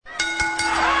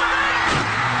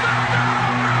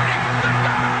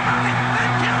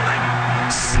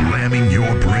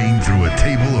through a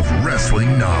table of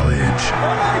wrestling knowledge. Oh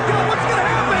my God, what's going to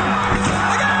happen?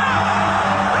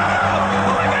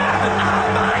 Oh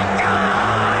my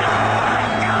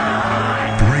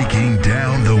God! Breaking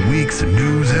down the week's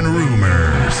news and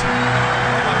rumors.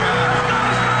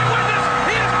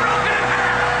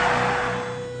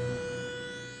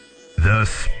 The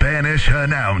Spanish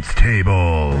Announce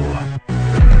Table.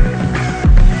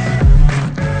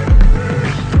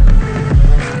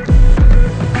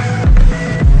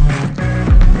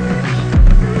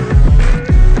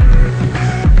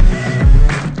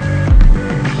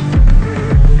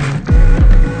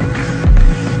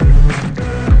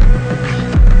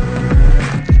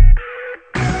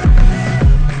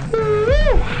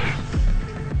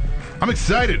 I'm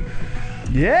excited.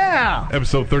 Yeah.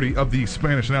 Episode 30 of the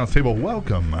Spanish Announce Table.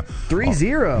 Welcome.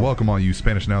 3-0. Welcome all you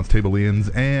Spanish Announce Table-ians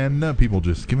and people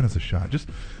just giving us a shot. Just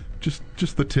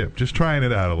the tip. Just trying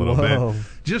it out a little bit.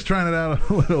 Just trying it out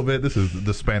a little bit. This is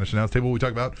the Spanish Announce Table. We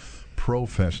talk about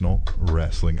professional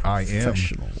wrestling. I am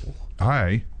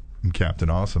Captain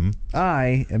Awesome.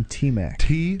 I am T-Mac.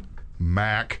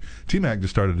 T-Mac just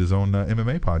started his own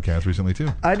MMA podcast recently, too.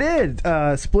 I did.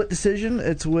 Split Decision.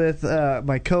 It's with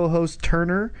my co-host,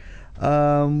 Turner.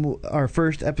 Our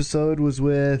first episode was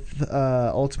with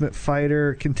Ultimate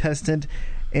Fighter contestant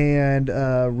and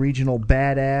regional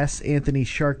badass Anthony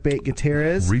Sharkbait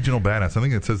Gutierrez. Regional badass. I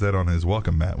think it says that on his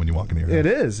welcome mat when you walk in here. It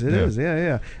is.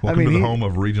 Yeah. Welcome to the home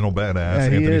of regional badass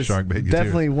Anthony Sharkbait Gutierrez.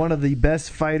 Definitely one of the best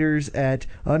fighters at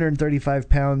 135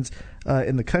 pounds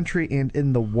in the country and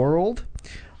in the world.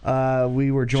 We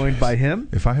were joined by him.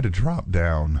 If I had to drop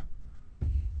down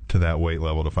to that weight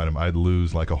level to fight him, I'd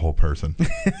lose like a whole person.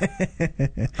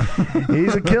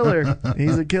 He's a killer.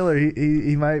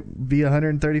 He might be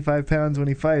 135 pounds when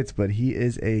he fights, but he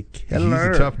is a killer.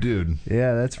 He's a tough dude.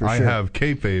 Yeah, that's for sure. I have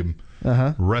kayfabe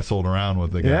wrestled around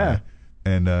with the guy. Yeah.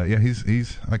 And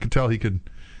he's I could tell he could,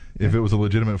 if it was a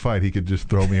legitimate fight, he could just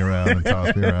throw me around and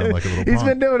toss me around like a little He's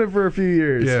been doing it for a few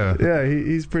years. Yeah.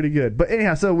 He's pretty good. But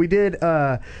anyhow, so we did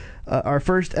our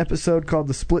first episode called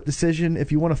The Split Decision.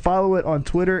 If you want to follow it on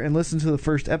Twitter and listen to the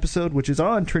first episode, which is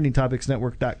on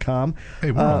TrendingTopicsNetwork.com.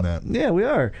 Hey, we're on that. Yeah, we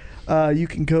are. You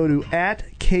can go to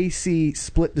 @KC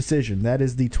Split Decision. That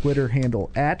is the Twitter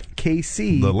handle,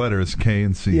 @KC. The letters K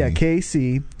and C. Yeah,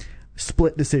 KC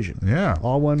Split Decision. Yeah.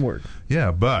 All one word.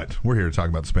 Yeah, but we're here to talk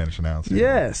about the Spanish Announce Table.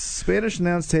 Yes, Spanish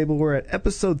Announce Table. We're at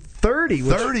episode 30.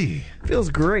 Which 30. Feels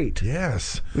great.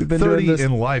 Yes. We've been 30 doing this.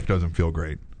 in life doesn't feel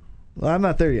great. Well, I'm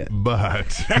not there yet.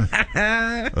 But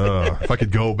if I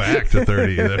could go back to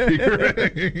 30, that'd be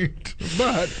great.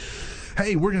 But,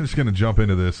 hey, we're just going to jump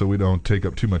into this so we don't take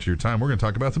up too much of your time. We're going to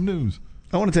talk about some news.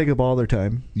 I want to take up all their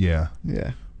time. Yeah.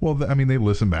 Yeah. Well, they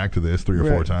listen back to this 3 or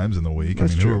 4 times in the week.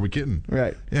 That's who true. are we kidding?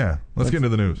 Right. Yeah. Let's get into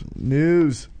the news.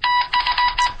 News.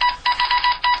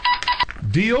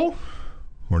 Deal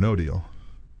or no deal?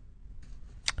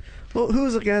 Well, who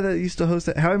was the guy that used to host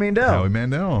that? Howie Mandel. Howie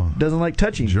Mandel. Doesn't like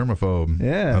touching. Germaphobe.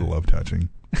 Yeah. I love touching.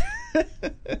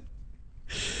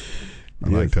 I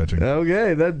like touching.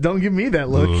 Okay, don't give me that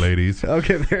look. Ladies.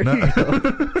 Okay, there you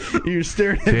go. You're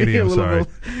staring at Katie, me a I'm little sorry.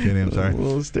 bit. Katie, I'm sorry. A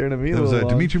little staring at me a It was little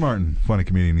long. Dimitri Martin, funny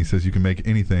comedian. He says you can make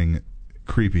anything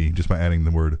creepy just by adding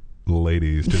the word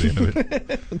ladies to the end of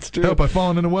it. That's true. Help, I've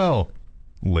fallen in a well.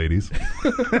 Ladies.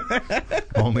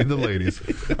 Only the ladies.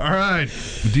 All right.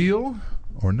 Deal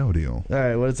or no deal? All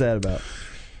right, what's that about?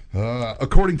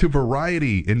 According to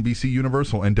Variety, NBC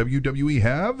Universal and WWE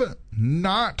have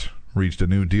not reached a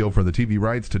new deal for the TV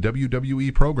rights to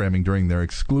WWE programming during their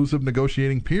exclusive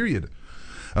negotiating period.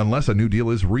 Unless a new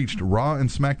deal is reached, Raw and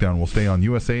SmackDown will stay on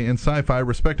USA and Sci-Fi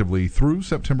respectively through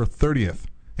September 30th.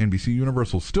 NBC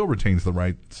Universal still retains the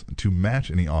rights to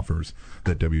match any offers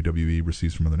that WWE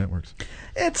receives from other networks.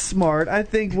 It's smart. I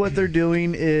think what they're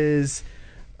doing is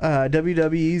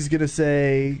WWE's going to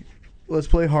say, let's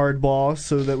play hardball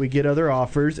so that we get other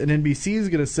offers, and NBC is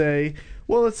going to say,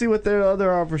 well, let's see what their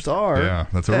other offers are. Yeah,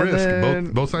 that's a risk.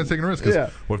 Then, both sides taking a risk. 'Cause yeah.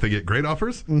 What if they get great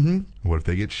offers? Mm-hmm. What if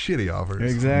they get shitty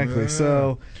offers? Exactly.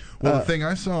 So, well, the thing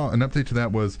I saw, an update to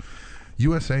that was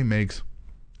USA makes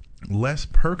less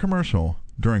per commercial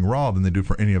during Raw than they do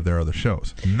for any of their other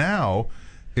shows. Now,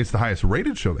 it's the highest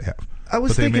rated show they have. I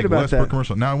was but they thinking make about less that. per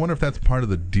commercial. Now, I wonder if that's part of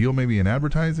the deal, maybe in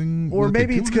advertising. or what they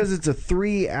maybe do it's with it? because it's a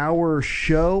 3-hour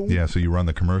show. Yeah, so you run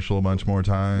the commercial a bunch more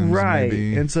times. Right.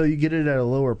 Maybe. And so you get it at a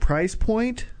lower price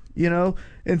point,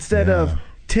 instead of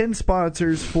 10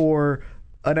 sponsors for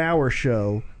an hour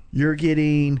show, you're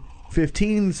getting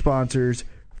 15 sponsors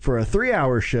for a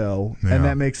 3-hour show, and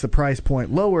that makes the price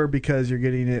point lower because you're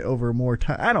getting it over more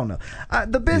time. I don't know.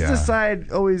 The business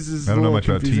side always is I don't a know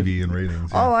little much confusing. about TV and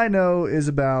ratings. All I know is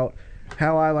about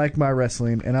how I like my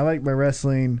wrestling, and I like my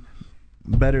wrestling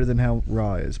better than how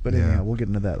Raw is. But anyhow, Yeah. we'll get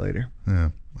into that later. Yeah.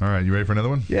 All right, you ready for another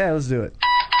one? Yeah, let's do it.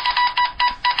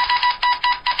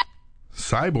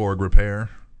 Cyborg repair.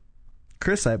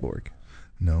 Chris Cyborg.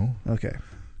 No. Okay.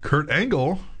 Kurt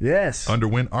Angle Yes.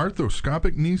 underwent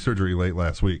arthroscopic knee surgery late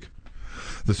last week.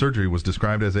 The surgery was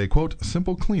described as a, quote,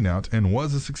 simple clean-out and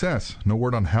was a success. No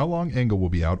word on how long Angle will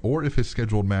be out or if his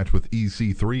scheduled match with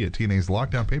EC3 at TNA's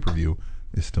Lockdown pay-per-view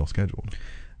is still scheduled.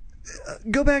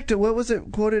 Go back to what was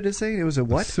it quoted as saying? It was a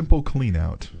what? A simple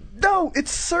clean-out. No, it's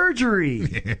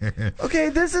surgery. Okay,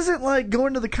 this isn't like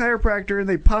going to the chiropractor and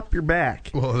they pop your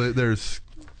back. Well, there's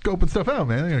scoping stuff out,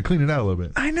 man. They're going to clean it out a little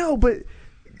bit. I know, but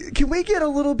can we get a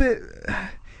little bit...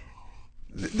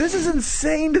 This is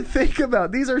insane to think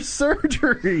about. These are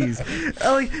surgeries.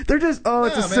 Like they're just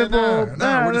it's a simple.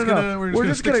 We're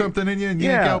just gonna stick something in you and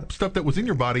yank out stuff that was in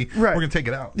your body. Right. We're gonna take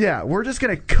it out. Yeah, we're just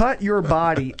gonna cut your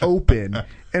body open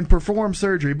and perform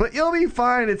surgery, but you'll be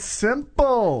fine. It's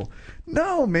simple.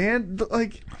 No, man.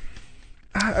 Like,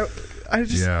 I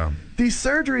just these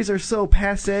surgeries are so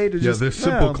passe to just this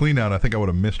simple clean out. I think I would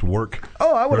have missed work.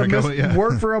 Oh, I would have missed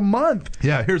work for a month.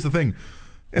 Yeah. Here's the thing.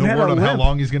 And no word on how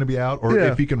long he's going to be out or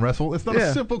if he can wrestle. It's not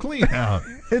a simple clean out.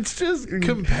 It's just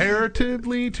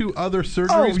comparatively to other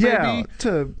surgeries, maybe.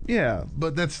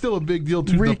 But that's still a big deal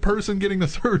to the person getting the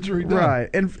surgery done. Right.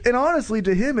 And honestly,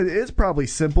 to him, it is probably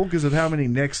simple because of how many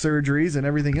neck surgeries and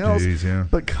everything else. Jeez, yeah.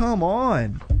 But come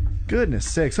on.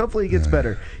 Goodness sakes. Hopefully he gets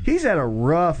better. He's had a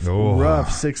rough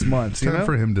 6 months. It's time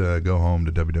for him to go home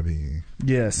to WWE.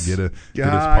 Yes. Get his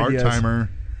part-timer.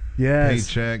 Yes.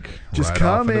 Paycheck. Just ride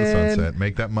come off into the in. sunset.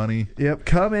 Make that money. Yep.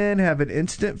 Come in, have an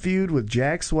instant feud with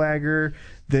Jack Swagger,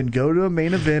 then go to a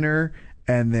main eventer,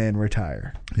 and then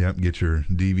retire. Yep. Get your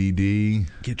DVD.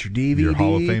 Your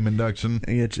Hall of Fame induction.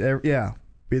 And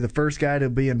be the first guy to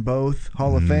be in both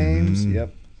Hall of Fames.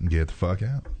 Yep. Get the fuck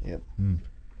out. Yep.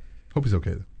 Hope he's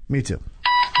okay, though. Me too.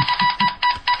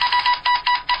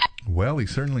 Well, he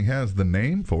certainly has the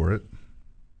name for it.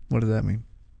 What does that mean?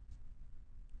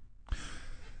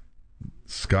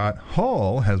 Scott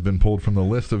Hall has been pulled from the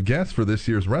list of guests for this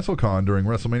year's WrestleCon during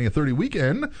WrestleMania 30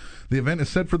 weekend. The event is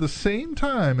set for the same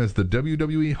time as the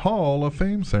WWE Hall of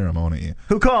Fame ceremony.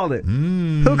 Who called it?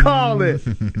 Who called it?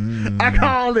 I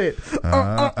called it.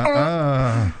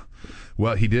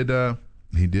 Well, he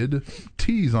did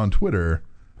tease on Twitter,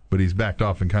 but he's backed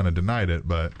off and kind of denied it.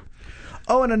 But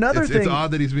and another thing, it's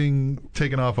odd that he's being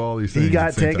taken off all these things. He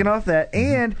got taken off that,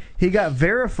 and he got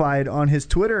verified on his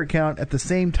Twitter account at the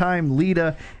same time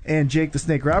Lita and Jake the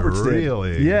Snake Roberts did.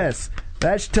 Really? Yes.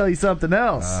 That should tell you something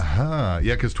else. Yeah,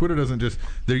 because Twitter doesn't just...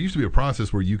 There used to be a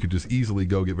process where you could just easily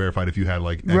go get verified if you had,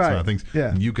 like, X amount of things,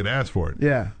 and you could ask for it.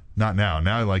 Yeah. Not now.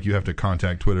 Now, like, you have to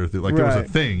contact Twitter. Like, there was a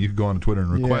thing. You could go on Twitter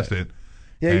and request it.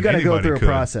 Yeah, you got to go through a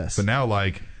process. But now,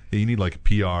 like... You need like a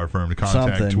PR firm to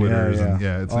contact Twitters.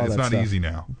 It's not easy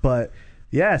now. But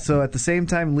so at the same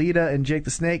time Lita and Jake the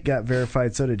Snake got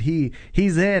verified, so did he.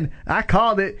 He's in. I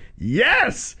called it.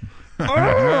 Yes!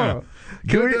 Can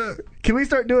we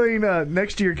start doing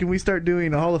next year? Can we start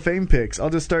doing Hall of Fame picks? I'll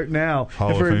just start now.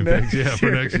 Hall of Fame picks, for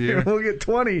next year. We'll get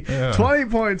 20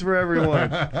 points for everyone.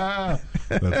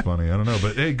 That's funny. I don't know.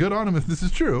 But hey, good on him if this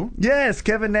is true. Yes,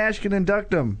 Kevin Nash can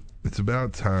induct him. It's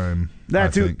about time.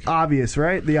 That's obvious,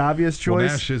 right? The obvious choice. Well,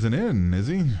 Nash isn't in, is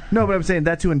he? No, but I'm saying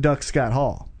that's to induct Scott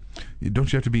Hall.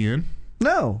 Don't you have to be in?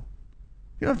 No.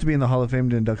 You don't have to be in the Hall of Fame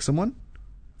to induct someone.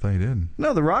 I thought you did.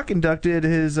 No, The Rock inducted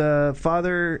his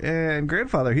father and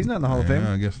grandfather. He's not in the Hall of Fame.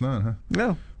 I guess not, huh?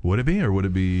 No. Would it be, or would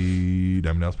it be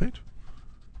Diamond Dallas Page?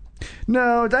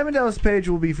 No, Diamond Dallas Page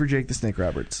will be for Jake the Snake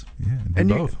Roberts. Yeah, and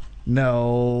both.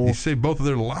 No. He saved both of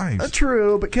their lives.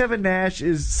 True, but Kevin Nash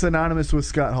is synonymous with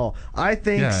Scott Hall. I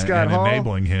think Scott Hall...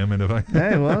 enabling him. And if I...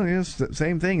 hey, well, yes,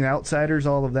 same thing. Outsiders,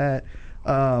 all of that.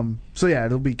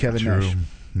 It'll be Kevin Nash.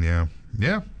 Yeah,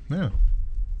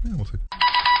 we'll see.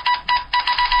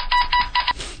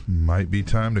 Might be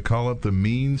time to call up the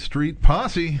Mean Street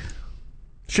Posse.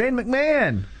 Shane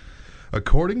McMahon.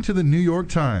 According to the New York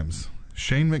Times,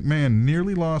 Shane McMahon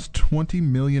nearly lost $20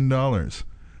 million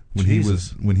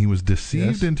when he was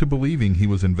deceived into believing he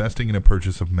was investing in a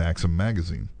purchase of Maxim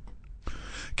magazine.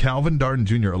 Calvin Darden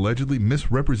Jr. allegedly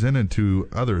misrepresented to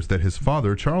others that his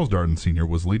father, Charles Darden Sr.,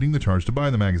 was leading the charge to buy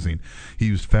the magazine. He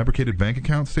used fabricated bank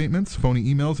account statements, phony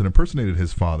emails, and impersonated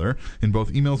his father in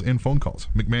both emails and phone calls.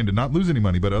 McMahon did not lose any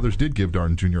money, but others did give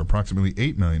Darden Jr. approximately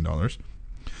 $8 million.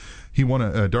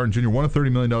 Darden Jr. won a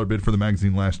 $30 million bid for the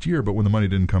magazine last year, but when the money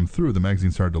didn't come through, the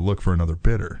magazine started to look for another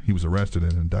bidder. He was arrested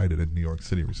and indicted in New York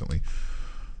City recently.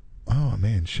 Oh,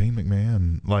 man, Shane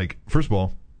McMahon. Like, first of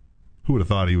all, Who would have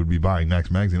thought he would be buying Max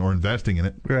Magazine or investing in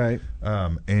it? Right.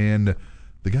 And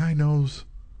the guy knows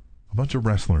a bunch of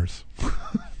wrestlers.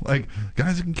 Like,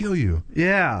 guys that can kill you.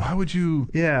 Yeah. Why would you...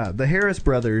 Yeah, the Harris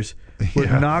brothers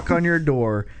would knock on your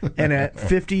door and at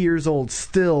 50 years old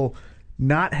still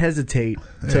not hesitate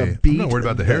to beat I'm not worried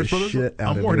about the Harris brothers.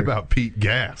 I'm worried about Pete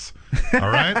Gas. All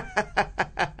right?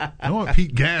 I don't want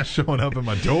Pete Gas showing up at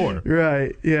my door.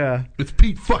 Right, yeah. It's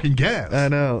Pete fucking Gas. I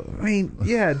know. I mean,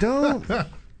 yeah, don't...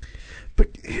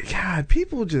 But, God,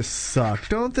 people just suck,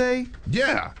 don't they?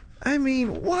 Yeah. I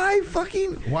mean, why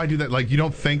do that? Like, you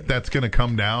don't think that's going to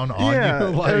come down on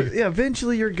you? Like,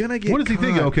 eventually you're going to get what does he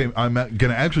think? Okay, I'm going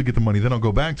to actually get the money, then I'll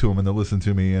go back to him and they'll listen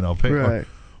to me and I'll pay. Right.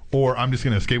 Or I'm just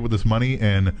going to escape with this money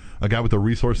and a guy with the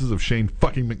resources of Shane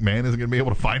fucking McMahon isn't going to be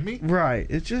able to find me? Right.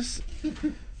 It's just,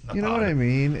 you know what I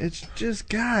mean? It's just,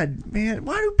 God, man,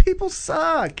 why do people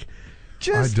suck?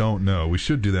 I don't know. We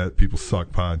should do that People Suck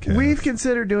podcast. We've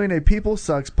considered doing a People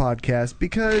Sucks podcast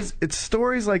because it's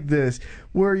stories like this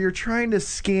where you're trying to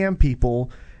scam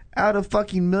people out of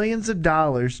fucking millions of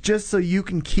dollars just so you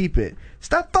can keep it.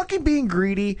 Stop fucking being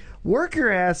greedy. Work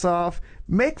your ass off.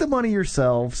 Make the money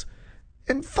yourselves.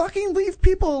 And fucking leave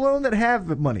people alone that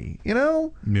have money. You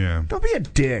know? Yeah. Don't be a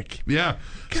dick. Yeah.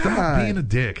 God. Stop being a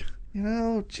dick. You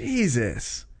know?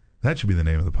 Jesus. That should be the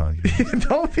name of the podcast.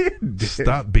 Don't be a dick.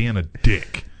 Stop being a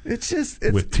dick. It's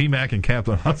with T-Mac and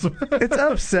Captain Awesome. It's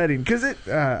upsetting because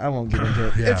I won't get into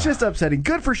it. Yeah. It's just upsetting.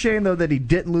 Good for Shane though that he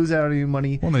didn't lose out on any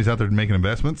money. Well, he's out there making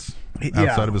investments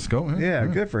outside of his scope. Yeah,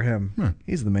 good for him. Yeah.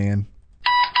 He's the man.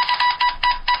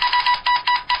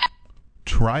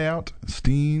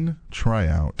 Steen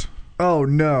tryout. Oh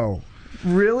no.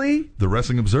 Really? The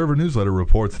Wrestling Observer newsletter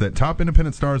reports that top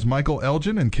independent stars Michael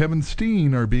Elgin and Kevin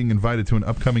Steen are being invited to an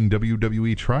upcoming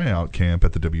WWE tryout camp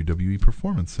at the WWE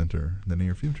Performance Center in the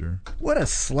near future. What a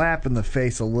slap in the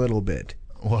face a little bit.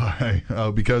 Why?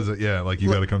 Oh, because, like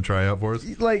you got to come try out for us?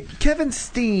 Like, Kevin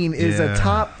Steen is a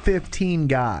top 15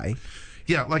 guy.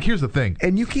 Yeah, like, here's the thing.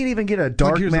 And you can't even get a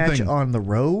dark match on the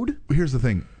road? Here's the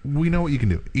thing. We know what you can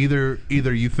do. Either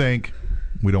you think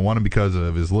we don't want him because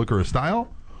of his look or his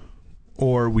style,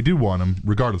 or we do want him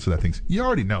regardless of that things. You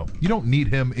already know. You don't need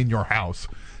him in your house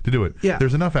to do it. Yeah.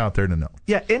 There's enough out there to know.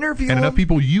 Yeah, interview him. And enough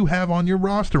people you have on your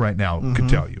roster right now could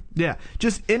tell you. Yeah,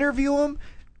 just interview him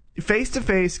face to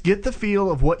face, get the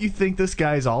feel of what you think this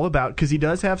guy is all about, because he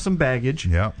does have some baggage.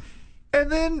 Yeah.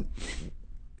 And then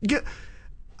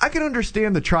I can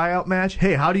understand the tryout match.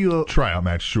 Hey, how do you... Tryout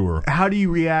match, sure. How do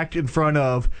you react in front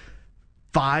of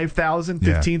 5,000,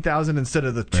 15,000 instead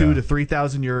of the 2,000 to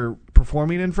 3,000 you're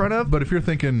performing in front of? But if you're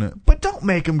thinking... But don't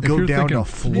make him go down to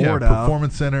Florida.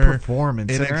 Performance Center.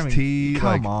 NXT. I mean,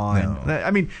 come on. No.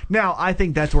 I mean, now I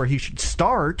think that's where he should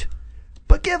start,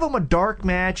 but give him a dark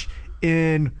match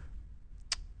in...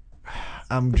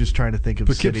 I'm just trying to think of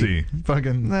Poughkeepsie.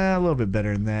 Fucking... a little bit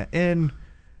better than that. In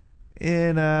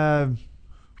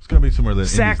it's going to be somewhere that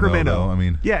Sacramento. Know, though. I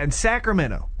mean... Yeah, in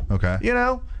Sacramento. Okay. You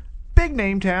know? Big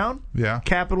name town. Yeah.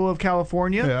 Capital of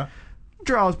California. Yeah.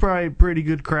 Draws probably a pretty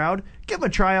good crowd. Give him a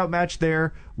tryout match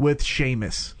there with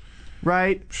Sheamus.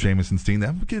 Right? Sheamus and Steen.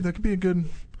 That could be a good...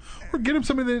 Or get him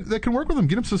somebody that can work with him.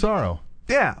 Get him Cesaro.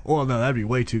 Yeah. Well, no, that'd be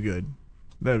way too good.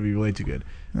 That'd be way too good.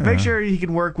 Make sure he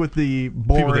can work with the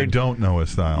boring... People that don't know his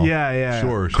style. Yeah.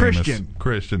 Sure, Sheamus.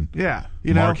 Christian. Yeah.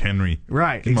 Mark Henry.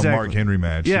 Right, Give him a Mark Henry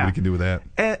match. Yeah. See what he can do with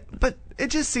that. But it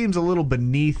just seems a little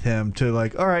beneath him to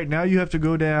like, all right, now you have to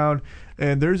go down,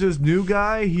 and there's this new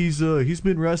guy. He's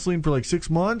been wrestling for like 6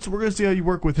 months. We're going to see how you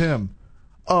work with him.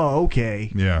 Oh,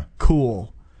 okay. Yeah.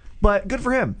 Cool. But good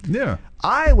for him. Yeah.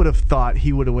 I would have thought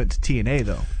he would have went to TNA,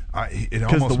 though. It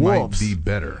almost might be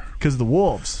better. Because the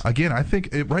Wolves. Again, I think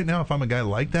right now, if I'm a guy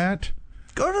like that...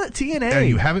 Go to TNA. And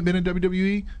you haven't been in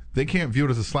WWE, they can't view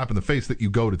it as a slap in the face that you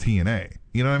go to TNA.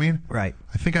 You know what I mean? Right.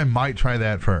 I think I might try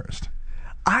that first.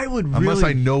 I would really... Unless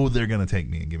I know they're going to take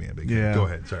me and give me a big... Yeah. Go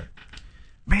ahead, sorry.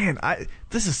 Man,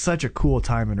 this is such a cool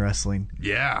time in wrestling.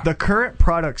 Yeah. The current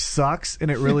product sucks, and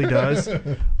it really does.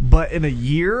 But in a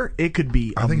year, it could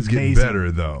be amazing. I think it's getting better,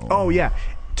 though. Oh, yeah.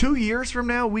 2 years from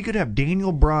now, we could have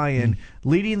Daniel Bryan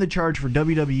leading the charge for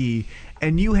WWE,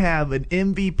 and you have an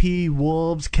MVP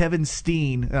Wolves Kevin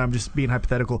Steen, and I'm just being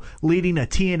hypothetical, leading a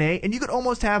TNA, and you could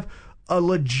almost have a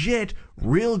legit,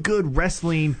 real good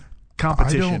wrestling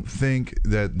competition. I don't think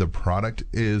that the product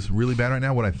is really bad right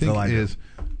now. What I think is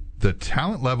the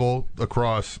talent level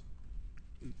across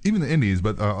even the indies,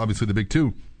 but obviously the big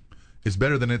two, is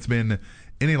better than it's been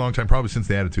in a long time, probably since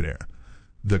the Attitude Era.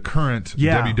 The current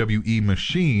WWE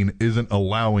machine isn't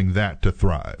allowing that to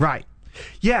thrive. Right.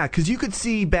 Yeah, because you could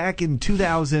see back in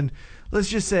 2000, let's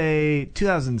just say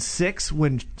 2006,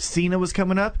 when Cena was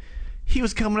coming up, he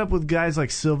was coming up with guys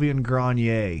like Sylvain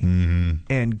Grenier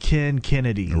and Ken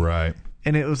Kennedy. Right.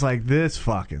 And it was like, this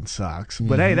fucking sucks.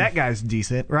 But hey, that guy's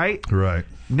decent, right? Right.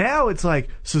 Now it's like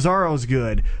Cesaro's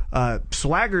good.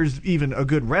 Swagger's even a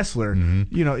good wrestler.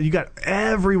 You know, you got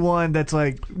everyone that's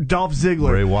like Dolph Ziggler,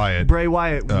 Bray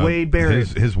Wyatt, Wade Barrett,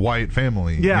 his Wyatt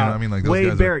family. Yeah, you know what I mean, like those Wade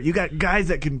guys Barrett. You got guys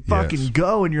that can fucking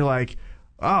go, and you're like,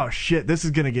 oh shit, this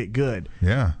is gonna get good.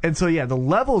 Yeah. And so the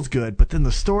level's good, but then the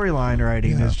storyline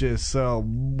writing is just so.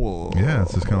 Whoa. Yeah,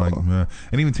 it's just kind of like,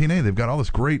 and even TNA, they've got all this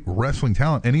great wrestling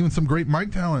talent, and even some great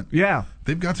mic talent. Yeah.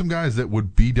 They've got some guys that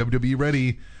would be WWE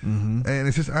ready, and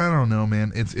it's just, I don't know,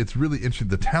 man. It's really interesting.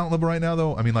 The talent level right now,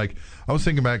 though, I mean, like, I was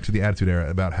thinking back to the Attitude Era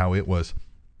about how it was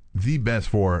the best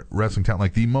for wrestling talent,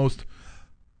 like the most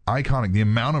iconic, the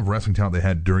amount of wrestling talent they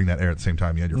had during that era at the same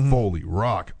time. You had your Foley,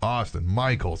 Rock, Austin,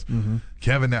 Michaels,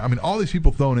 Kevin, I mean, all these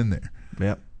people thrown in there.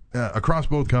 Yep. Across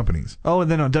both companies. Oh, and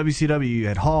then on WCW, you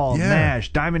had Hall,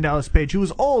 Nash, Diamond Dallas Page, who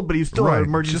was old, but he was still an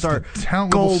emerging star.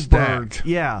 Goldberg.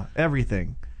 Yeah,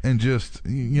 everything. And just,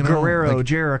 you know, Guerrero, like,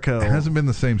 Jericho. It hasn't been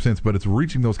the same since, but it's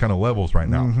reaching those kind of levels right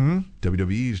now.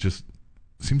 WWE's just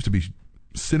seems to be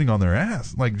sitting on their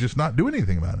ass, like just not doing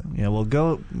anything about it. Yeah, well,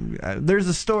 go. There's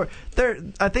a story there.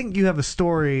 I think you have a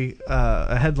story,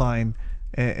 a headline,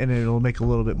 and it'll make a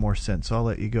little bit more sense. So I'll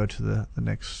let you go to the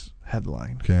next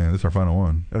headline. Okay, this is our final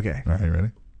one. Okay. All right, you ready?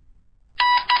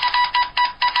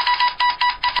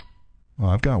 Well,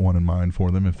 I've got one in mind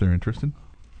for them if they're interested.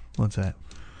 What's that?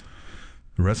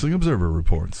 The Wrestling Observer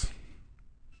reports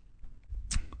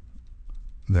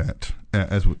that,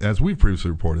 as we've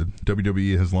previously reported,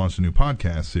 WWE has launched a new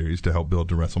podcast series to help build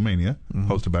to WrestleMania,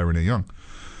 hosted by Renee Young.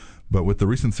 But with the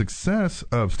recent success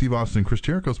of Steve Austin and Chris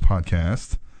Jericho's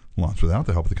podcast, launched without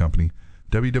the help of the company,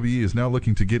 WWE is now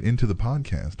looking to get into the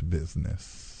podcast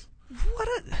business.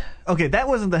 Okay, that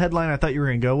wasn't the headline I thought you were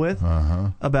going to go with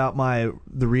about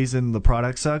the reason the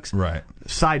product sucks. Right.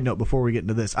 Side note before we get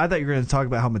into this, I thought you were going to talk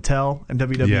about how Mattel and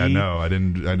WWE. Yeah, no, I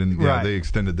didn't. Yeah, they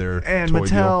extended their and toy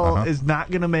Mattel deal. is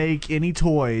not going to make any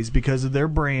toys because of their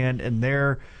brand and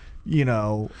their, you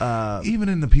know. Even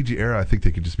in the PG era, I think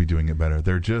they could just be doing it better.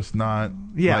 They're just not.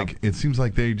 Yeah. Like, it seems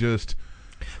like they just.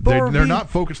 They're not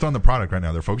focused on the product right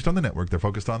now. They're focused on the network. They're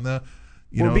focused on the.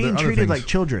 We're being treated like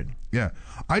children. Yeah.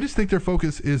 I just think their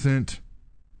focus isn't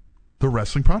the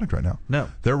wrestling product right now. No.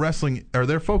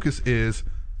 Their focus is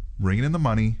bringing in the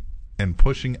money and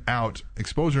pushing out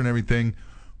exposure and everything.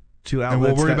 To outlets. And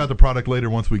we'll worry about the product later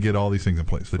once we get all these things in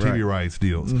place. The TV Right. rights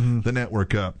deals, the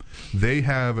network up. They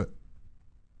have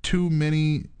too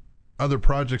many other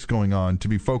projects going on to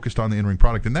be focused on the in-ring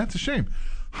product, and that's a shame.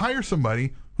 Hire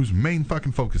somebody whose main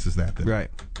fucking focus is that then. Right.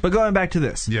 But going back to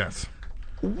this. Yes.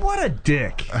 What a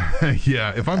dick.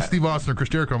 Yeah, if I'm Steve Austin or Chris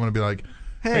Jericho, I'm going to be like,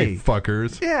 hey,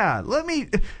 fuckers. Yeah, let me...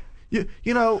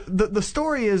 You know, the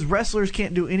story is wrestlers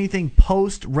can't do anything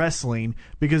post-wrestling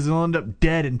because they'll end up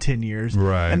dead in 10 years.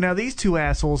 Right. And now these two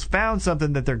assholes found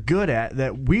something that they're good at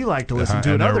that we like to listen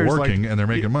to. And others they're working, like, and they're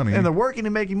making money. And they're working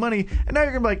and making money. And now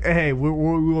you're going to be like, hey, we're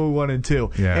 1 and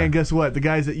 2. Yeah. And guess what? The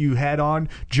guys that you had on,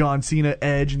 John Cena,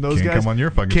 Edge, and those Can't guys... come on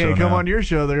your fucking show Can't come now. on your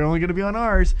show. They're only going to be on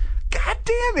ours. God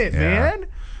damn it, man.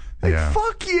 Like,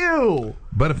 fuck you.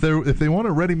 But if they want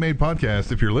a ready-made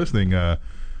podcast, if you're listening,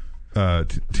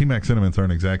 T-Mac sentiments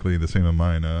aren't exactly the same as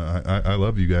mine. I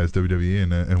love you guys, WWE,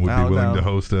 and would be willing to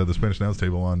host the Spanish Announce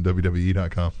Table on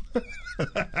WWE.com.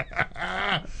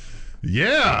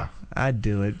 Yeah. I'd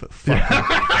do it, but fuck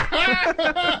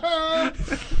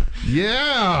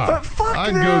Yeah. But fuck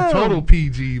I'd them. go total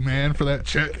PG, man, for that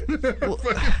check.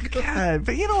 God,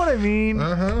 but you know what I mean?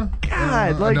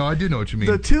 God, like... No, I do know what you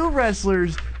mean. The two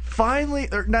wrestlers finally,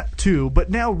 or not two, but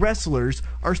now wrestlers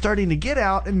are starting to get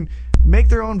out and make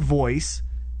their own voice.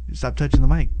 Stop touching the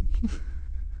mic.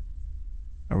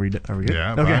 Are we good?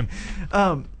 Yeah, okay.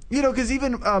 fine. You know, because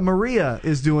even Maria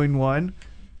is doing one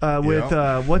with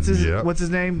what's his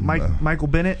name? Michael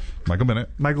Bennett. Michael Bennett.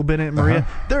 Michael Bennett and Maria.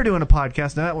 They're doing a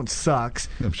podcast now. That one sucks.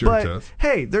 I'm sure but, it does.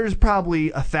 Hey, there's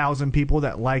probably 1,000 people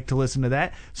that like to listen to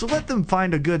that. So let them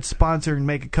find a good sponsor and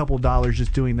make a couple dollars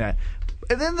just doing that.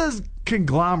 And then this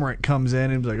conglomerate comes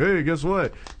in and is like, hey, guess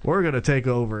what? We're going to take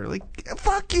over. Like,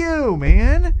 fuck you,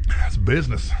 man. That's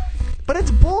business. But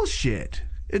it's bullshit.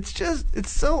 It's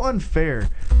so unfair.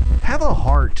 Have a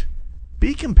heart.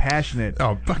 Be compassionate.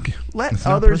 Oh, fuck you. Let it's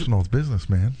others. Not personal. It's business,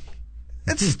 man.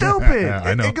 It's stupid.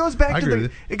 I know. It goes back I to agree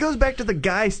with it goes back to the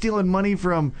guy stealing money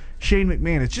from Shane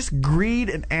McMahon. It's just greed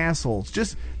and assholes.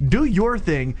 Just do your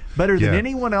thing better than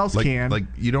anyone else can. Like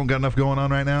you don't got enough going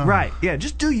on right now? Right. Yeah,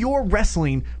 just do your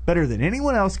wrestling better than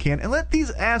anyone else can and let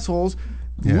these assholes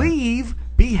leave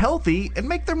be healthy, and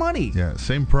make their money. Yeah,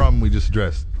 same problem we just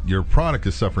addressed. Your product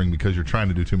is suffering because you're trying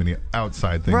to do too many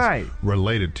outside things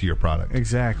related to your product.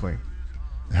 Exactly.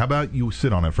 How about you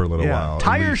sit on it for a little while?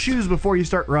 Tie your shoes before you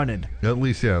start running. At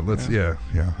least, yeah. I don't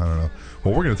know.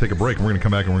 Well, we're going to take a break, and we're going to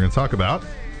come back, and we're going to talk about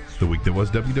the week that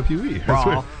was WWE.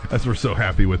 Raw. As we're so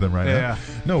happy with them right now.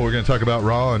 No, we're going to talk about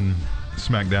Raw and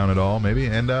SmackDown at all, maybe,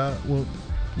 and we'll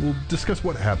discuss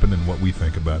what happened and what we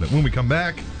think about it when we come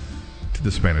back to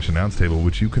the Spanish Announce Table,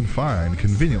 which you can find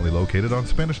conveniently located on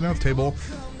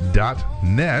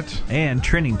SpanishAnnounceTable.net and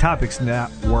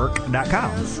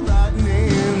TrendingTopicsNetwork.com. Riding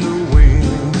in the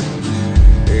wind,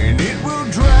 and it will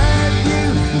drag you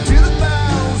to the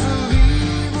bowels of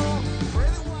evil.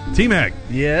 T-Mac.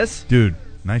 Yes? Dude,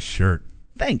 nice shirt.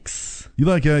 Thanks. You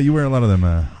like you wear a lot of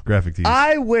them graphic tees.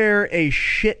 I wear a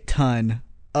shit ton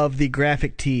of the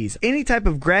graphic tees. Any type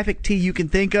of graphic tee you can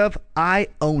think of, I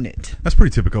own it. That's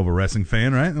pretty typical of a wrestling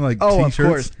fan, right? Like T-shirts. Of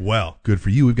course. Well, good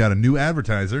for you. We've got a new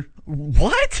advertiser.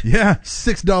 What? Yeah,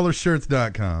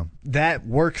 $6shirts.com. That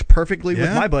works perfectly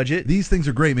with my budget. These things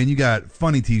are great, man. You got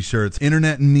funny T-shirts,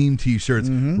 internet and meme T-shirts,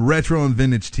 retro and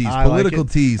vintage tees, political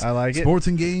tees, sports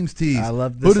and games tees. I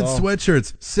love this hooded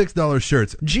sweatshirts, $6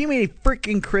 shirts. Jiminy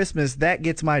freaking Christmas, that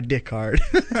gets my dick hard.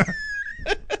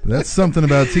 That's something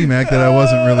about T-Mac that I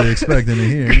wasn't really expecting to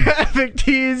hear. Graphic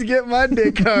tees get my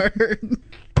dick hard.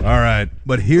 All right,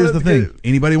 but here's the thing.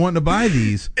 Anybody wanting to buy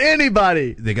these,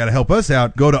 anybody, they got to help us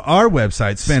out. Go to our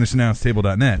website,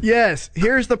 SpanishAnnounceTable.net. Yes,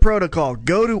 here's the protocol.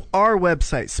 Go to our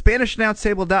website,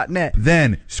 SpanishAnnounceTable.net.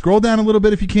 Then scroll down a little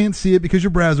bit if you can't see it because your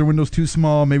browser window's too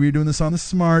small. Maybe you're doing this on the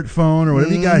smartphone or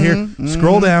whatever you got here.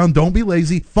 Scroll down. Don't be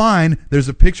lazy. Fine. There's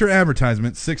a picture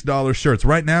advertisement, $6 shirts.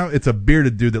 Right now, it's a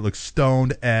bearded dude that looks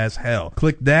stoned as hell.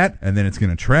 Click that, and then it's going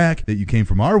to track that you came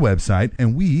from our website,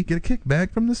 and we get a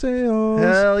kickback from the sales.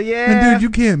 Hell yeah. And dude, you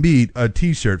can't beat a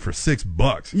t-shirt for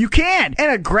 $6. You can,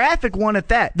 and a graphic one at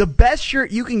that. The best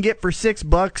shirt you can get for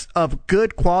 $6 of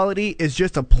good quality is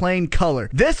just a plain color.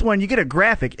 This one, you get a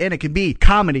graphic, and it can be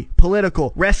comedy,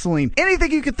 political, wrestling,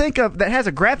 anything you can think of that has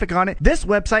a graphic on it. This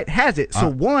website has it. So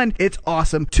one, it's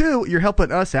awesome. Two, you're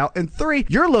helping us out. And three,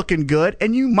 you're looking good,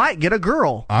 and you might get a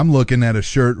girl. I'm looking at a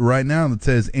shirt right now that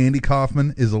says Andy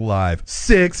Kaufman is alive.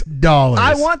 $6.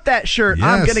 I want that shirt. Yes.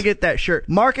 I'm going to get that shirt.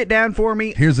 Mark it down for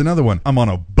me. Here's another one. I'm on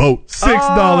a boat. $6.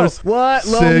 Oh, what?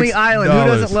 Lonely $6. Island. Who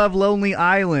doesn't love Lonely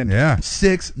Island? Yeah.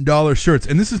 $6 shirts.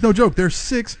 And this is no joke. They're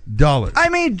 $6. I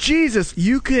mean, Jesus,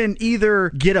 you can either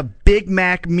get a Big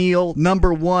Mac meal,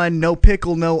 #1, no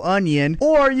pickle, no onion,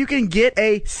 or you can get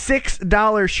a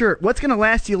 $6 shirt. What's going to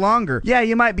last you longer? Yeah,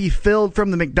 you might be filled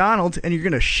from the McDonald's and you're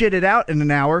going to shit it out in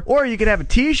an hour, or you could have a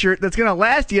t-shirt that's going to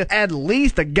last you at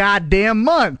least a goddamn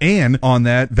month. And on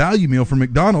that value meal from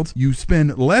McDonald's, you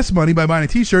spend less money by buying a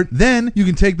t-shirt. Then you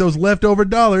can take those leftover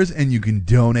dollars and you can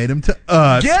donate them to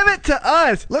us. Give it to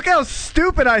us. Look how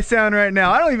stupid I sound right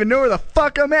now. I don't even know where the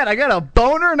fuck I'm at. I got a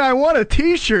boner and I want a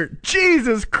t-shirt.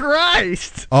 Jesus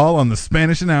Christ. All on the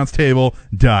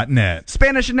SpanishAnnounceTable.net.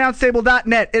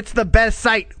 SpanishAnnounceTable.net. It's the best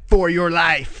site for your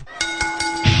life.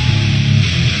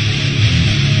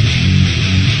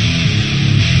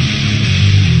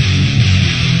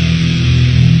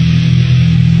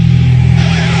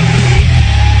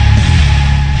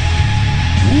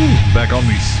 Back on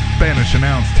the Spanish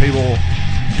Announce Table,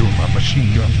 doing my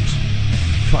machine guns,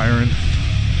 firing.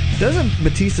 Doesn't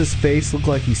Batista's face look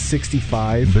like he's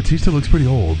 65? Batista looks pretty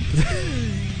old.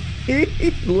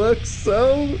 He looks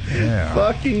so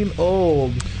fucking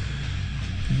old.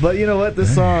 But you know what?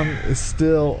 This song is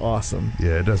still awesome.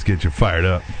 Yeah, it does get you fired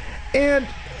up. And,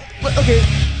 okay,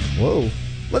 whoa.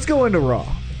 Let's go into Raw.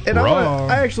 And Raw.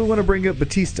 I actually want to bring up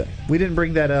Batista. We didn't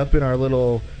bring that up in our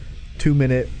little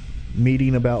 2-minute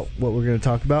meeting about what we're going to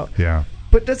talk about. Yeah.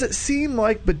 But does it seem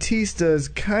like Batista is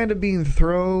kind of being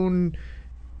thrown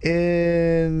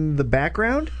in the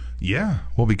background? Yeah.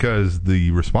 Well, because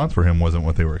the response for him wasn't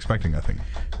what they were expecting, I think.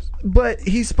 But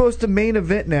he's supposed to main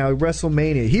event now,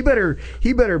 WrestleMania.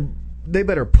 They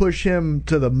better push him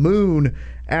to the moon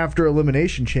after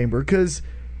Elimination Chamber. Because,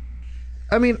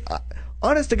 I mean,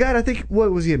 honest to God, I think,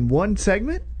 what was he in, one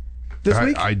segment this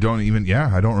week? I don't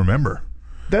remember.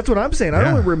 That's what I'm saying. I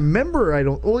don't remember.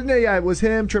 Well, yeah, it was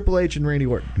him, Triple H, and Randy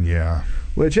Orton. Yeah.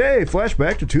 Which, hey,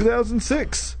 flashback to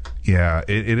 2006. Yeah,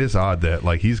 it is odd that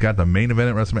like he's got the main event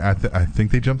at WrestleMania. I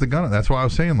think they jumped the gun. That's why I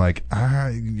was saying like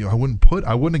I wouldn't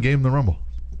have gave him the Rumble.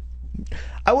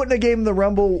 I wouldn't have gave him the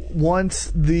Rumble once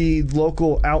the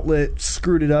local outlet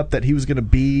screwed it up that he was going to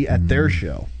be at their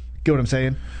show. Get what I'm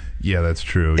saying? Yeah, that's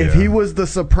true. If yeah. he was the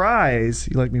surprise,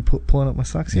 you like me pulling up my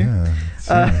socks here?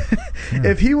 Yeah.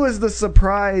 If he was the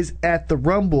surprise at the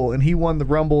Rumble and he won the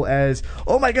Rumble as,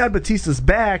 oh my God, Batista's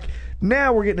back,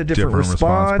 now we're getting a different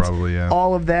response. Probably, yeah.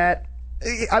 All of that.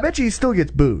 I bet you he still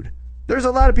gets booed. There's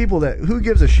a lot of people that, who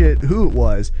gives a shit who it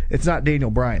was? It's not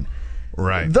Daniel Bryan.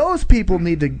 Right. Those people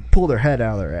need to pull their head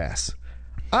out of their ass.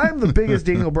 I'm the biggest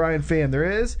Daniel Bryan fan there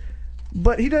is,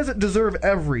 but he doesn't deserve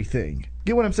everything.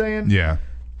 Get what I'm saying? Yeah.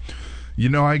 You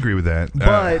know, I agree with that.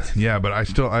 But but I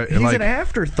still he's an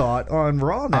afterthought on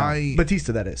Raw now.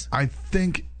 Batista, that is. I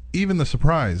think even the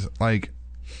surprise, like,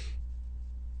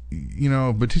 you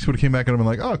know, Batista would have came back and been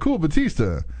like, "Oh, cool,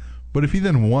 Batista." But if he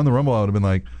then won the Rumble, I would have been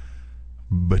like,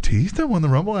 "Batista won the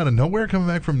Rumble out of nowhere, coming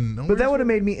back from nowhere." But that would have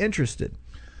made me interested.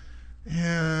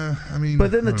 Yeah, I mean.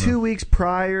 But then the 2 weeks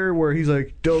prior, where he's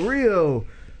like, Del Rio,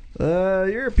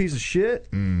 you're a piece of shit.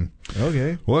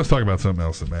 Okay. Well, let's talk about something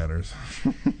else that matters.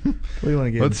 What do you want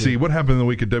to get Let's into? see what happened in the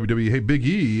week at WWE. Hey, Big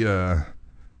E,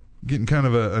 getting kind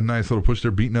of a nice little push there,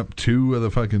 beating up 2 of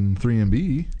the fucking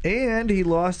 3MB. And he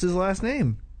lost his last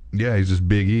name. Yeah, he's just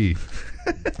Big E.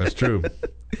 That's true.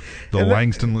 The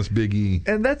Langstonless Big E.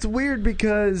 And that's weird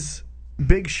because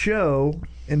Big Show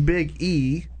and Big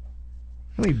E,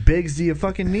 how many bigs do you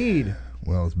fucking need?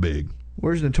 Well, it's big.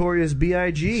 Where's Notorious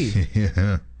B.I.G.?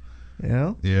 Yeah. You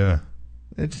know? Yeah.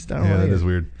 It's just, I don't Yeah, like that it. is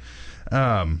weird.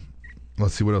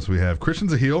 Let's see what else we have.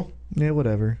 Christian's a heel. Yeah,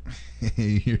 whatever.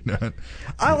 You're not.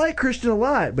 I like Christian a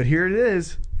lot, but here it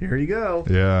is. Here you go.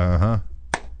 Yeah,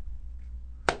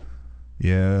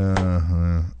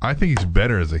 Yeah. I think he's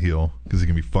better as a heel because he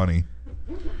can be funny.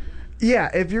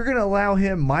 Yeah, if you're going to allow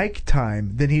him mic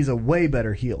time, then he's a way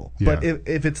better heel. Yeah. But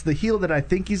if it's the heel that I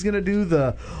think he's going to do,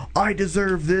 the I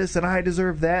deserve this and I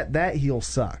deserve that, that heel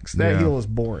sucks. That Yeah. heel is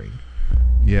boring.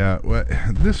 Yeah. Well,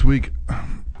 this week,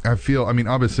 I feel, I mean,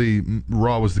 obviously,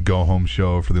 Raw was the go-home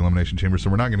show for the Elimination Chamber, so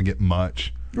we're not going to get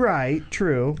much. Right,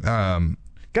 true.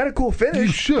 Got a cool You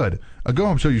finish. should. A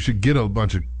go-home show, you should get a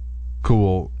bunch of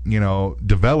cool, you know,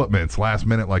 developments last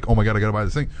minute, like, oh my God, I got to buy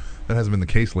this thing. That hasn't been the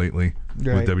case lately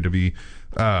Right. with WWE.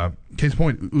 Case in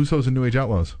point, Usos and New Age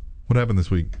Outlaws. What happened this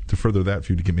week to further that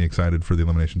feud to get me excited for the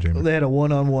Elimination Chamber? They had a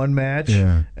one-on-one match,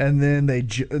 Yeah. and then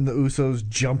and the Usos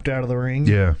jumped out of the ring.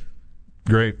 Yeah.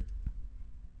 Great.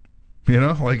 You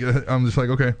know, like, I'm just like,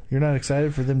 okay. You're not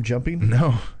excited for them jumping?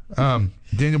 No.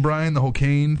 Daniel Bryan, the whole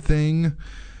Kane thing.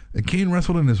 Kane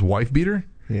wrestled in his wife beater.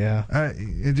 Yeah.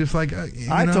 It just like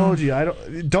I told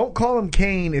you, don't call him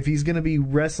Kane if he's going to be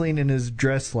wrestling in his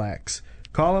dress slacks.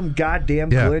 Call him goddamn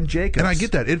Glenn Jacobs. And I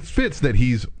get that. It fits that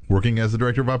he's working as the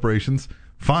director of operations.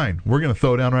 Fine. We're going to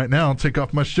throw down right now and take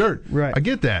off my shirt. Right. I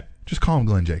get that. Just call him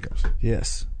Glenn Jacobs.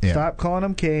 Yes. Yeah. Stop calling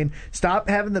him Kane. Stop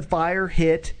having the fire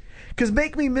hit. Because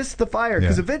make me miss the fire.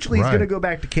 Because Yeah. eventually he's Right. going to go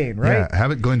back to Kane, right? Yeah,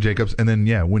 have it Glenn Jacobs. And then,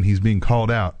 when he's being called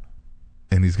out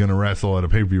and he's going to wrestle at a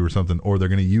pay-per-view or something, or they're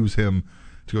going to use him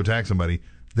to go tag somebody,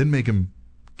 then make him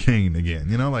Kane again.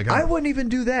 You know, like I wouldn't even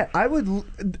do that. I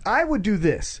would do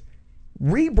this.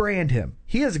 Rebrand him.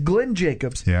 He is Glenn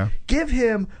Jacobs. Yeah. Give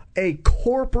him a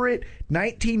corporate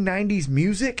 1990s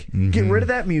music. Get rid of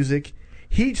that music.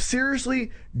 He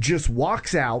seriously just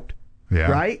walks out. Yeah.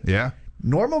 Right? Yeah.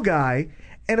 Normal guy.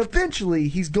 And eventually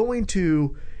he's going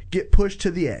to get pushed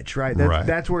to the edge, right? Right.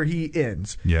 That's where he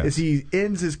ends. Yes. Is he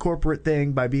ends his corporate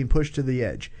thing by being pushed to the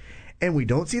edge. And we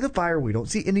don't see the fire. We don't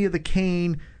see any of the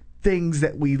Kane things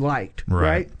that we liked,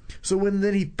 right? So when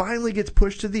then he finally gets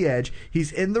pushed to the edge,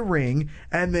 he's in the ring,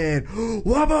 and then,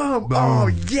 wha-bum! Oh,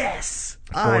 yes!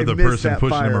 Or the missed person that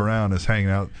pushing fire. him around is hanging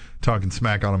out, talking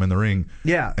smack on him in the ring.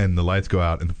 Yeah. And the lights go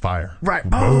out and the fire. Right,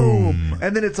 boom!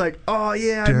 And then it's like, oh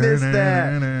yeah, I missed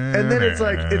that. And then it's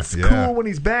like, it's Yeah. cool when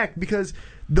he's back because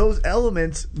those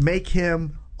elements make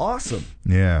him awesome.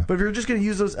 Yeah. But if you're just going to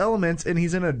use those elements and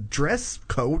he's in a dress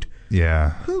coat,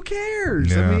 Yeah. who cares?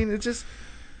 Yeah. I mean, it's just,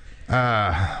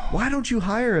 why don't you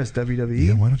hire us, WWE?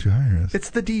 Yeah, why don't you hire us? It's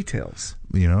the details.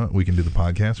 You know, we can do the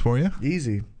podcast for you.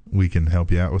 Easy. We can help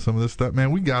you out with some of this stuff.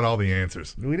 Man, we got all the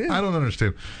answers. We did. I don't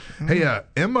understand. Hey,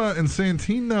 Emma and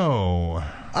Santino.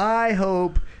 I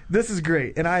hope this is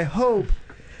great, and I hope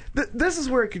this is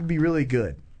where it could be really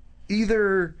good.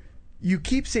 Either you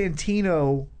keep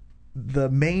Santino the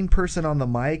main person on the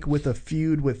mic with a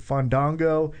feud with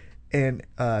Fandango and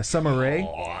Summer Rae.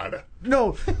 God.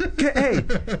 No, hey,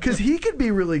 because he could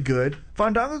be really good.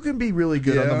 Fandango can be really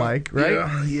good on the mic,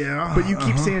 right? Yeah. But you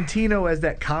keep Santino as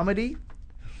that comedy,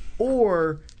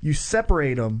 or you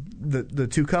separate them, the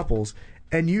two couples,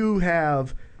 and you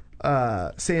have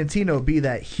Santino be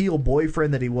that heel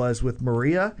boyfriend that he was with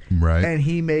Maria, Right. and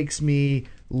he makes me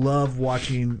love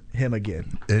watching him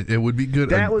again. It would be good.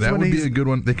 That was that when would be he's- a good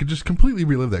one. They could just completely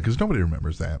relive that because nobody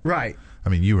remembers that. Right. I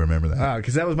mean, you remember that.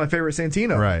 Because that was my favorite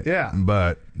Santino. Right. Yeah.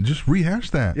 But just rehash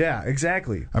that. Yeah,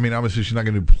 exactly. I mean, obviously she's not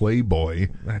going to do Playboy.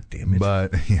 God damn it.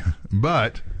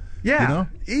 But, Yeah, you know,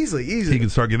 easily. he can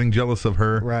start getting jealous of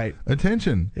her Right.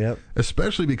 attention. Yep.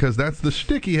 Especially because that's the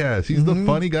shtick he has. He's the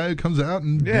funny guy who comes out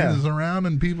and Yeah. dances around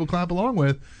and people clap along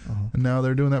with. And now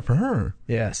they're doing that for her.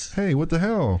 Yes. Hey, what the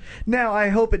hell? Now, I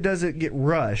hope it doesn't get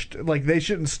rushed. Like, they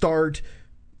shouldn't start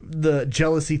the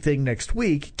jealousy thing next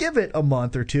week. Give it a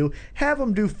month or two. Have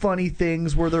them do funny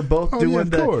things where they're both doing of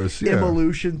the course, yeah.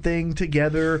 evolution thing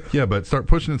together. Yeah, but start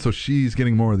pushing it so she's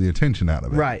getting more of the attention out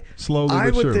of it. Right. Slowly I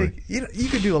but would surely. think you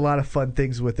could do a lot of fun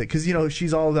things with it because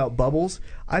she's all about bubbles.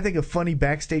 I think a funny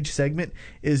backstage segment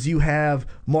is you have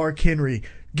Mark Henry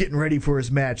getting ready for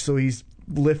his match, so he's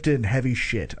lifting heavy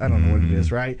shit. I don't know what it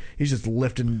is, right? He's just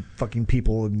lifting fucking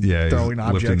people and Yeah, he's throwing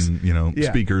objects. lifting,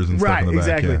 speakers and stuff right, in the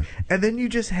back. exactly. Yeah. And then you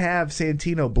just have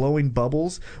Santino blowing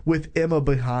bubbles with Emma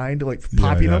behind, like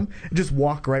popping yeah. them, and just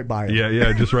walk right by him.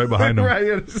 Yeah, just right behind him. right.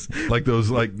 It's- Like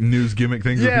those news gimmick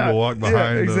things where Yeah, people walk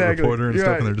behind yeah, exactly. the reporter and You're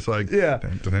stuff, right. and they're just like, Yeah.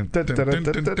 dun, dun, dun, dun, dun,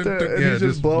 dun, dun, dun, dun. And Yeah, he's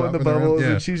just blowing the bopping around. bubbles, Yeah.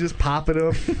 and she's just popping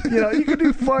them. You could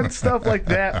do fun stuff like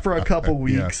that for a couple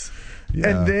weeks. Yeah.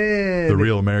 And then the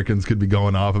real Americans could be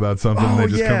going off about something and Oh, they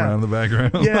just come yeah. around in the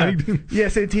background. Yeah, Like, yeah,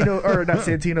 Santino, or not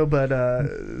Santino,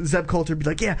 but Zeb Coulter be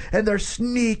like, yeah, and they're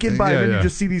sneaking by, and then Yeah. you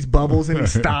just see these bubbles, and he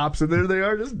stops, and there they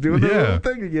are, just doing their Yeah. little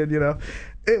thing again.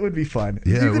 It would be fun.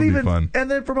 Yeah, you it could would be fun. And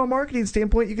then from a marketing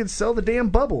standpoint, you could sell the damn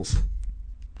bubbles.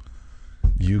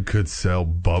 you could sell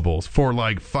bubbles for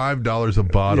like $5 a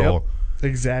bottle Yep,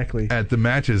 exactly. at the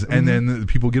matches, and then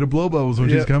people get a blow bubbles when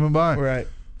she's Yep. coming by. Right.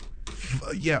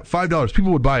 Yeah, $5.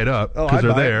 People would buy it up Oh, because I'd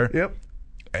they're buy there. it. Yep.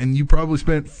 And you probably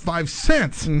spent 5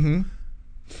 cents. Mm-hmm.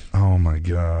 Oh my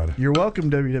God. You're welcome,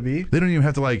 WWE. They don't even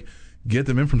have to get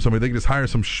them in from somebody. They can just hire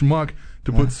some schmuck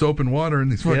to put soap and water in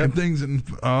these fucking Yep. things. And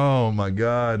oh my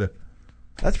God.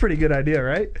 That's a pretty good idea,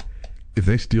 right? If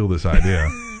they steal this idea,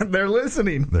 They're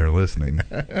listening. they're listening.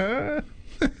 Hey,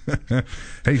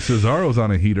 Cesaro's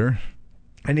on a heater.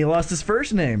 And he lost his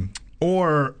first name.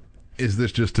 Or is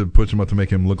this just to push him up to make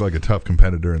him look like a tough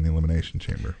competitor in the Elimination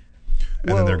Chamber? And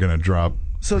Well, then they're going to drop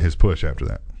his push after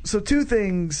that. So two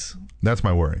things. That's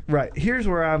my worry. Right. Here's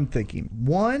where I'm thinking.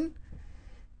 One,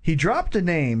 he dropped a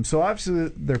name, so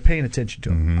obviously they're paying attention to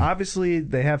him. Mm-hmm. Obviously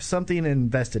they have something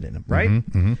invested in him,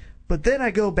 right? But then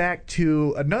I go back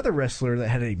to another wrestler that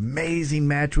had an amazing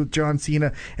match with John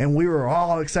Cena, and we were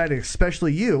all excited,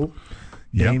 especially you,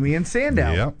 Yep. Damian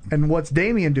Sandow. Yep. And what's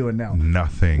Damian doing now?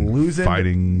 Nothing. Losing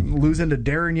to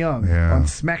Darren Young on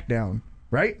SmackDown,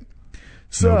 right?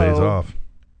 So, No days off.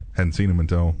 Hadn't seen him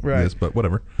until Right. this, but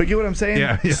whatever. But get what I'm saying?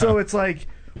 Yeah. So it's like,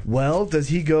 well, does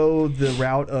he go the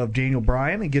route of Daniel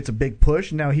Bryan and gets a big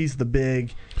push? And now he's the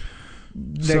big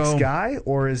next guy,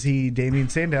 or is he Damian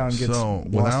Sandow and gets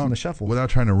lost in the shuffle? Without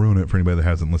trying to ruin it for anybody that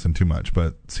hasn't listened too much,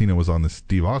 but Cena was on the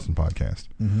Steve Austin podcast,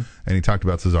 and he talked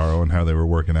about Cesaro and how they were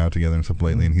working out together and stuff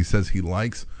lately, and he says he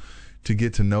likes to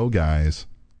get to know guys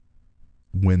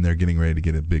when they're getting ready to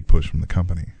get a big push from the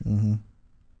company.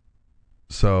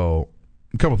 So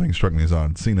a couple things struck me as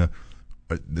odd. Cena,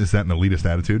 is that an elitist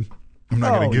attitude? I'm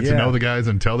not going to get to know the guys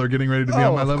until they're getting ready to be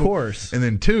on my level. Of course. And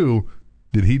then two,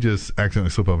 did he just accidentally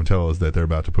slip up and tell us that they're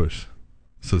about to push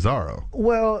Cesaro?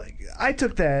 Well, I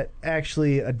took that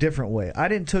actually a different way. I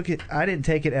didn't take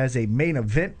it as a main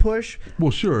event push.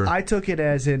 Well, sure. I took it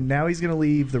as in now he's going to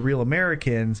leave the Real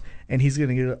Americans and he's going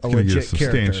to get a gonna get a legit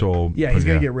substantial- character. Yeah, he's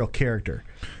going yeah. to get a real character.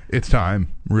 It's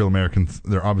time. Real Americans,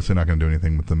 they're obviously not going to do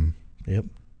anything with them Yep.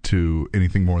 to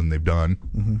anything more than they've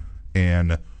done.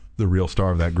 And the real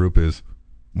star of that group is,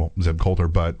 well, Zeb Coulter,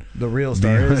 but The real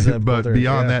star is Zeb but Coulter,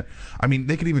 beyond yeah. that, I mean,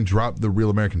 they could even drop the Real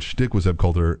American shtick with Zeb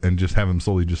Coulter and just have him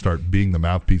slowly just start being the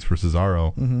mouthpiece for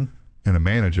Cesaro and a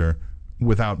manager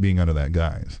without being under that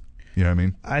guise. You know what I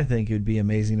mean? I think it would be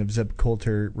amazing if Zeb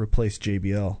Coulter replaced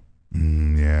JBL.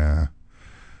 Yeah.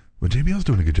 But JBL's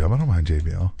doing a good job. I don't mind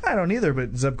JBL. I don't either,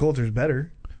 but Zeb Coulter's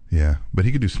better. Yeah, but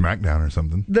he could do SmackDown or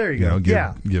something. There you go. Give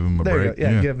him a There you break. go.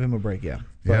 Yeah, give him a break. Yeah.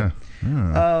 Yeah.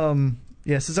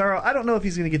 Yeah, Cesaro. I don't know if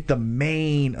he's going to get the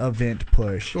main event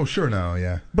push, Oh, sure, no,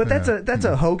 yeah. but that's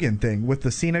a Hogan thing with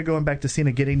the Cena going back to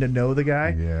Cena getting to know the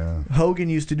guy. Yeah. Hogan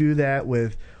used to do that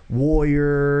with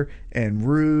Warrior and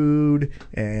Rude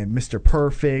and Mr.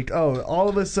 Perfect. Oh, all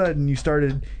of a sudden you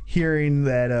started hearing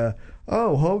that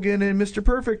oh, Hogan and Mr.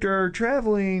 Perfect are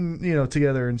traveling,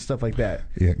 together and stuff like that.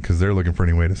 Yeah, because they're looking for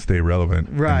any way to stay relevant,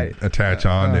 Right? And attach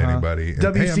on to anybody.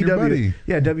 And, hey, I'm your buddy.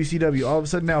 Yeah, WCW. All of a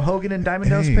sudden now Hogan and Diamond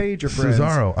Dallas Page are friends.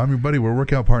 Cesaro, I'm your buddy. We're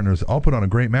workout partners. I'll put on a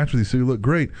great match with you so you look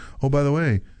great. Oh, by the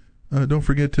way, don't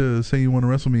forget to say you want to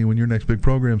wrestle me when your next big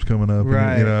program's coming up.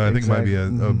 Right. And, I think exactly. it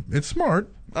might be it's smart.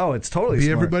 Oh, it's totally Be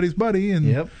smart. everybody's buddy. And,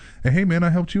 Yep. and hey, man, I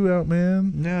helped you out,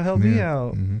 man. Yeah, help me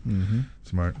out.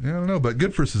 Smart. Yeah, I don't know, but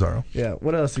good for Cesaro. Yeah.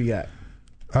 What else we got?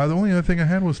 The only other thing I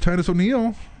had was Titus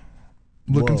O'Neil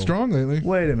looking Whoa. strong lately.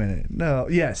 Wait a minute. No.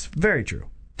 Yes. Very true.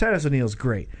 Titus O'Neil's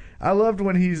great. I loved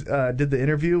when he did the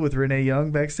interview with Renee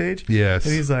Young backstage. Yes.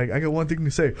 And he's like, I got one thing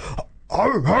to say.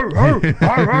 Arr, arr, arr,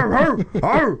 arr, arr,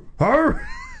 arr, arr.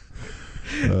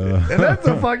 And that's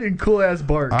a fucking cool ass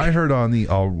bark. I heard on the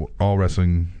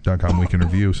allwrestling.com weekend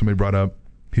review, somebody brought up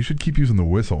he should keep using the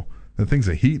whistle. The thing's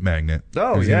a heat magnet.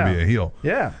 Oh, He's yeah. going to be a heel.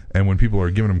 Yeah. And when people are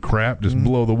giving him crap, just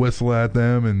blow the whistle at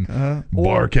them and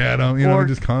bark at them,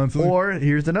 just constantly. Or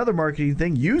here's another marketing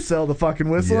thing: you sell the fucking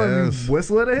whistle and Yes.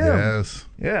 whistle it at him. Yes.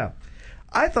 Yeah.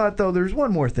 I thought though there's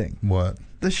one more thing: What?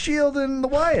 the Shield and the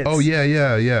Wyatts. Oh,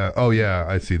 yeah. Oh, yeah,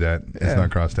 I see that. It's Yeah.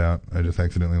 not crossed out. I just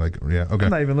accidentally okay. I'm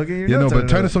not even looking at your Yeah, no, notes. but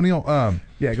Titus O'Neil,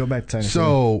 Yeah, go back to Titus.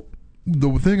 O'Neil. so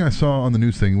the thing I saw on the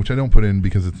news thing, which I don't put in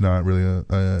because it's not really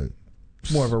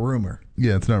More of a rumor.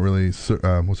 yeah, it's not really, what's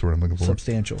the word I'm looking for?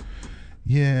 Substantial.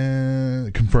 Yeah,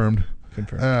 confirmed.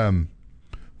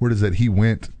 Where is that? He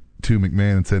went to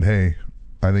McMahon and said, hey,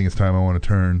 I think it's time I want to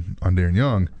turn on Darren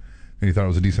Young. And he thought it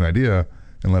was a decent idea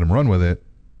and let him run with it.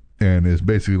 And is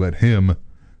basically let him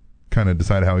kind of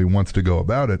decide how he wants to go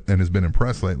about it, and has been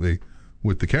impressed lately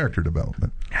with the character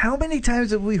development. How many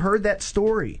times have we heard that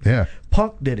story? Yeah.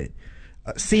 Punk did it.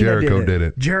 Cena Jericho did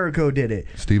it. Jericho did it.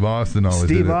 Steve Austin always did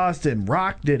Steve it. Austin,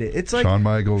 Rock did it. It's like Shawn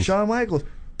Michaels. Shawn Michaels.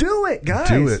 Do it, guys.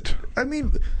 Do it. I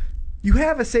mean, you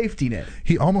have a safety net.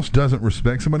 He almost doesn't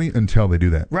respect somebody until they do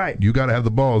that. Right. You got to have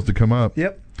the balls to come up.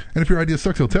 Yep. And if your idea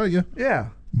sucks, he'll tell you. Yeah.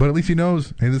 But at least he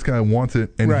knows, hey, this guy wants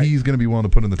it, and Right. he's going to be willing to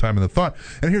put in the time and the thought.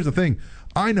 And here's the thing.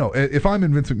 I know, if I'm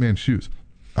in Vince McMahon's shoes,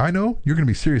 I know you're going to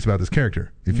be serious about this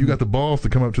character. If you got the balls to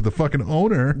come up to the fucking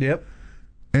owner Yep.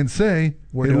 and say,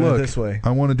 We're hey, doing it look, this way.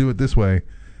 I want to do it this way,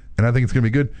 and I think it's going to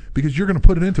be good, because you're going to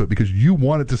put it into it, because you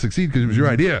want it to succeed, because it was your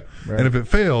idea. Right. And if it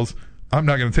fails, I'm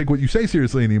not going to take what you say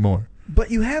seriously anymore.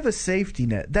 But you have a safety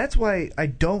net. That's why I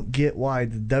don't get why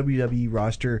the WWE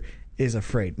roster is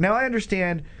afraid. Now, I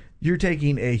understand you're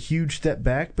taking a huge step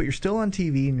back, but you're still on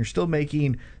TV and you're still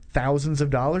making thousands of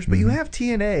dollars, but you have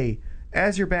TNA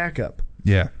as your backup.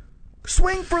 Yeah.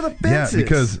 Swing for the fences. Yeah,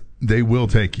 because they will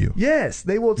take you. Yes,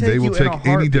 they will take They will you take in a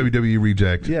any heartbeat. WWE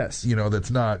reject. Yes. That's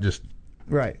not just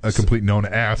Right. a complete known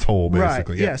asshole,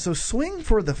 basically. Right. Yeah, so swing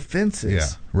for the fences. Yeah,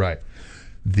 right.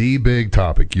 The big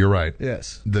topic, you're right.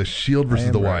 Yes. The Shield I versus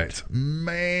am the right. Wyatts.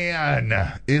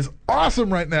 Man, is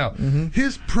awesome right now.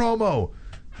 His promo,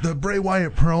 the Bray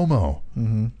Wyatt promo.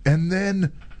 And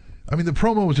then, the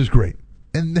promo was just great.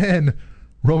 And then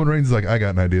Roman Reigns is like, I got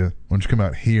an idea. Why don't you come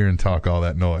out here and talk all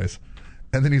that noise?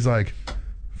 And then he's like,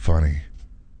 funny.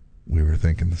 We were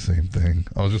thinking the same thing.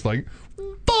 I was just like,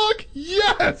 fuck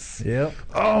yes! Yep.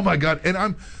 Oh my God. And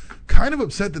I'm kind of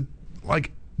upset that,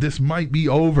 this might be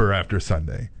over after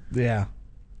Sunday. Yeah.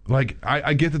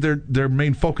 I get that their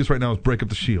main focus right now is break up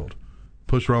the Shield,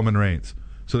 push Roman Reigns.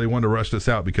 So they wanted to rush this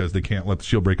out because they can't let the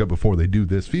Shield break up before they do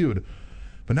this feud.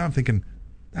 But now I'm thinking,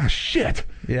 shit.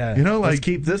 Yeah. Let's Let's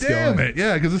keep this damn going. it.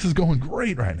 Yeah, because this is going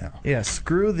great right now. Yeah,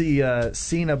 screw the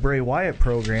Cena Bray Wyatt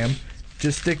program.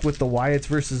 Just stick with the Wyatts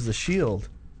versus the Shield.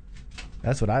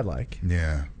 That's what I like.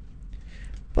 Yeah.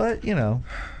 But,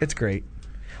 it's great.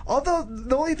 Although,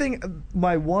 the only thing,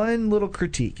 my one little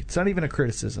critique, it's not even a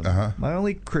criticism. My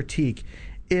only critique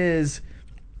is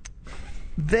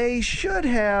they should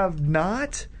have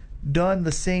not done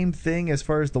the same thing as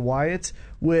far as the Wyatts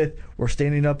with we're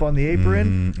standing up on the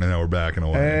apron And now we're backing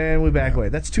away. and we back away.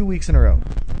 That's 2 weeks in a row.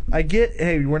 I get,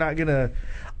 hey, we're not going to...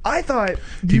 I thought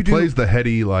He plays the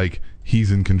heady,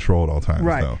 he's in control at all times,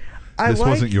 Right. though. This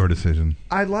wasn't your decision.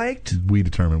 I liked... We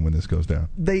determine when this goes down.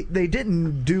 They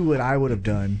didn't do what I would have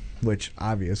done, which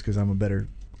obvious because I'm a better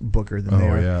booker than they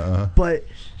are. Yeah. But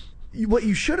what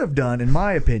you should have done, in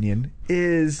my opinion,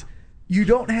 is you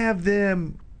don't have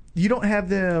them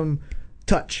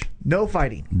touch. No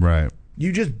fighting. Right.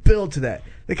 You just build to that.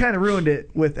 They kind of ruined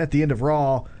it with at the end of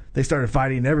Raw. They started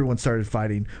fighting. Everyone started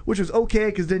fighting, which was okay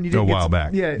because then you didn't A get while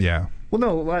back. Yeah. Yeah. Well,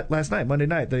 no, last night, Monday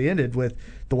night, they ended with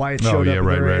the Wyatt Oh showed yeah, up in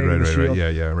right, the ring, the right. Shield.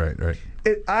 Yeah, right.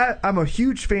 I'm a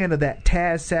huge fan of that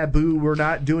Taz Sabu. We're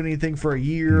not doing anything for a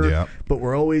year, Yeah. but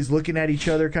we're always looking at each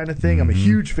other kind of thing. I'm a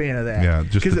huge fan of that. Yeah,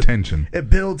 just 'Cause the tension. It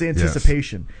builds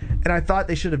anticipation. And I thought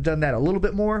they should have done that a little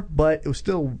bit more, but it was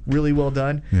still really well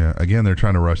done. Yeah, again, they're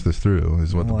trying to rush this through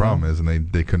is what the problem is, and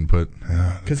they couldn't put...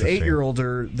 Because 8-year-olds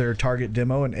are their target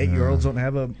demo, and 8-year-olds don't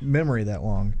have a memory that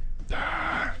long.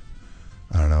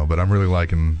 I don't know, but I'm really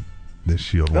liking this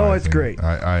Shield. Oh, it's great.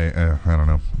 I don't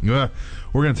know.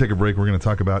 We're going to take a break. We're going to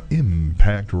talk about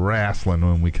Impact Wrestling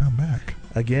when we come back.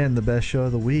 Again, the best show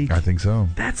of the week. I think so.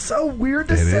 That's so weird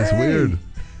to It say. is weird.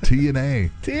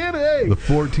 TNA. TNA. The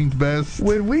 14th best.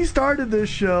 When we started this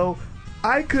show,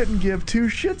 I couldn't give two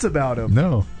shits about them.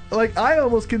 No. Like, I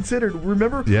almost considered,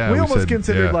 remember? Yeah, we almost said,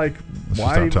 considered, yeah. like, Let's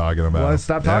why stop talking about them.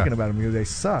 Stop talking about them because they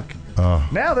suck. Oh.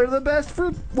 Now they're the best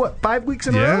for, 5 weeks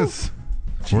in a row? Yes.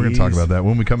 We're going to talk Jeez. about that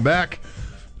when we come back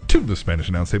to the Spanish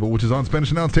Announce Table, which is on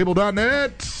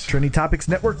SpanishAnnounceTable.net.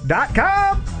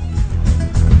 TrinityTopicsNetwork.com.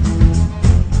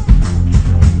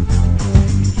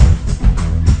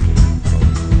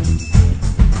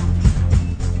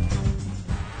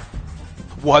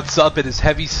 What's up? It is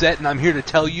Heavy Set, and I'm here to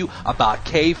tell you about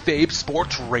Kayfabe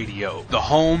Sports Radio, the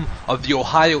home of the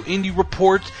Ohio Indie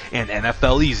Report and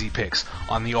NFL Easy Picks.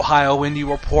 On the Ohio Indie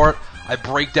Report, I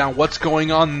break down what's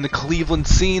going on in the Cleveland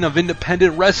scene of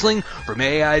independent wrestling, from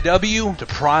AIW to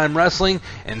Prime Wrestling,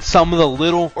 and some of the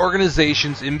little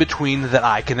organizations in between that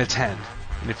I can attend.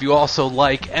 And if you also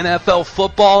like NFL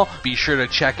football, be sure to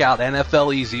check out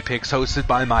NFL Easy Picks, hosted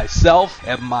by myself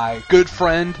and my good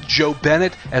friend Joe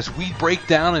Bennett, as we break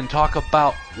down and talk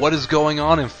about what is going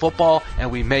on in football,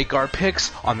 and we make our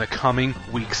picks on the coming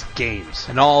week's games.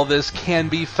 And all this can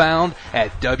be found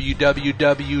at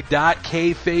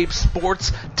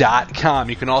www.kayfabesports.com.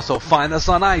 You can also find us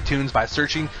on iTunes by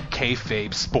searching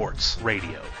Kayfabe Sports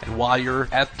Radio. And while you're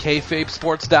at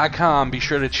kayfabesports.com, be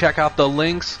sure to check out the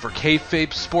links for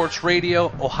Kayfabe Sports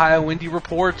Radio, Ohio Indie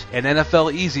Report, and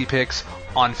NFL Easy Picks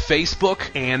on Facebook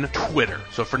and Twitter.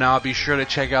 So for now, be sure to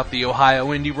check out the Ohio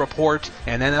Indie Report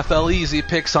and NFL Easy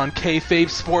Picks on Kayfabe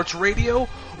Sports Radio,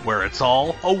 where it's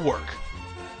all a work.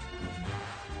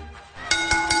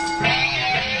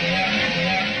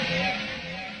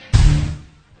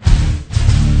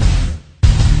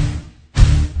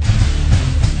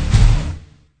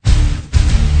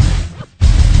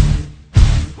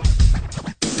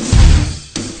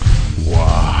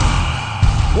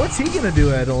 What's he going to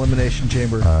do at Elimination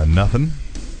Chamber? Nothing.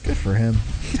 Good for him.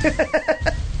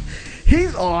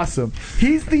 He's awesome.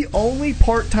 He's the only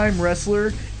part-time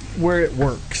wrestler where it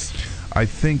works. I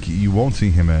think you won't see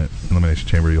him at Elimination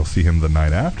Chamber. You'll see him the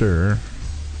night after.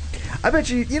 I bet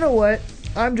you know what?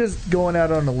 I'm just going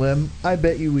out on a limb. I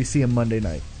bet you we see him Monday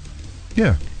night.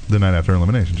 Yeah, the night after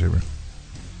Elimination Chamber.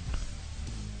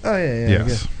 Oh, yeah. I Yes.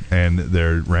 guess. And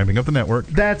they're ramping up the network.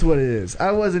 That's what it is.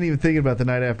 I wasn't even thinking about the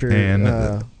night after.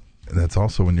 And that's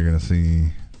also when you're going to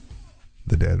see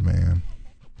the dead man.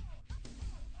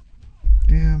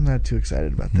 Yeah, I'm not too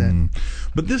excited about that.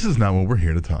 But this is not what we're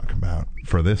here to talk about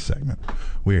for this segment.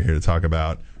 We're here to talk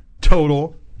about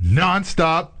total,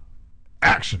 nonstop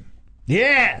action.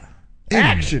 Yeah.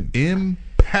 Action.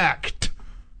 Impact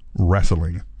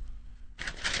Wrestling.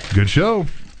 Good show.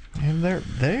 And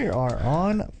they are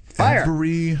on fire.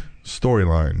 Every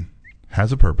storyline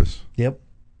has a purpose. Yep.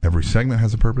 Every segment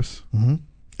has a purpose.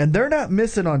 And they're not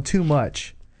missing on too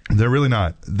much. They're really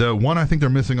not. The one I think they're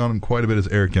missing on quite a bit is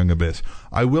Eric Young Abyss.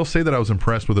 I will say that I was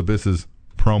impressed with Abyss's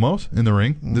promos in the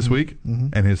ring this week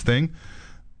and his thing.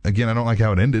 Again, I don't like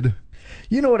how it ended.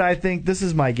 You know what I think? This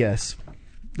is my guess.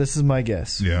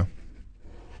 Yeah.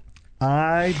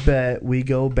 I bet we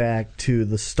go back to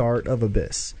the start of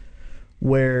Abyss,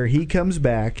 where he comes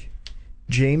back.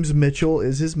 James Mitchell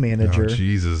is his manager. Oh,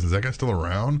 Jesus. Is that guy still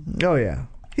around? Oh, yeah.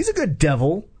 He's a good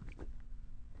devil.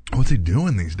 What's he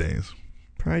doing these days?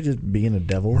 Probably just being a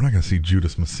devil. We're not going to see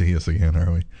Judas Macias again,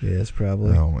 are we? Yes,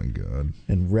 probably. Oh, my God.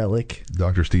 And Relic.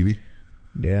 Dr. Stevie?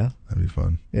 Yeah. That'd be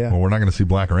fun. Yeah. Well, we're not going to see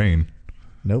Black Rain.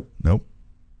 Nope.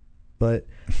 But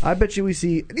I bet you we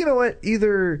see, you know what,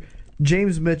 either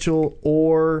James Mitchell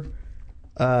or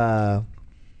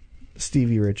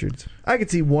Stevie Richards. I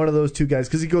could see one of those two guys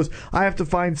because he goes, I have to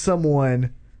find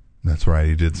someone. That's right.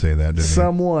 He did say that, didn't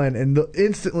Someone. And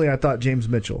instantly I thought James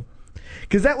Mitchell.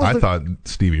 Because that he? was I thought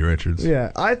Stevie Richards.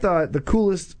 Yeah, I thought the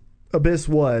coolest Abyss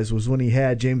was when he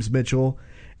had James Mitchell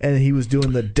and he was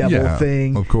doing the devil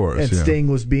thing. Of course. And yeah. Sting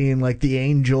was being like the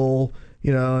angel,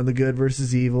 and the good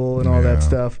versus evil and all that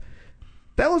stuff.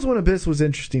 That was when Abyss was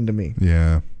interesting to me.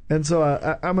 Yeah. And so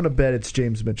I'm going to bet it's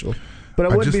James Mitchell.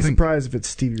 But I wouldn't just be think surprised if it's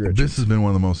Stevie Richards. This has been one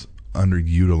of the most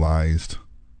underutilized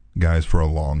guys for a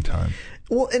long time.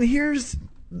 Well, and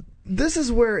this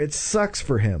is where it sucks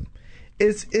for him.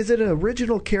 Is it an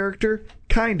original character?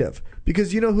 Kind of.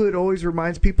 Because you know who it always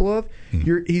reminds people of?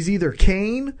 He's either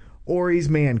Kane or he's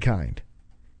Mankind.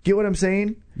 Get what I'm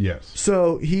saying? Yes.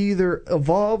 So he either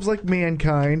evolves like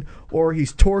Mankind or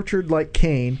he's tortured like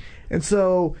Kane. And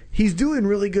so he's doing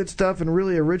really good stuff and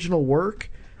really original work,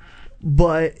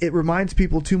 but it reminds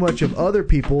people too much of other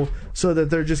people so that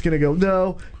they're just going to go,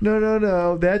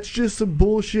 no, that's just some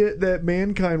bullshit that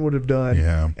Mankind would have done.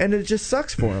 Yeah. And it just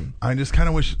sucks for him. I just kind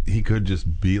of wish he could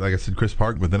just be, like I said, Chris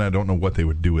Park, but then I don't know what they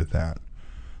would do with that.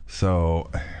 So,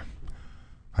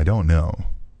 I don't know.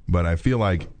 But I feel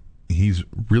like he's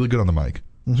really good on the mic.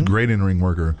 He's a great in-ring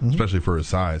worker, especially for his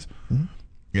size.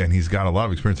 Yeah, and he's got a lot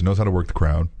of experience and knows how to work the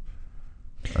crowd.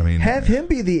 I mean, Have him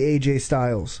be the AJ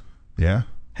Styles. Yeah.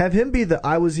 Have him be the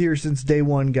I was here since day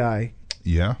one guy.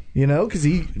 Yeah. You know, because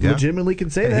he legitimately can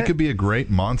say And that. he could be a great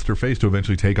monster face to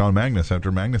eventually take on Magnus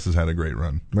after Magnus has had a great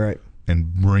run. Right.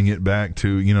 And bring it back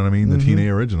to, you know what I mean, the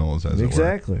TNA originals, as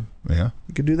Exactly. it were. Yeah.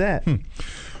 You could do that.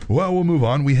 Well, we'll move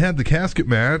on. We had the casket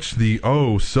match, the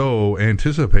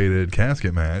so-anticipated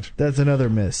casket match. That's another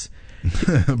miss.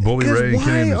 Bully Ray and Ken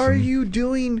Why Anderson. are you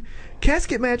doing...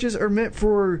 Casket matches are meant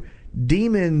for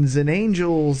demons and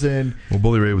angels and... Well,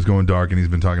 Bully Ray was going dark, and he's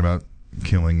been talking about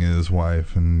killing his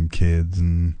wife and kids,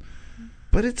 and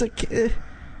But it's a...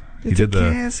 It's he did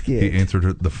a casket. He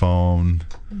answered the phone.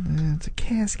 It's a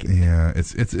casket. Yeah,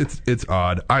 it's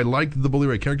odd. I liked the Bully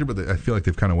Ray character, but I feel like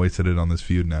they've kind of wasted it on this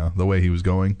feud now. The way he was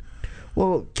going.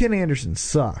 Well, Ken Anderson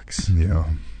sucks. Yeah,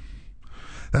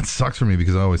 that sucks for me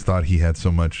because I always thought he had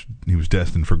so much. He was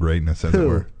destined for greatness, as it Who?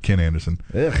 were. Ken Anderson.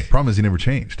 Ugh. Problem is, he never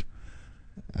changed.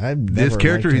 This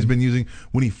character liked he's him. been using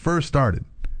when he first started,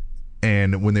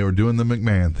 and when they were doing the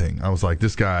McMahon thing, I was like,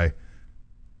 this guy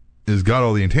has got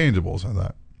all the intangibles. I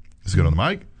thought he's good on the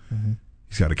mic.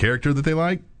 He's got a character that they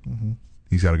like.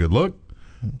 He's got a good look,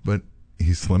 but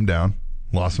he's slimmed down,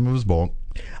 lost some of his bulk.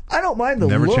 I don't mind the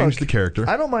Never look. changed the character.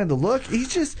 I don't mind the look.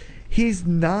 He's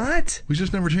not We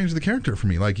just never changed the character for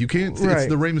me. Like, you can't. It's Right.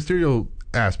 the Rey Mysterio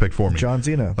aspect for me. John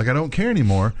Cena. Like, I don't care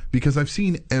anymore because I've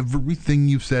seen everything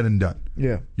you've said and done.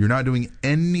 Yeah. You're not doing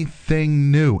anything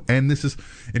new. And this is,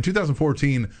 in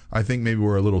 2014, I think maybe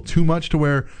we're a little too much to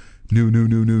where new,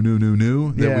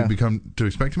 that Yeah. we become to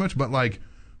expect too much. But, like,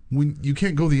 when you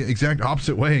can't go the exact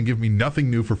opposite way and give me nothing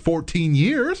new for 14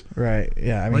 years. Right.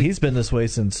 Yeah. I mean, Like- he's been this way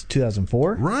since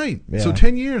 2004. Right. Yeah. So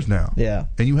 10 years now. Yeah.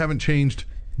 And you haven't changed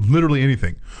literally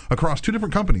anything. Across two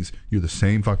different companies, you're the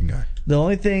same fucking guy. The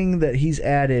only thing that he's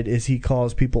added is he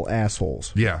calls people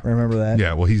assholes. Yeah. Remember that?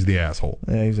 Yeah, well, he's the asshole.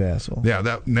 Yeah, he's an asshole. Yeah,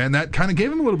 that kind of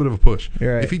gave him a little bit of a push.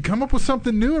 You're right. If he'd come up with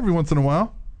something new every once in a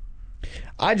while.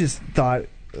 I just thought,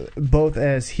 both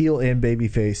as heel and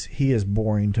babyface, he is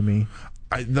boring to me.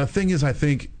 The thing is, I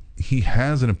think he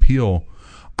has an appeal.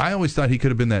 I always thought he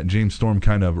could have been that James Storm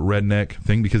kind of redneck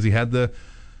thing because he had the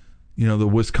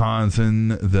Wisconsin,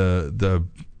 the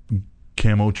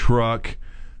camo truck,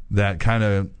 that kind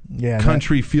of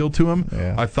country feel to him.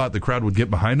 Yeah. I thought the crowd would get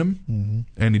behind him,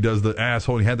 and he does the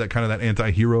asshole. He had that kind of that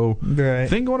anti-hero Right.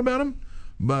 thing going about him,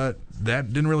 but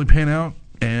that didn't really pan out.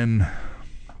 And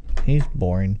He's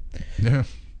boring. yeah,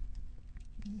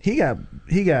 He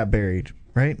got buried,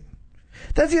 right?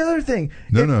 That's the other thing.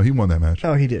 no, he won that match.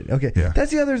 Oh, he did. Okay. Yeah.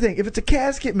 That's the other thing. If it's a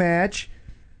casket match,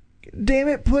 damn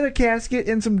it, put a casket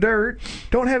in some dirt.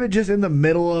 Don't have it just in the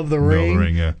middle of the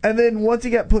ring. Yeah. And then once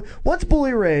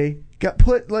Bully Ray got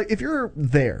put, like, if you're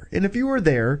there, and if you were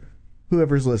there,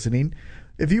 whoever's listening,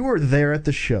 if you were there at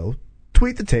the show,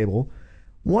 tweet the table.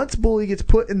 Once Bully gets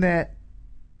put in that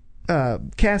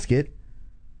casket,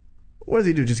 what does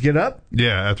he do? Just get up?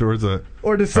 Yeah, afterwards,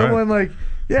 Or does someone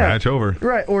match over.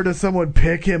 Right, or does someone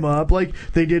pick him up like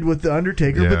they did with the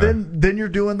Undertaker? But Yeah. then you're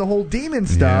doing the whole demon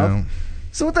stuff. Yeah.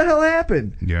 So what the hell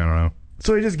happened? Yeah, I don't know.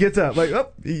 So he just gets up like, oh,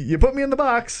 you put me in the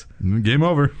box. Game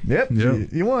over. Yep,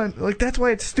 you won. Like, that's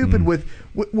why it's stupid with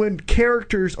when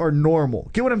characters are normal.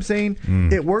 Get what I'm saying?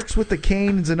 It works with the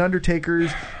Kanes and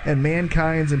Undertakers and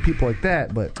Mankind's and people like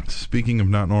that. But Speaking of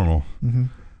not normal,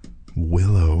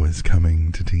 Willow is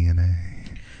coming to TNA.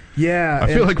 yeah, I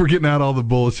feel like we're getting out all the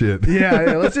bullshit.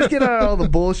 yeah, let's just get out all the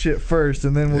bullshit first,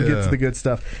 and then we'll get Yeah. to the good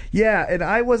stuff. Yeah, and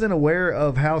I wasn't aware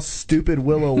of how stupid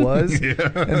Willow was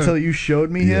until you showed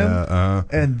me him. Yeah,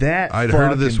 And that I'd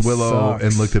heard of this fucking Willow sucks.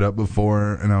 and looked it up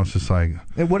before, and I was just like,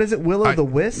 And what is it? Willow the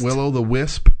Wisp? Willow the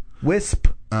Wisp. Wisp.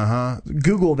 Uh-huh.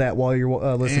 Google that while you're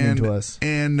listening to us,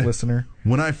 And listener.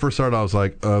 when I first started, I was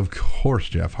like, of course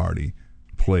Jeff Hardy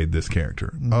played this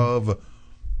character. Of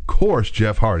course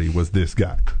Jeff Hardy was this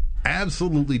guy.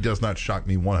 absolutely does not shock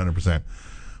me 100%.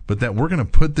 But that we're going to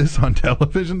put this on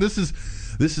television, this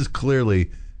is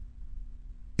clearly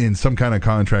in some kind of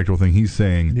contractual thing. He's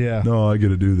saying, no, I get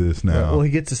to do this now. Well, he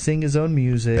gets to sing his own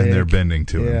music. And they're bending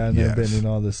to him. Yeah, and they're bending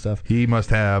all this stuff. He must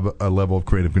have a level of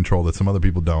creative control that some other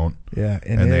people don't. Yeah.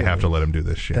 And they have to let him do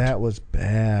this shit. That was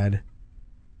bad.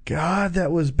 God,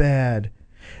 that was bad.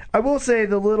 I will say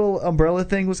the little umbrella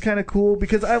thing was kind of cool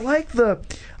because I like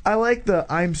the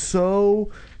I'm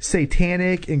so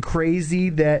satanic and crazy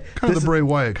that kind of the Bray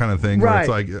Wyatt kind of thing, right.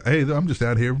 Where it's like, hey, I'm just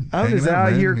out here. I'm just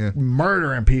out here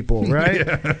murdering people, right?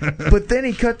 But then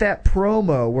he cut that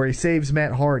promo where he saves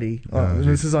Matt Hardy.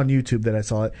 This is on YouTube that I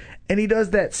saw it, and he does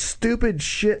that stupid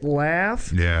shit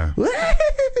laugh. Yeah.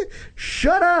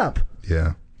 Shut up.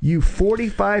 Yeah. You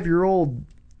 45-year-old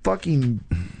fucking.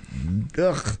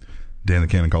 Ugh. Dan the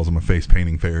Cannon calls him a face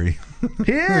painting fairy.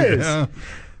 He is. Yeah.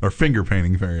 Or finger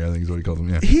painting fairy, I think is what he calls him.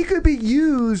 Yeah. He could be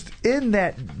used in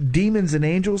that demons and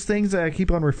angels things that I keep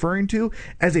on referring to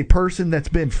as a person that's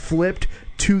been flipped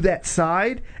to that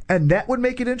side, and that would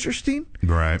make it interesting.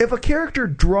 Right. If a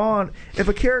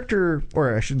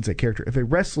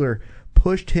wrestler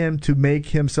pushed him to make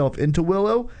himself into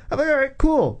Willow, I'm like, all right,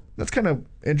 cool. That's kind of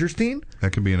interesting.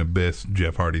 That could be an Abyss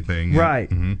Jeff Hardy thing. Right.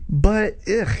 Mm-hmm. But,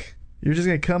 you're just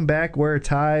going to come back, wear a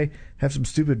tie, have some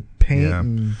stupid paint. Yeah.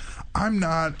 And I'm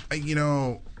not,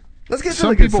 let's get to some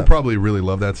the good people stuff. probably really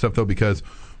love that stuff, though, because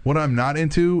what I'm not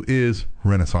into is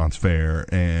Renaissance Fair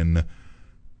and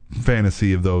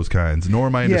fantasy of those kinds, nor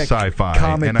am I into sci-fi.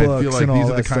 Comic and I books feel like and all these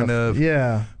are the that kind stuff.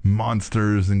 of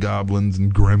monsters and goblins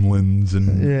and gremlins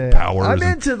and powers. I'm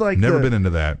into never been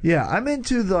into that. Yeah, I'm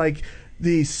into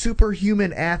the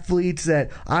superhuman athletes that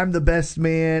I'm the best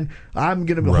man, I'm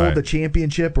going to hold the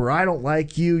championship, or I don't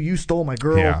like you, you stole my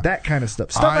girl, that kind of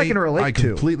stuff. Stuff I can relate to. I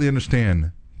completely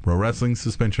understand pro wrestling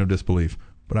suspension of disbelief,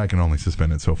 but I can only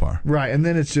suspend it so far. Right, and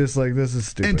then it's just like, this is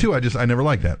stupid. And two, I never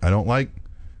liked that. I don't like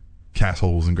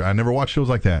castles, and I never watched shows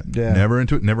like that. Yeah. Never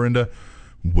into it. Never into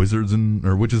wizards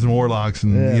or witches and warlocks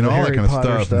and all that kind of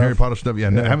stuff. And Harry Potter stuff. Yeah,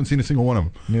 I haven't seen a single one of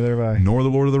them. Neither have I. Nor the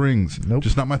Lord of the Rings. Nope.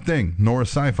 Just not my thing. Nor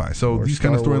sci-fi. So Or these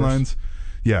kind of Star Wars. storylines.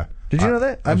 Yeah. Did you know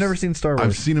that? I've never seen Star Wars.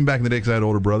 I've seen them back in the day because I had an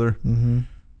older brother when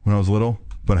I was little.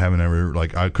 But I haven't ever,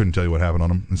 I couldn't tell you what happened on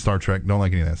them. And Star Trek, don't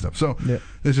like any of that stuff. So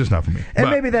it's just not for me. And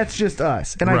maybe that's just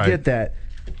us. And I get that.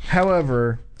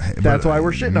 However, that's why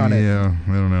we're shitting on it. Yeah,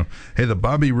 I don't know. Hey, the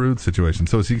Bobby Roode situation.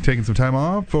 So is he taking some time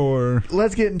off, or?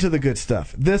 Let's get into the good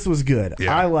stuff. This was good.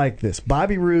 Yeah. I like this.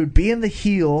 Bobby Roode being the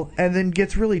heel and then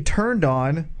gets really turned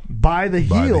on by the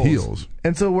heels.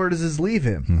 And so where does this leave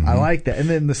him? Mm-hmm. I like that. And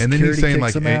then the security he's saying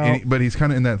kicks him out. but he's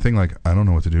kind of in that thing I don't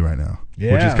know what to do right now.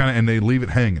 Yeah. Which is kind of, and they leave it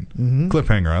hanging. Mm-hmm.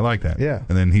 Cliffhanger. I like that. Yeah.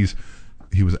 And then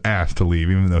he was asked to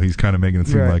leave, even though he's kind of making it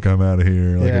seem like I'm out of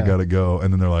here, I gotta go.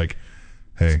 And then they're like,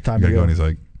 hey, you gotta go. And he's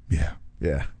like, yeah.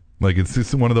 Yeah. It's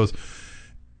just one of those,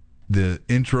 the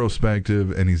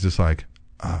introspective, and he's just like,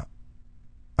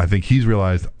 I think he's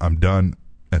realized I'm done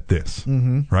at this,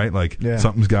 right?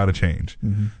 Something's got to change.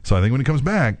 Mm-hmm. So I think when he comes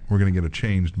back, we're going to get a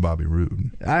changed Bobby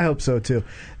Roode. I hope so too.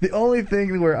 The only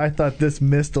thing where I thought this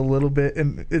missed a little bit,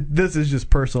 and this is just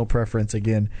personal preference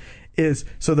again, is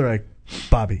so they're like,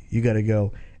 Bobby, you got to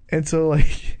go, and so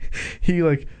he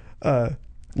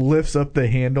lifts up the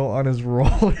handle on his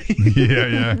rolling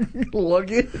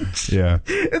luggage. Yeah.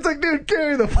 It's like, dude,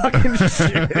 carry the fucking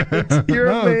shit. You're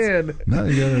a man. No,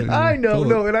 you gotta, I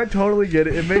know, and I totally get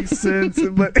it. It makes sense,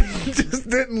 but it just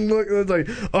didn't look. It was like,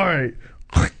 all right.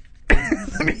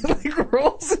 And he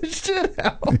rolls his shit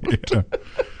out. Yeah.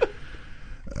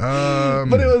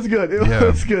 But it was good. It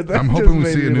was good. That I'm hoping we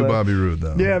see a new Bobby Roode,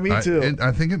 though. Yeah, me too.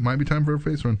 I think it might be time for a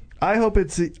face run. I hope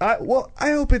it's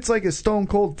like a Stone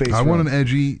Cold face run. I want an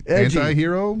edgy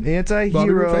anti-hero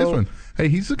Bobby Roode face run. Hey,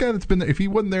 he's the guy that's been there. If he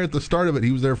wasn't there at the start of it,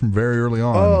 he was there from very early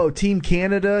on. Oh, Team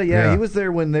Canada. Yeah, he was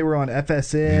there when they were on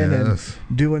FSN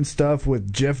and doing stuff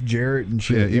with Jeff Jarrett and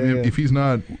shit. Yeah, even if he's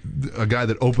not a guy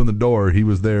that opened the door, he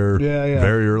was there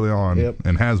very early on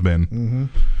and has been. Mm-hmm.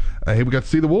 Hey, we got to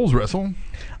see the Wolves wrestle.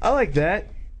 I like that.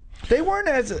 They weren't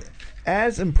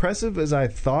as impressive as I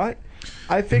thought.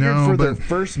 I figured their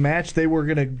first match they were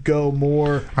going to go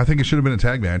more. I think it should have been a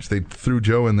tag match. They threw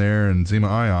Joe in there and Zema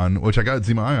Ion, which I got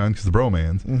Zema Ion because the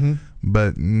bromans. Mm-hmm.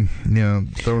 But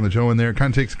throwing the Joe in there, it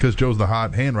kind of takes, because Joe's the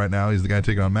hot hand right now. He's the guy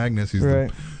taking on Magnus. He's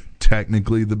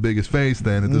technically the biggest face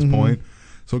then at this point.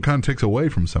 So it kind of takes away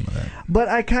from some of that. But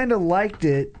I kind of liked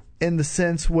it in the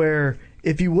sense where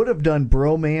if you would have done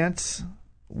bromance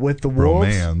with the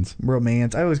Wolves.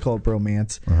 Bromans. I always call it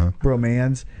bromance. Uh-huh.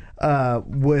 Bromans.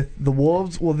 with the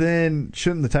Wolves, well, then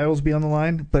shouldn't the titles be on the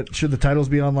line? But should the titles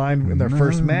be on the line in their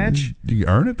first match? You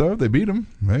earn it though. If they beat them.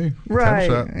 Hey, Right.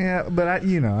 title shot. Yeah, but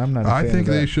I'm not. I think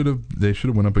they should have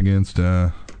went up against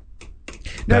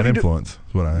Bad if you do- Influence.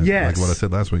 Is what I Yes. like what I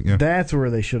said last week. Yeah. That's where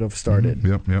they should have started.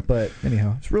 Yep. But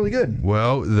anyhow, it's really good.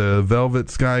 Well, the Velvet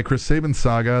Sky Chris Sabin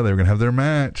saga, they were going to have their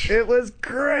match. It was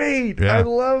great. Yeah. I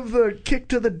love the kick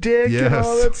to the dick and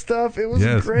all Yes. that stuff. It was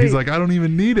Yes. great. He's like, I don't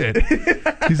even need it.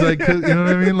 He's like, 'cause- you know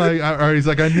what I mean? Like, or he's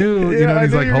like, I knew, Yeah, and I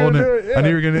he's knew like you were holding gonna it. do it, yeah. I knew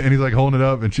you were going to, and he's like holding it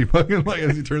up, and she fucking, like,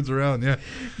 as he turns around, yeah.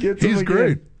 Gets him He's again.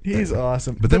 great. He's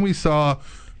awesome. But then we saw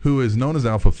who is known as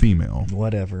Alpha Female.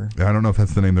 Whatever. I don't know if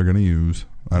that's the name they're going to use.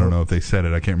 I don't know if they said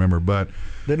it. I can't remember, but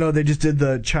They just did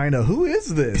the China. Who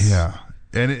is this? yeah.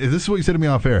 And this is what you said to me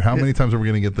off air. How many times are we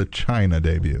going to get the China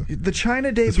debut? The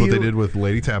China debut. That's what they did with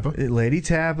Lady Tappa. Lady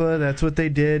Tappa. That's what they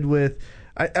did with.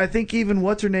 I think even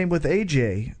what's her name with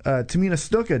AJ. Tamina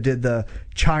Snuka did the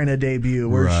China debut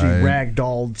where she Right.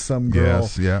 ragdolled some girl.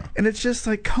 Yes, yeah. And it's just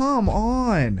like, come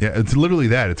on. Yeah, it's literally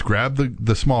that. It's grab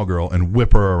the small girl and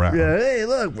whip her around. Yeah, hey,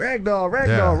 look,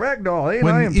 ragdoll. Ain't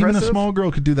When I impressive? even a small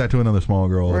girl could do that to another small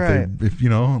girl. Right. If you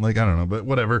know, like, I don't know, but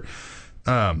whatever.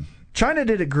 China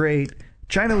did it great.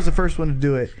 China was the first one to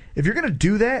do it. If you're going to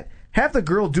do that, have the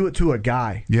girl do it to a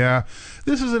guy. Yeah.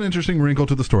 This is an interesting wrinkle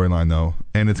to the storyline, though,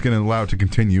 and it's going to allow it to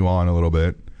continue on a little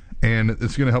bit, and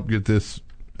it's going to help get this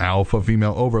alpha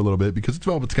female over a little bit because it's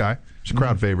Velvet Sky. She's a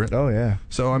crowd favorite. Oh, yeah.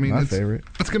 So, I mean, My it's favorite.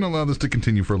 It's going to allow this to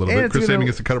continue for a little And bit. it's Chris gonna- Sabin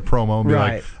gets to cut a promo and be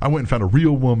Right. like, I went and found a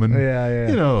real woman. Yeah.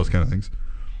 You know, those kind of things.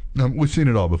 We've seen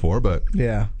it all before, but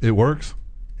Yeah, it works.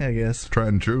 I guess. Tried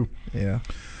and true. Yeah.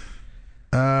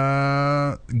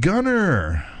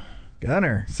 Gunner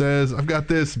Gunner. says, I've got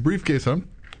this briefcase I'm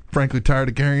frankly tired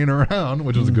of carrying around,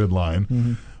 which was a good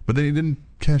line. But then he didn't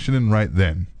cash it in right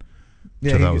then.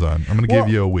 Yeah, So he- that was on. I'm going to Well-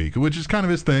 give you a week, which is kind of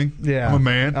his thing. Yeah. I'm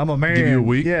a man. Give you a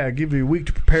week. Yeah, give you a week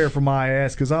to prepare for my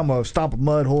ass because I'm going to stomp a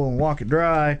mud hole and walk it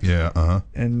dry Yeah, uh-huh.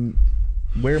 and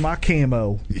wear my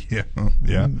camo. Yeah,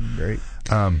 yeah. Great.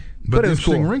 But But the it was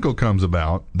interesting cool. wrinkle comes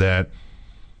about that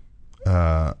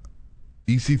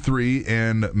EC3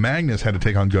 and Magnus had to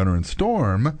take on Gunner and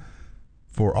Storm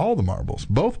for all the marbles,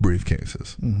 both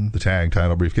briefcases. The tag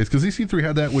title briefcase, because EC3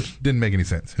 had that, which didn't make any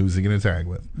sense. Who was he going to tag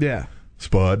with? Yeah.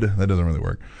 Spud. That doesn't really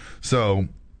work. So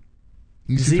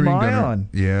EC3 and Gunner. Zion.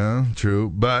 Yeah, true.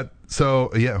 But so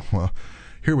yeah, well,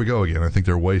 here we go again. I think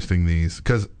they're wasting these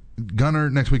because Gunner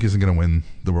next week isn't going to win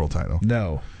the world title.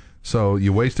 No. So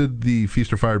you wasted the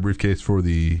Feast or Fire briefcase for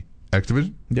the X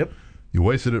Division. Yep. You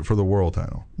wasted it for the world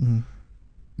title.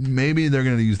 Maybe they're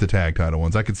going to use the tag title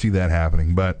ones. I could see that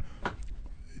happening, but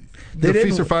the didn't-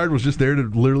 Feast or Fire was just there to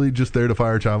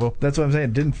fire Chavo. That's what I'm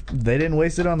saying. They didn't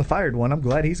waste it on the fired one. I'm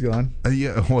glad he's gone.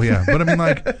 Yeah, well, yeah, but I mean,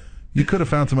 like, you could have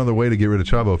found some other way to get rid of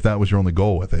Chavo if that was your only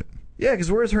goal with it. Yeah, because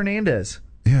where's Hernandez?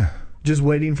 Yeah. Just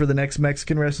waiting for the next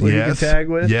Mexican wrestler Yes. you can tag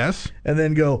with? Yes. And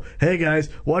then go, hey guys,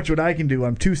 watch what I can do.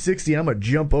 I'm 260. I'm going to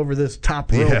jump over this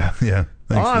top rope. Yeah, yeah.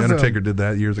 Thanks. Awesome. The Undertaker did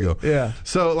that years ago. Yeah.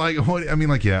 So, like, what, I mean,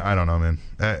 like, yeah, I don't know, man.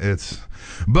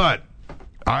 But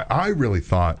I really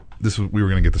thought we were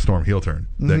going to get the Storm heel turn.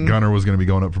 That Gunner was going to be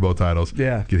going up for both titles.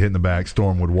 Yeah. Get hit in the back.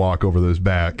 Storm would walk over those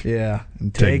back. Yeah.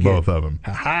 And Take it. both of them.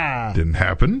 Ha-ha. Didn't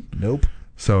happen. Nope.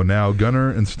 So now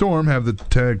Gunner and Storm have the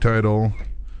tag title.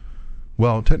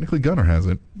 Well, technically Gunner has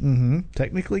it.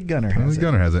 Technically, Gunner has it.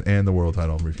 Gunner has it, and the world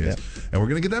title briefcase. And we're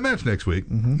going to get that match next week.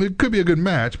 It could be a good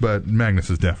match, but Magnus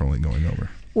is definitely going over.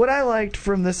 What I liked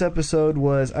from this episode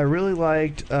was I really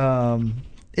liked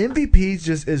MVP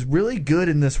just is really good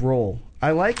in this role.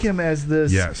 I like him as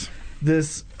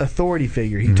this authority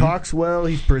figure. He talks well.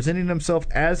 He's presenting himself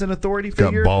as an authority Got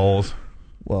figure. balls.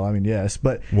 Well, I mean, yes,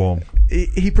 but Well,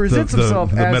 he presents himself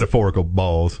the as metaphorical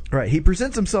balls. right. He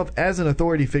presents himself as an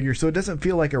authority figure, so it doesn't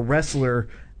feel like a wrestler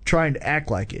trying to act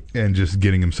like it. And just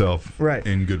getting himself Right.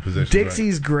 in good position.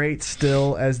 Dixie's great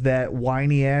still as that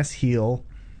whiny ass heel,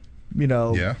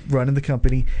 Yeah. running the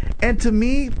company. And to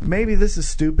me, maybe this is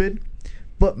stupid,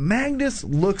 but Magnus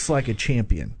looks like a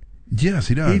champion. Yes,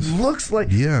 he He does. looks like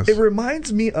Yes. It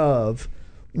reminds me of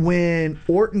when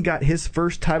Orton got his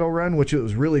first title run, which it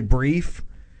was really brief.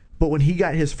 But when he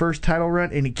got his first title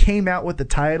run and he came out with the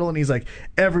title and he's like,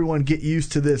 everyone get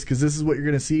used to this because this is what you're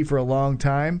going to see for a long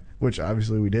time, which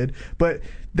obviously we did. But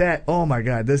that, oh my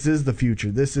God, this is the future.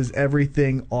 This is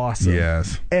everything awesome.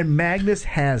 Yes. And Magnus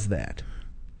has that.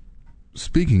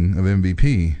 Speaking of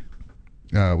MVP,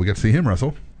 we got to see him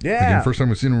wrestle. Yeah. Again, first time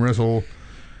we've seen him wrestle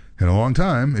in a long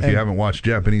time. If you haven't watched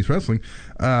Japanese wrestling,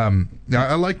 now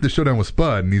I like the showdown with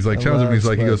Spud, and he's like, challenges him, and he's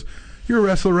like, he Spud. goes, "You're a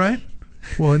wrestler, right?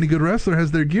 Well, any good wrestler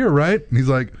has their gear, right?" And he's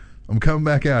like, I'm coming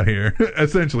back out here,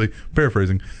 essentially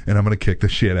paraphrasing, and I'm going to kick the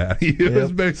shit out of you. Yep.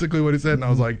 That's basically what he said, and I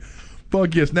was like,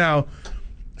 fuck yes. Now,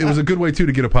 it was a good way, too,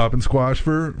 to get a pop and squash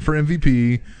for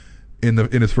MVP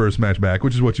in his first match back,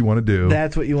 which is what you want to do.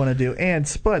 That's what you want to do. And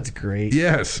Spud's great.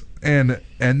 Yes. And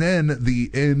then the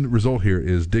end result here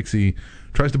is Dixie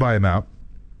tries to buy him out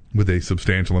with a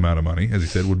substantial amount of money. As he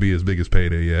said, would be his biggest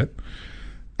payday yet.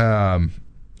 And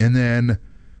then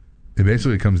it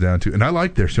basically comes down to, and I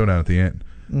liked their showdown at the end.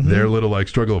 Mm-hmm. Their little like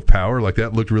struggle of power, like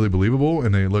that looked really believable,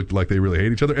 and they looked like they really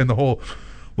hate each other. And the whole,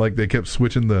 like they kept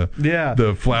switching the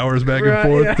flowers back and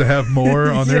forth to have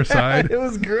more on their side. It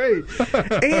was great.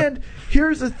 And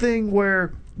here's the thing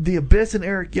where the Abyss and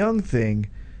Eric Young thing,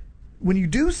 when you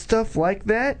do stuff like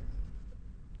that,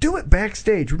 do it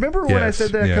backstage. Remember when I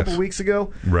said that a couple weeks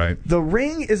ago? Right. The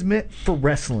ring is meant for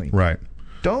wrestling. Right.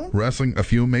 Don't wrestling, a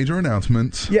few major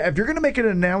announcements. Yeah, if you're going to make an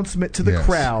announcement to the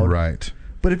crowd. Right.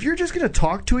 But if you're just going to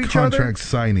talk to each other. Contract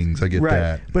signings, I get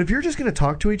that. But if you're just going to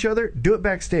talk to each other, do it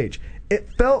backstage.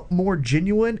 It felt more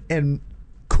genuine and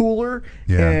cooler.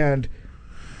 Yeah. And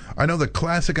I know the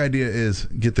classic idea is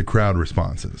get the crowd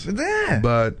responses. Yeah.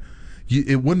 But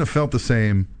it wouldn't have felt the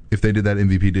same if they did that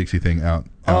MVP Dixie thing out.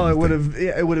 It would have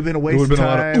been a waste of time. It would have been a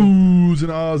lot of oohs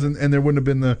and ahs, and there wouldn't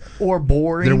have been or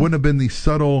boring. There wouldn't have been the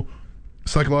subtle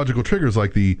psychological triggers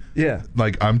like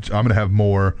like I'm going to have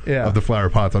more of the flower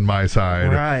pots on my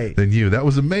side than you. That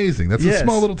was amazing. That's a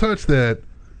small little touch that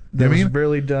was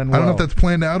really done well. I don't know if that's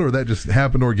planned out or that just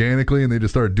happened organically and they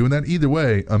just started doing that. Either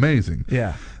way, amazing.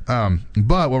 Yeah.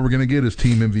 But what we're going to get is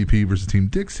Team MVP versus Team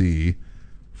Dixie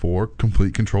for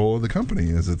complete control of the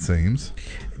company, as it seems.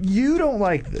 You don't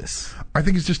like this. I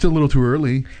think it's just a little too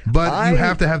early, but you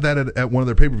have to have that at one of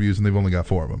their pay-per-views, and they've only got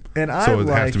 4 of them. So it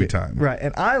has to be time. Right,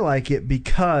 and I like it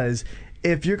because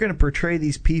if you're going to portray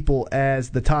these people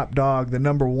as the top dog, the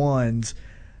number ones,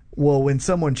 well, when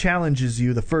someone challenges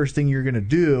you, the first thing you're going to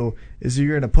do is you're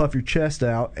going to puff your chest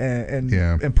out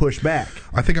and push back.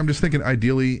 I think I'm just thinking,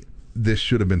 ideally, this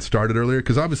should have been started earlier,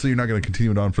 because obviously you're not going to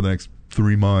continue it on for the next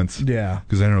 3 months. Yeah.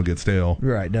 Because then it'll get stale.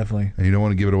 Right, definitely. And you don't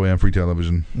want to give it away on free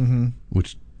television,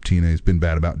 which TNA's been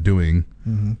bad about doing.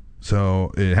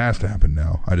 So it has to happen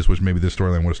now. I just wish maybe this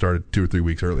storyline would have started 2 or 3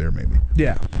 weeks earlier, maybe.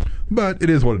 Yeah. But it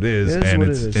is what it is.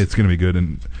 It's going to be good.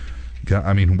 And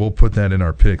I mean, we'll put that in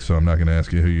our picks, so I'm not going to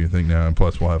ask you who you think now. And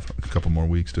plus, we'll have a couple more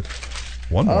weeks to...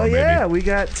 One more, maybe. Oh, yeah. We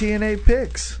got TNA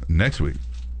picks. Next week.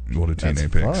 We'll do TNA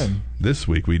picks. Fun. This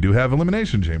week we do have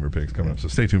Elimination Chamber picks coming up, so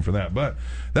stay tuned for that. But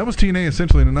that was TNA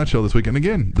essentially in a nutshell this week. And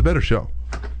again, the better show.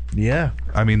 Yeah.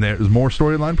 I mean, there's more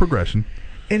storyline progression.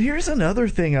 And here's another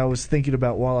thing I was thinking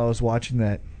about while I was watching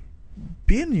that.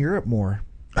 Be in Europe more.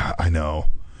 I know.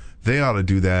 They ought to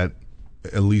do that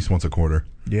at least once a quarter.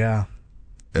 Yeah.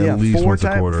 At least once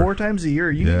a quarter. 4 times a year.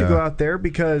 You need to go out there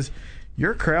because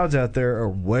your crowds out there are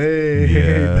way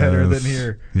better than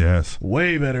here. Yes.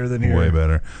 Way better than here. Way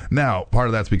better. Now, part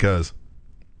of that's because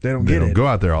they don't go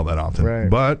out there all that often. Right.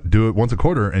 But do it once a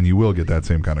quarter and you will get that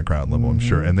same kind of crowd level, I'm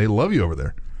sure. And they love you over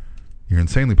there. You're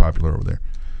insanely popular over there.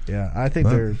 Yeah, I think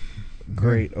they're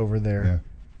great over there. Yeah.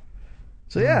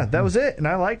 So, yeah, that was it. And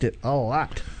I liked it a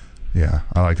lot. Yeah,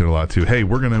 I liked it a lot, too. Hey,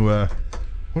 we're going to...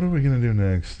 what are we going to do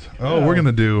next? Oh, we're going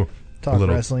to do... Talk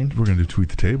wrestling. We're going to do Tweet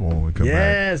the Table when we come back.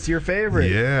 Yes, your favorite.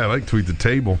 Yeah, I like Tweet the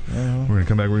Table. We're going to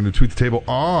come back. We're going to Tweet the Table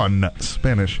on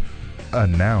Spanish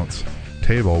Announce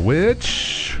Table,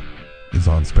 which is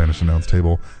on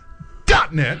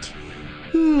SpanishAnnounceTable.net.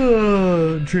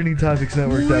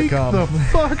 TrainingTopicsNetwork.com. Wake the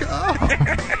fuck up.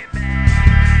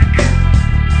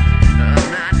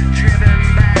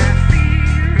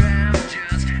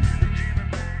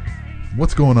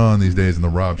 What's going on these days in the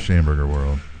Rob Schamberger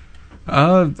world?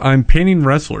 I'm painting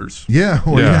wrestlers. Yeah,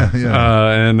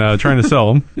 and trying to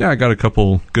sell them. Yeah, I got a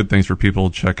couple good things for people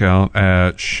to check out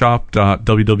at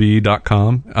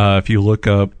shop.wwe.com. If you look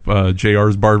up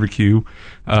JR's Barbecue,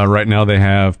 right now they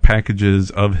have packages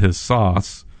of his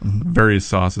sauce, various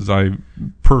sauces. I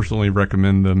personally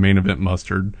recommend the Main Event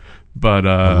Mustard, but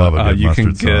I love a good you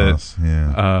can get sauce.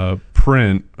 Yeah. a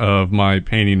print of my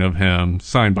painting of him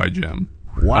signed by Jim.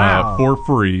 Wow. For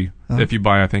free if you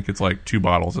buy, I think it's like 2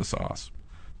 bottles of sauce.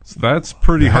 So that's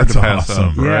pretty hard to pass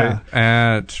up, right?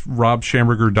 At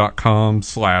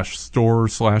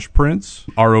robschamberger.com/store/prints,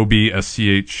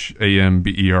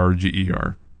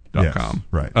 robschamberger.com. Yes,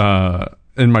 right.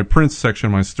 In my prints section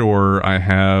of my store, I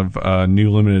have a new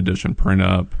limited edition print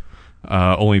up.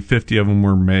 Only 50 of them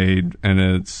were made, and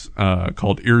it's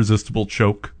called Irresistible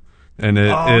Choke. And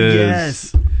it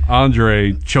is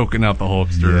Andre choking out the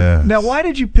Hulkster. Yes. Now, why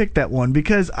did you pick that one?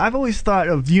 Because I've always thought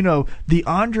of, the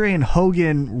Andre and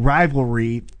Hogan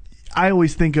rivalry. I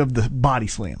always think of the body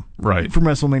slam Right. from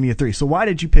WrestleMania 3. So why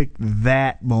did you pick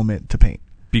that moment to paint?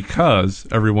 Because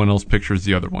everyone else pictures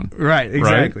the other one. Right,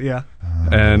 exactly, yeah.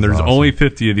 And there's awesome. only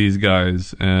 50 of these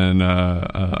guys, and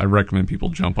I recommend people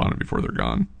jump on it before they're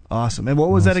gone. Awesome. And what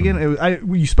was that again?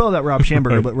 You spelled that Rob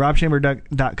Schamberger, but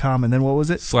robschamberger.com, and then what was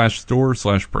it?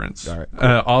 /store/prints. All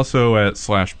right, Also at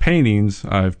 /paintings,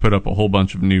 I've put up a whole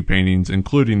bunch of new paintings,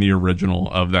 including the original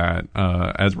of that,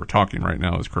 as we're talking right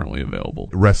now, is currently available.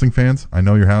 Wrestling fans, I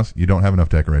know your house. You don't have enough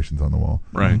decorations on the wall.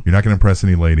 Right. You're not going to impress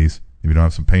any ladies if you don't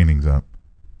have some paintings up.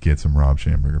 Get some Rob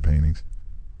Schamberger paintings.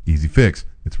 Easy fix.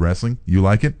 It's wrestling. You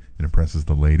like it. It impresses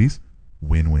the ladies.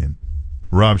 Win-win.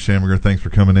 Rob Schamberger, thanks for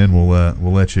coming in. We'll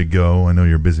let you go. I know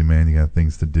you're a busy man. You got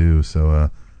things to do, so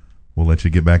we'll let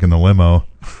you get back in the limo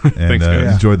and Thanks,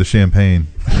 guys. enjoy the champagne.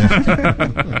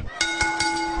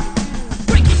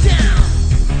 Break it down.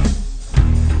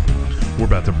 We're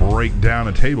about to break down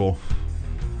a table.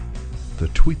 The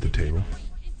Tweet the Table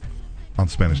on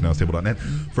SpanishNowsTable.net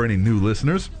for any new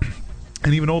listeners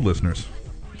and even old listeners.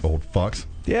 Old fucks.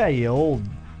 Yeah, you old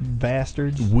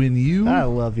bastards. When you I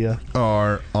love you.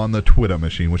 are on the Twitter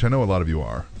machine, which I know a lot of you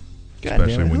are, God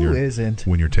especially damn it, when who you're isn't?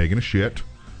 when you're taking a shit,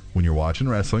 when you're watching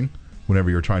wrestling, whenever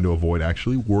you're trying to avoid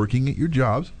actually working at your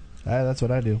jobs, That's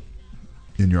what I do.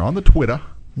 and you're on the Twitter,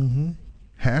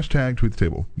 hashtag Tweet the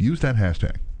Table. Use that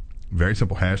hashtag. Very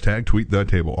simple. Hashtag Tweet the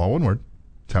Table. All one word.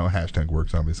 That's how a hashtag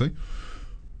works, obviously.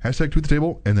 Hashtag Tweet the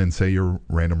Table, and then say your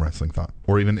random wrestling thought.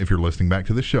 Or even if you're listening back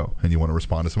to the show and you want to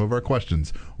respond to some of our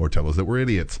questions or tell us that we're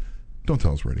idiots, don't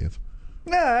tell us we're idiots.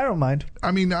 Nah, I don't mind.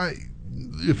 I mean,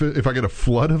 if I get a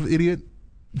flood of idiot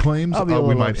claims, I'll be a we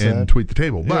little might upset. end Tweet the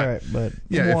Table. But Yeah, right, but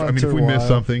yeah, once if we in a miss while.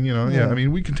 something, yeah, Yeah. I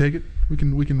mean, we can take it. We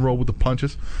can roll with the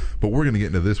punches. But we're going to get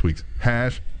into this week's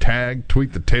hashtag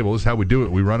Tweet the Table. This is how we do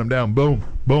it. We run them down. Boom,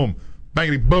 boom,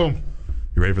 bangity, boom.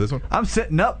 You ready for this one? I'm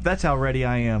sitting up. That's how ready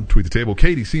I am. Tweet the Table.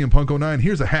 Katie, CM Punk 09.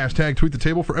 Here's a hashtag Tweet the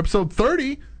Table for episode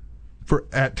 30 for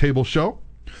at Table Show.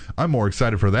 I'm more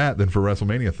excited for that than for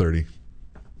WrestleMania 30.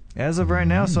 As of right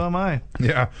now, so am I.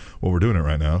 Yeah, well, we're doing it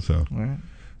right now, so All right.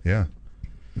 yeah.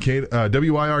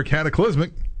 WIR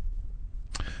Cataclysmic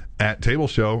at Table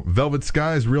Show. Velvet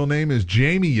Sky's real name is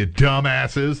Jamie, you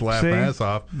dumbasses. Laugh See? my ass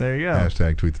off. There you go.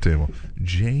 Hashtag Tweet the Table.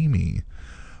 Jamie.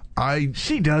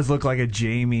 She does look like a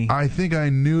Jamie. I think I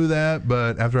knew that,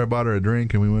 but after I bought her a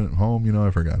drink and we went home,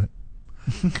 I forgot it.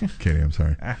 Katie, I'm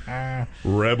sorry.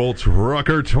 Rebel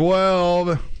Trucker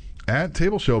 12 at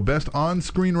Table Show. Best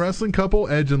on-screen wrestling couple,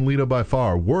 Edge and Lita by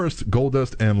far. Worst,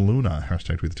 Goldust and Luna.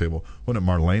 Hashtag Tweet the Table. Wasn't it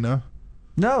Marlena?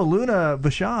 No, Luna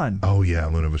Vachon. Oh, yeah,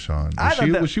 Luna Vachon. I thought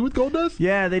that- Was she with Goldust?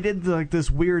 Yeah, they did this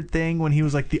weird thing when he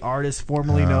was like the artist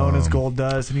formerly known as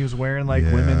Goldust, and he was wearing like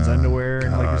yeah, women's underwear,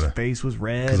 and like his God. face was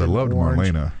red. Because I and loved orange.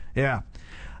 Marlena. Yeah,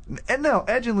 and no,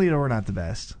 Edge and Lita were not the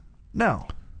best. No.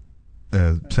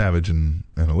 Savage and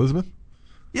Elizabeth?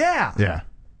 Yeah. Yeah.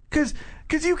 Because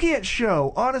you can't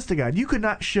show, honest to God, you could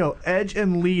not show Edge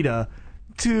and Lita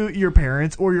to your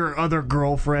parents or your other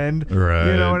girlfriend. Right.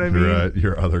 You know what I mean? Right.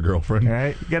 Your other girlfriend.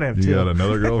 Right? You gotta have You two. got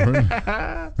another girlfriend?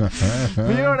 But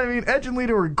you know what I mean? Edge and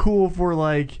Lita were cool for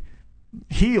like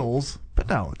heels, but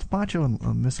no, it's Macho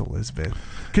and Miss Elizabeth.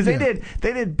 Because they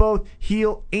did both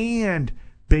heel and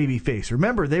babyface.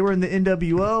 Remember, they were in the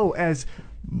NWO as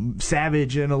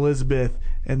Savage and Elizabeth,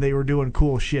 and they were doing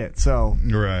cool shit. So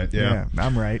Right. Yeah.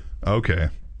 I'm right. Okay.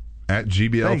 At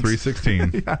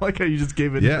GBL316. I like how you just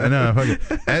gave it. Yeah, I know.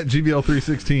 At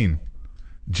GBL316.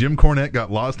 Jim Cornette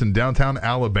got lost in downtown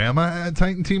Alabama at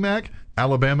Titan T-Mac.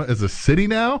 Alabama is a city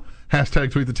now.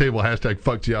 Hashtag Tweet the Table. Hashtag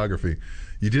fuck geography.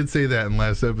 You did say that in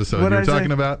last episode. What'd You were I talking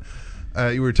say? about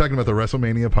you were talking about the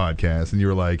WrestleMania podcast, and you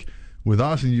were like, with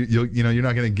Austin, you're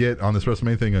not going to get on this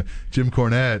WrestleMania thing Jim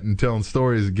Cornette and telling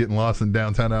stories of getting lost in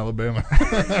downtown Alabama.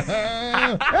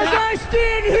 As I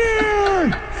stand here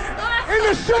in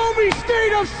the show me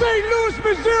state of St. Louis,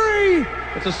 Missouri.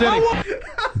 It's a city.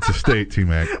 It's a state,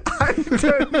 T-Mac.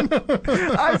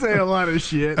 I say a lot of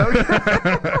shit. Okay.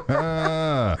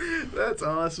 That's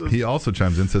awesome. He also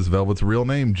chimes in, says Velvet's real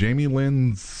name, Jamie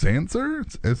Lynn Santer.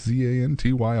 It's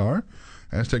SZANTYR.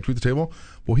 Hashtag Tweet the Table.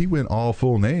 Well, he went all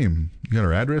full name. You got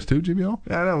her address too, GBL?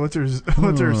 I know. What's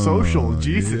her social?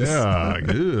 Jesus. Yeah,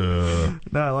 good.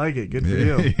 No, I like it. Good for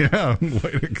you. Yeah,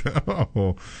 way to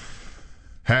go.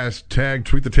 Hashtag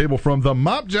Tweet the Table from the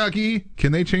Mop Jockey.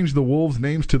 Can they change the Wolves'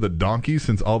 names to the Donkeys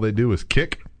since all they do is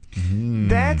kick?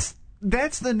 That's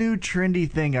the new trendy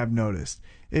thing I've noticed.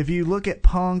 If you look at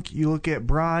Punk, you look at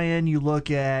Brian, you look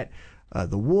at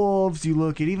the Wolves. You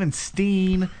look at even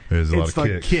Steen. There's a lot it's of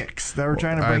like kicks. They were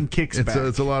trying to bring kicks back.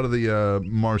 It's a lot of the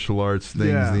martial arts things,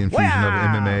 Yeah. the infusion of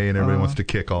Wow. MMA, and everybody wants to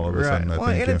kick all of a sudden. I Well,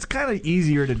 think. and it's kind of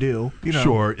easier to do. You know.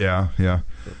 Sure, yeah.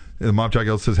 The Mob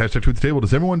Jockey says, hashtag tweet the table.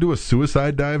 Does everyone do a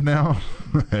suicide dive now?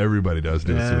 Everybody does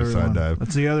do a suicide Everyone. dive.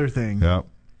 That's the other thing. Yep.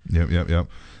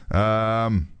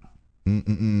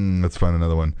 Let's find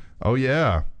another one. Oh,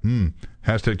 yeah.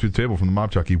 Hashtag tweet the table from the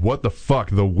Mob Jockey. What the fuck?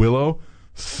 The Willow?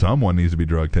 Someone needs to be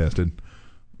drug tested.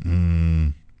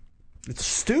 It's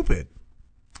stupid.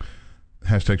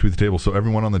 Hashtag tweet the table. So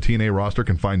everyone on the TNA roster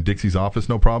can find Dixie's office,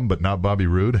 no problem, but not Bobby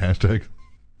Roode. Hashtag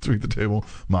tweet the table.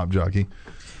 Mob Jockey.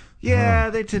 Yeah,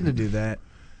 they tend to do that.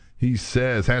 He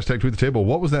says, hashtag tweet the table.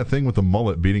 What was that thing with the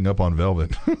mullet beating up on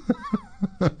Velvet?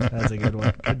 That's a good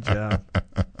one. Good job.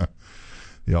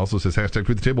 He also says, hashtag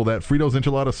tweet the table. That Fritos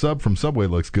enchilada sub from Subway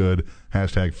looks good.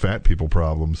 Hashtag fat people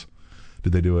problems.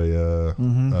 Did they do a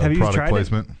Have you product tried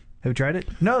placement? Have you tried it?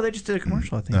 No, they just did a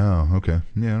commercial, I think. Oh, okay.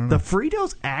 Yeah, I don't know. The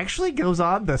Fritos actually goes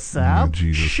on the sub? Oh,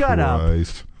 Jesus Shut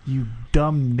Christ. up. You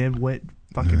dumb nitwit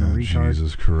fucking retard.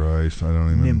 Jesus Christ. I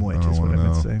don't even Nimwit I don't is what I wanna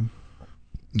meant know. to say.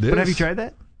 This, But have you tried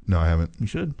that? No, I haven't. You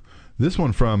should. This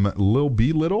one from Lil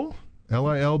B Little.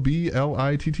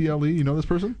 Lilblittle. You know this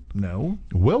person? No.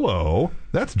 Willow.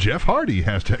 That's Jeff Hardy.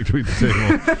 Hashtag tweet the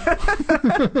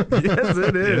table. Yes,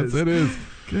 it is. Yes, it is.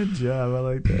 Good job. I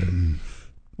like that.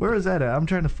 Where is that at? I'm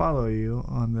trying to follow you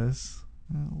on this.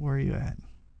 Where are you at?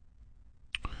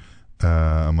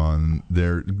 I'm on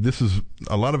there. This is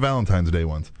a lot of Valentine's Day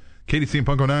ones. Katie C.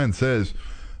 Punk 09 says,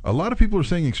 a lot of people are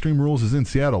saying Extreme Rules is in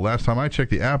Seattle. Last time I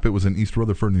checked the app, it was in East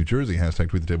Rutherford, New Jersey. Hashtag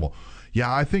tweet the table.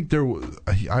 Yeah, I think there was,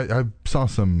 I saw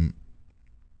some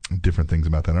different things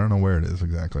about that. I don't know where it is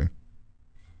exactly.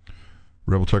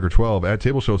 Rebel Trucker 12 at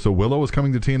Table Show. So Willow is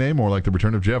coming to TNA, more like the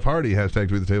return of Jeff Hardy. Hashtag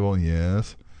tweet the table.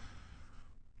 Yes.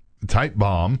 Type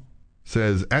Bomb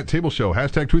says at Table Show.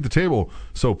 Hashtag tweet the table.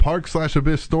 So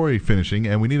Park/Abyss story finishing,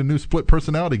 and we need a new split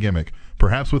personality gimmick,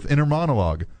 perhaps with inner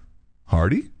monologue.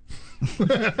 Hardy?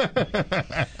 Yeah,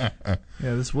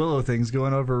 this Willow thing's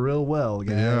going over real well,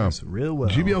 guys. Yeah. Real well.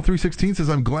 GBL316 says,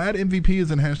 I'm glad MVP is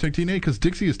in hashtag TNA because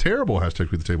Dixie is terrible. Hashtag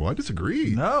tweet the table. I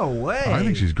disagree. No way. I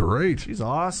think she's great. She's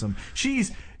awesome. She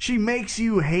makes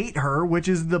you hate her, which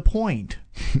is the point.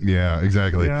 Yeah,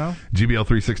 exactly. Yeah.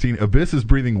 GBL316, Abyss is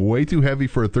breathing way too heavy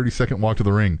for a 30-second walk to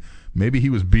the ring. Maybe he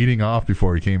was beating off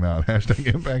before he came out. Hashtag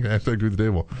impact, hashtag tweet the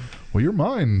table. Well, your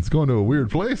mind's going to a weird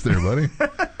place there, buddy.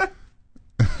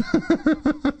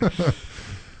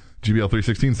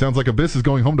 GBL316 sounds like Abyss is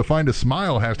going home to find a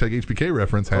smile. Hashtag HBK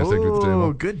reference. Hashtag tweet the Oh,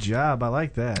 table. good job. I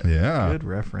like that. Yeah. Good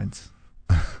reference.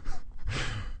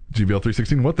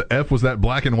 GBL316, what the F was that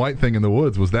black and white thing in the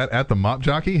woods? Was that at the Mop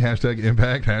Jockey? Hashtag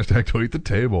impact, hashtag tweet the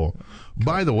table.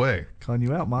 By the way, Calling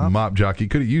you out, Mom. Mop Jockey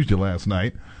could have used you last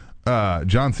night.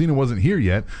 John Cena wasn't here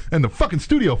yet, and the fucking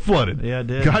studio flooded. Yeah, it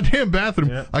did. Goddamn bathroom.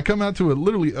 Yeah. I come out to it,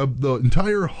 literally, the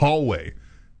entire hallway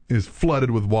is flooded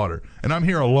with water, and I'm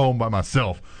here alone by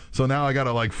myself. So now I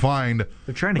gotta find.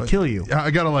 They're trying to kill you.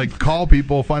 I gotta call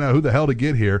people, find out who the hell to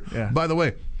get here. Yeah. By the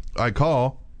way, I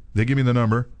call. They give me the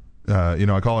number.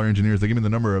 I call our engineers. They give me the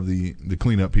number of the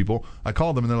cleanup people. I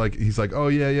call them, and they're like, he's like, oh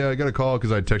yeah, I got a call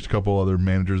because I text a couple other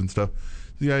managers and stuff.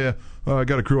 Yeah. I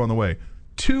got a crew on the way.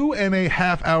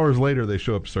 2.5 hours later, they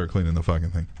show up to start cleaning the fucking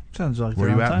thing. Sounds like Where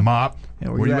they're you on at, time. Mop? Yeah,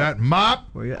 where you at, Mop?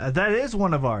 That is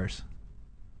one of ours.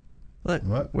 Look,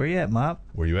 What? where you at, Mop?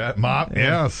 Where you at, Mop?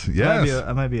 Yeah. Yes.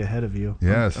 I might be ahead of you.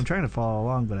 Yes. I'm trying to follow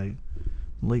along, but I'm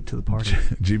late to the party.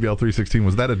 GBL316,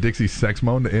 was that a Dixie sex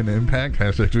moan in Impact?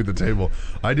 Hashtag tweet the table.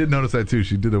 I did notice that too.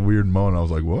 She did a weird moan. I was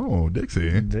like, whoa,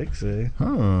 Dixie. Dixie.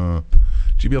 Huh.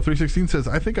 GBL316 says,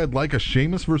 I think I'd like a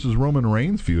Sheamus versus Roman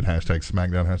Reigns feud. Hashtag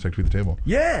SmackDown. Hashtag tweet the table.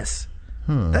 Yes.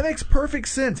 That makes perfect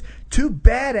sense. Two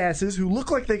badasses who look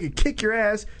like they could kick your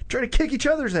ass try to kick each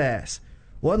other's ass.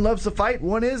 One loves to fight,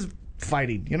 one is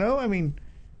fighting. I mean,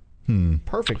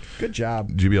 perfect. Good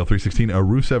job. GBL316, a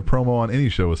Rusev promo on any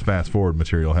show is fast forward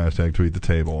material. Hashtag tweet the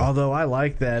table. Although I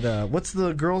like that. What's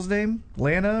the girl's name?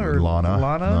 Lana or Lana.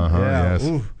 Lana? Uh-huh, Yeah. yes.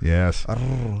 Ooh. Yes.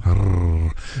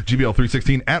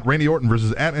 GBL316, at Randy Orton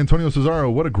versus at Antonio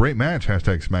Cesaro. What a great match.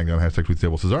 Hashtag SmackDown. Hashtag tweet the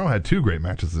table. Cesaro had 2 great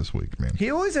matches this week, man. He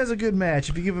always has a good match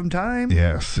if you give him time.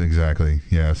 Yes, exactly.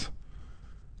 Yes.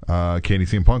 Katie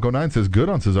C. Punk 09 says, good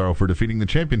on Cesaro for defeating the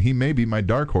champion. He may be my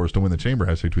dark horse to win the chamber.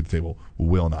 Hashtag tweet the table.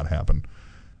 Will not happen.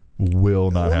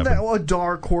 Will not happen. That, what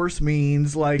dark horse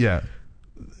means, Yeah.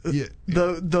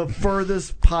 the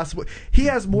furthest possible. He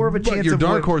has more of a chance. But your of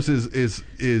dark win- horse is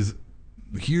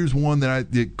here's one that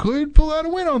it could pull out a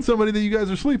win on somebody that you guys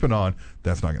are sleeping on.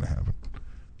 That's not going to happen.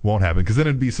 Won't happen because then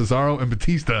it'd be Cesaro and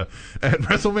Batista at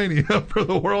WrestleMania for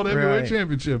the World Heavyweight Right.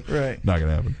 Championship. Right. Not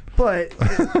gonna happen. But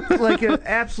like,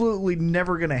 absolutely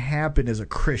never going to happen is a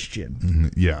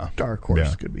Christian. Yeah. Dark Horse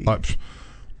Yeah. could be.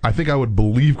 I think I would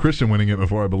believe Christian winning it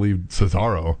before I believed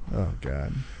Cesaro. Oh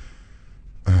God.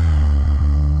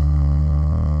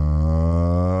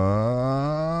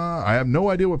 I have no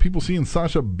idea what people see in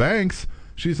Sasha Banks.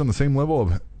 She's on the same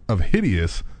level of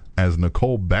hideous as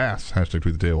Nicole Bass. Hashtag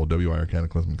tweet the table. WIR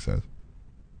Cataclysmic says.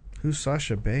 Who's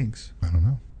Sasha Banks? I don't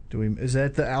know. Is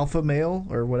that the alpha male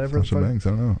or whatever? Sasha the fuck? Banks.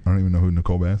 I don't know. I don't even know who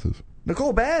Nicole Bass is.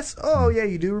 Nicole Bass? Oh, yeah,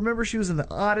 you do. Remember she was in the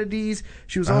Oddities.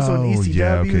 She was also in ECW.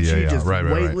 yeah, okay, yeah, she yeah. just Right.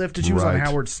 weightlifted. She was on Right.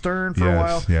 Howard Stern for a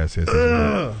while. Yes.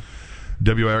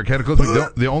 WIR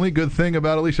Cataclysmic. The only good thing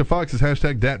about Alicia Fox is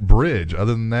hashtag that bridge.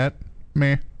 Other than that,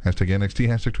 meh. Hashtag NXT.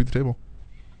 Hashtag tweet the table.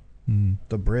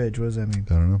 The bridge, what does that mean?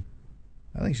 I don't know.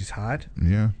 I think she's hot.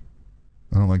 Yeah.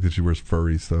 I don't like that she wears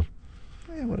furry stuff.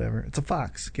 Yeah, whatever. It's a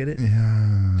fox. Get it?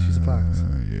 Yeah. She's a fox.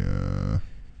 Yeah.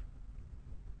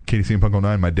 Katie CM Punk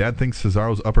 09. My dad thinks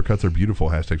Cesaro's uppercuts are beautiful.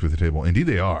 Hashtag tweet the table. Indeed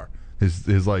they are.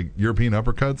 His like European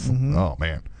uppercuts. Oh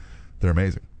man. They're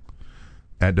amazing.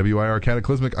 At WIR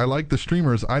Cataclysmic, I like the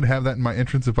streamers. I'd have that in my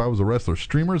entrance if I was a wrestler.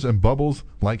 Streamers and bubbles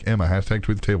like Emma. Hashtag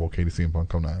tweet the table. Katie CM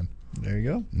Punk 09. There you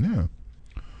go. Yeah.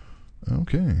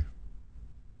 Okay.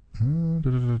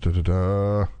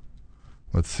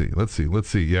 Let's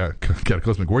see. Yeah,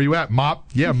 Cataclysmic. Where you at, Mop?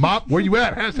 Yeah, Mop. Where you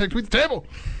at? Hashtag tweet the table.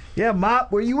 Yeah,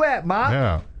 Mop. Where you at, Mop?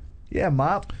 Yeah. Yeah,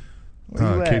 Mop.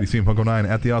 Where you at? Katie CM Punk 09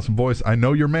 at the awesome voice. I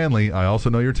know you're manly. I also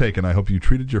know you're taken. I hope you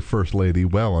treated your first lady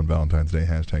well on Valentine's Day.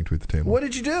 Hashtag tweet the table. What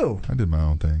did you do? I did my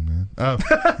own thing, man.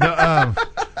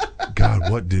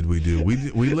 God, what did we do? We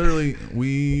literally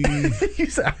You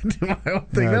said I did my own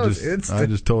thing. I That was just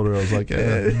instant. told her I was like,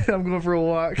 yeah, I'm going for a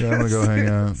walk. I'm gonna go hang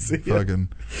out. See ya. Fucking.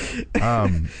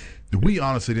 We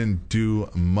honestly didn't do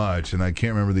much, and I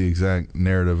can't remember the exact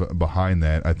narrative behind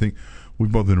that. I think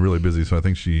we've both been really busy, so I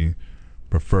think she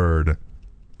preferred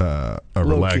a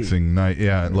relaxing night.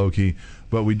 Yeah, low key.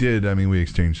 But we did. I mean, we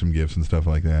exchanged some gifts and stuff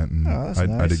like that, and Oh, that's I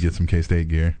nice. did get some K-State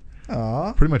gear.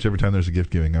 Aw. Pretty much every time there's a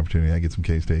gift giving opportunity, I get some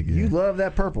K-State gear. You love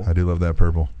that purple. I do love that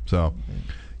purple. So,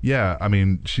 yeah, I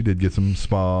mean, she did get some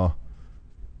spa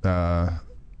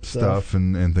stuff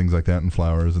and things like that, and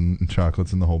flowers and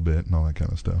chocolates and the whole bit and all that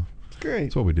kind of stuff. Great.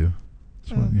 That's what we do.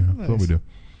 That's what, that's what we nice. do.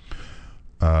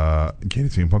 Katie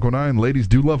CM Punk 09. Ladies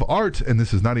do love art, and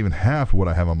this is not even half what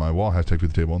I have on my wall. Hashtag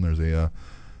tweet the table. And there's a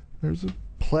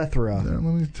Plethora. let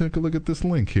me take a look at this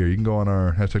link here. You can go on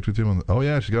our hashtag tweet the table. Oh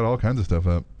yeah, she's got all kinds of stuff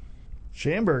up.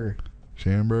 Schamberger.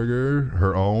 Schamberger,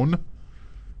 her own.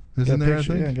 Is Got in a there,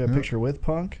 picture, I think. yeah, got a picture with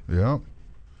Punk. Yeah.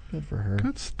 Good for her.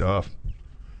 Good stuff.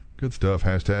 Good stuff.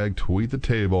 Hashtag tweet the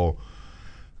table.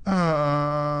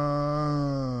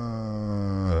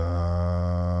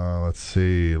 Let's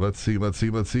see.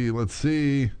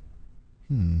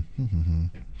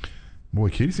 Boy,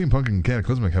 Katie CM Punk and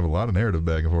Cataclysmic have a lot of narrative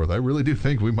back and forth. I really do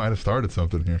think we might have started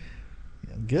something here.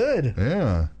 Good.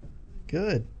 Yeah.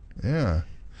 Good. Yeah.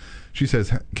 She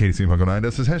says, Katie CM Punk 09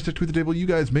 says, hashtag tweet the table. You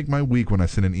guys make my week when I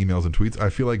send in emails and tweets. I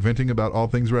feel like venting about all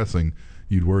things wrestling.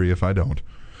 You'd worry if I don't.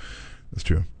 That's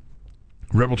true.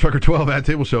 Rebel Trucker 12 at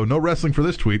Table Show. No wrestling for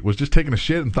this tweet. Was just taking a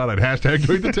shit and thought I'd hashtag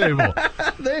tweet the table.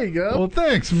 There you go. Well,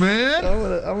 thanks, man.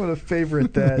 I'm gonna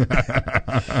favorite that.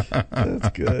 That's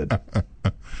good.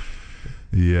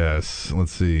 Yes.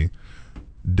 Let's see.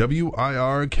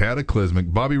 WIR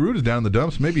Cataclysmic. Bobby Roode is down in the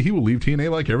dumps. Maybe he will leave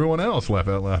TNA like everyone else. Laugh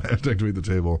out loud. Hashtag tweet the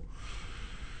table.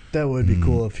 That would be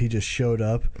cool if he just showed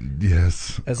up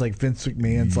Yes. as like Vince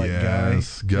McMahon's like guy.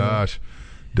 Yes. Gosh.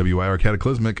 WIR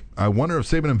Cataclysmic. I wonder if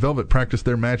Sabin and Velvet practiced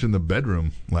their match in the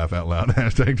bedroom. Laugh out loud.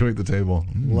 Hashtag tweet the table.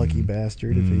 Lucky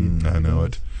bastard if he. I know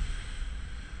it.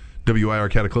 WIR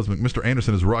Cataclysmic. Mr.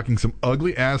 Anderson is rocking some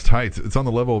ugly ass tights. It's on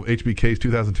the level of HBK's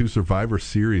 2002 Survivor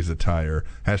Series attire.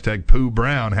 Hashtag Pooh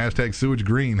Brown. Hashtag Sewage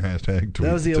Green. Hashtag tweet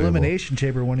That was the table. Elimination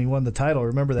Chamber when he won the title.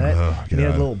 Remember that? Oh, and he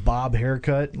had a God. little bob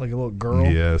haircut, like a little girl.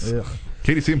 Yes. Ugh.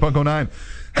 Katie CM Punk 09.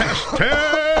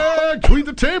 Hashtag tweet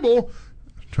the table.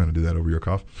 Trying to do that over your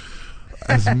cough.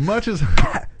 As much as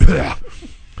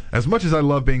I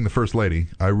love being the first lady,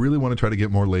 I really want to try to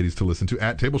get more ladies to listen to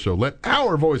at Table Show. Let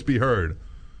our voice be heard.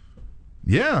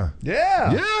 Yeah.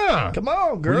 Yeah. Yeah. Come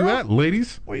on, girl. Where you at,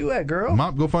 ladies? Where you at, girl?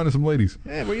 Mop, go find us some ladies.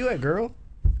 Yeah, where you at, girl?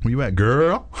 Where you at,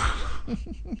 girl?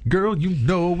 Girl, you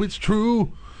know it's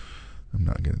true. I'm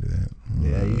not going to do that.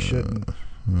 Yeah, you shouldn't.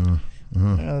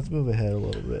 Yeah, let's move ahead a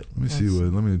little bit. Let me see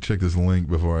what. Let me check this link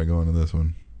before I go into this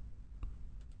one.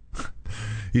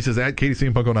 He says, at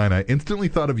KDCMPunk09, I instantly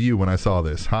thought of you when I saw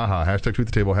this. Haha, hashtag tweet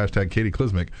the table, hashtag Katie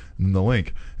Klismic, and the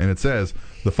link. And it says,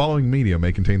 the following media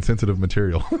may contain sensitive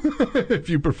material. If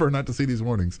you prefer not to see these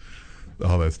warnings.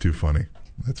 Oh, that's too funny.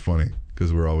 That's funny,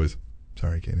 because we're always,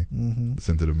 sorry, Katie.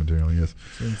 Sensitive material, yes.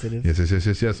 Sensitive.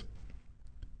 Yes.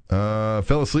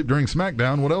 Fell asleep during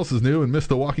SmackDown. What else is new and missed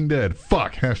The Walking Dead?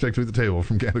 Fuck. Hashtag tweet the table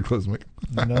from Cataclysmic.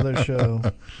 Another show.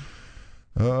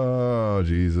 Oh,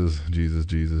 Jesus.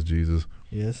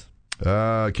 Yes.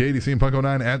 Katie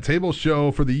CMPunk09 at Table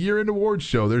Show for the year-end awards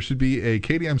show. There should be a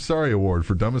Katie I'm Sorry award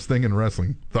for dumbest thing in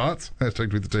wrestling. Thoughts? Hashtag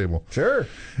tweet the table. Sure.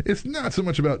 It's not so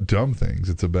much about dumb things.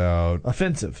 It's about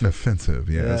Offensive.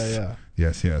 Yes.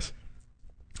 Yeah. Yes.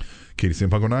 Katie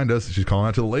CMPunk09 does. She's calling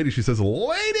out to the ladies. She says,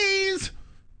 ladies,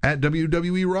 at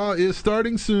WWE Raw is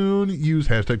starting soon. Use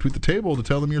hashtag tweet the table to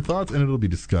tell them your thoughts, and it'll be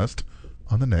discussed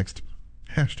on the next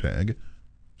hashtag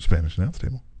Spanish Announce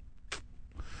Table.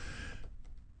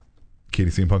 Katie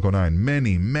CMPunk09,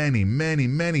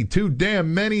 many, too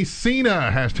damn many Cena.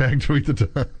 Hashtag tweet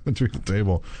the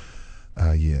table.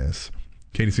 Yes.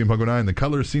 Katie CMPunk09, the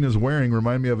colors Cena's wearing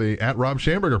remind me of a at Rob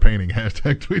Schamberger painting.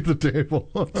 Hashtag tweet the table.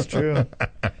 It's true.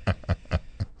 That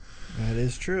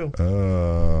is true.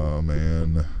 Oh,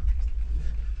 man.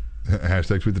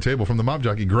 Hashtag tweet the table from the Mob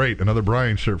Jockey. Great. Another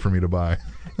Bryan shirt for me to buy.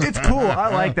 It's cool. I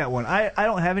like that one. I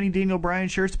don't have any Daniel Bryan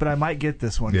shirts, but I might get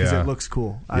this one because Yeah. it looks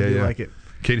cool. I do like it.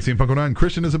 Katie CMPunk09,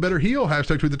 Christian is a better heel.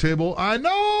 Hashtag tweet the table. I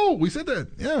know. We said that.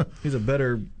 Yeah. He's a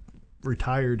better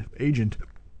retired agent.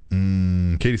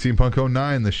 Katie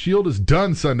CMPunk09, the Shield is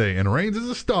done Sunday and Reigns is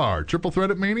a star. Triple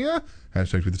threat at Mania.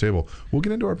 Hashtag tweet the table. We'll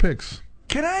get into our picks.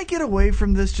 Can I get away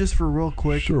from this just for real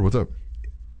quick? Sure. What's up?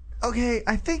 Okay,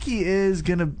 I think he has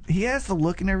the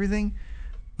look and everything,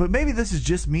 but maybe this is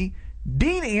just me.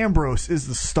 Dean Ambrose is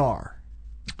the star.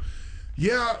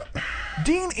 Yeah.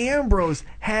 Dean Ambrose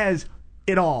has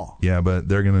it all. Yeah, but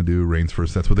they're going to do Reigns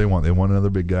first. That's what they want. They want another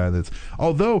big guy that's...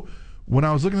 Although, when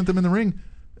I was looking at them in the ring,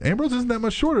 Ambrose isn't that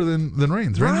much shorter than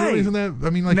Reigns. Reigns Right. really isn't that...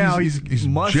 I mean, like, Now he's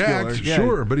muscular, jacked, yeah.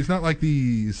 sure, but he's not like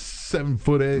the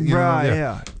 7'8", you Right,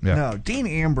 know? yeah. No, Dean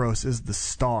Ambrose is the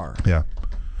star. Yeah.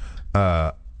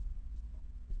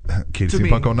 Katie To me.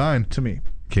 CMPunk09. To me.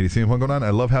 Katie CMPunk09. I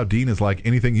love how Dean is like,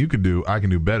 anything you could do, I can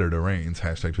do better to Reigns.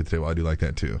 Hashtag tweet the table. I do like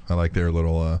that too. I like their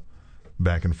little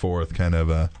back and forth kind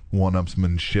of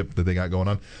one-upsmanship that they got going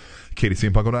on. Katie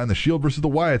CMPunk09. The Shield versus the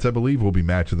Wyatts, I believe, will be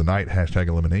match of the night. Hashtag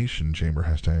Elimination Chamber.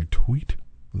 Hashtag tweet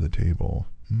the table.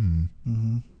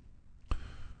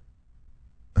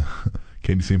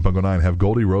 Katie CMPunk09. Have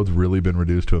Goldie Rhodes really been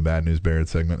reduced to a Bad News Barrett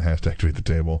segment? Hashtag tweet the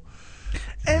table.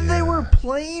 And they were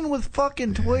playing with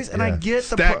fucking toys, and I get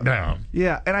the Stack down.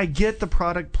 Yeah, and I get the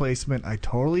product placement. I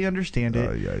totally understand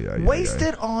it. Yeah. Waste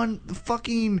it on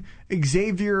fucking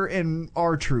Xavier and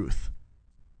R-Truth.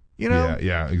 You know?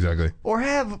 Yeah, exactly. Or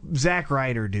have Zack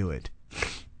Ryder do it.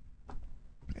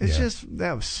 It's Yeah. just,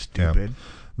 that was stupid.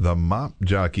 The Mop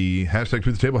Jockey. Hashtag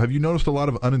tweet the table. Have you noticed a lot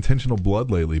of unintentional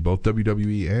blood lately, both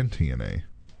WWE and TNA?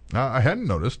 I hadn't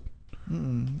noticed.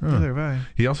 Neither have I.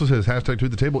 He also says, hashtag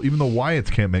tweet the table, even the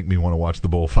Wyatts can't make me want to watch the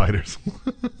bullfighters.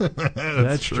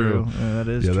 That's true. Yeah, that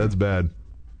is Yeah, true. that's bad.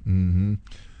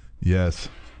 Yes.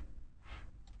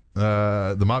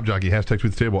 The Mop Jockey. Hashtag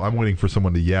tweet the table. I'm waiting for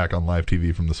someone to yak on live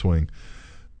TV from the swing.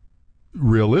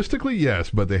 Realistically,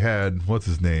 yes, but they had, what's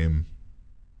his name?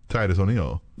 Titus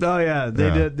O'Neil. Oh, yeah.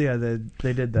 They did. Yeah, they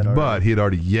did that already. But he had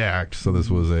already yacked, so this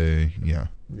was a, yeah.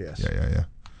 Yes.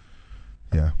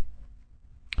 Yeah.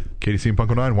 Katie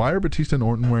CMPunk09. Why are Batista and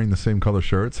Orton wearing the same color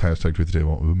shirts? Hashtag tweet the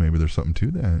table. Ooh, maybe there's something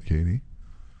to that, Katie.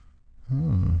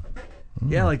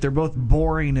 Yeah, like they're both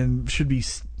boring and should be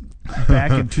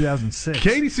back in 2006.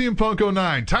 Katie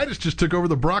CMPunk09. Titus just took over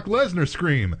the Brock Lesnar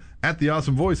scream. At the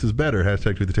awesome voice is better.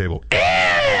 Hashtag tweet the table.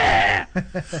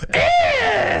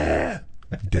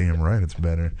 Damn right it's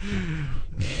better.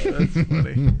 That's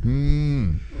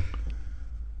funny.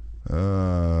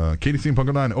 Katie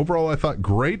CMPunk09. Overall, I thought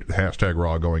great. Hashtag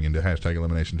Raw going into hashtag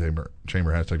Elimination Chamber.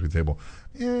 Hashtag tweet the table.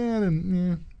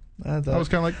 I was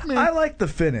kind of like, meh. I like the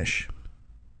finish.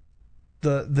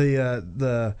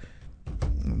 The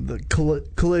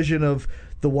collision of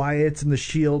the Wyatts and the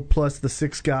Shield plus the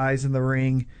 6 guys in the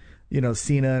ring. You know,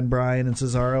 Cena and Bryan and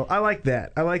Cesaro. I like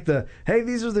that. I like hey,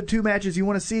 these are the 2 matches you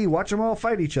want to see. Watch them all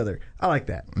fight each other. I like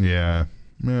that. Yeah.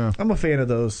 I'm a fan of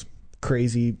those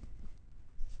crazy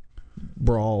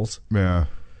brawls. Yeah.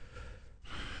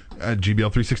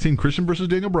 GBL 316, Christian versus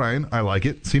Daniel Bryan. I like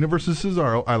it. Cena versus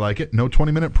Cesaro. I like it. No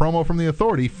 20-minute promo from the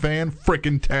Authority.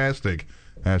 Fan-frickin-tastic.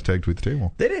 Hashtag tweet the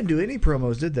table. They didn't do any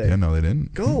promos, did they? Yeah, no, they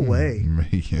didn't. Go away.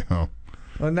 Yeah.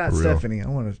 Well, not For real. Stephanie.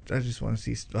 I just want to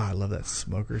see. Oh, I love that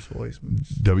smoker's voice.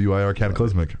 WIR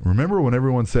Cataclysmic. Remember when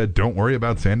everyone said, "Don't worry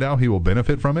about Sandow, he will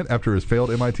benefit from it" after his failed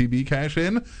MITB cash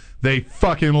in? They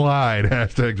fucking lied.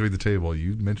 Hashtag tweet the table.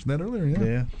 You mentioned that earlier,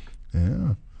 yeah.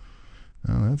 Yeah.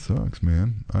 Oh, that sucks,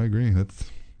 man. I agree. I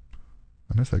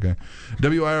miss that guy.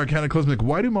 WIR Cataclysmic.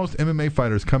 Why do most MMA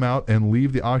fighters come out and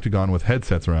leave the octagon with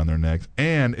headsets around their necks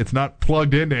and it's not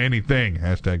plugged into anything?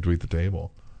 Hashtag tweet the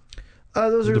table.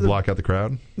 Those are To block out the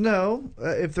crowd? No,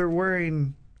 if they're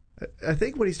wearing, I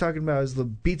think what he's talking about is the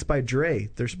Beats by Dre.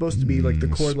 They're supposed to be like the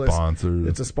cordless. Sponsors.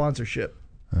 It's a sponsorship.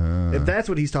 If that's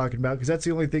what he's talking about, because that's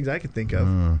the only things I can think of.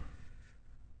 I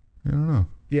don't know.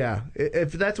 Yeah,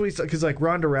 if that's what he's, because like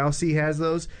Ronda Rousey has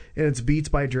those, and it's Beats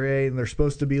by Dre, and they're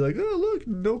supposed to be like, oh look,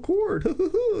 no cord,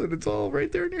 and it's all right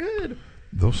there in your head.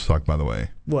 Those suck, by the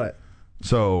way. What?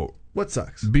 So What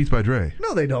sucks? Beats by Dre.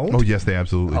 No, they don't. Oh, yes, they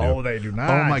absolutely do. Oh, they do not.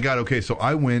 Oh, my God. Okay, so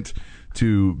I went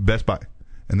to Best Buy,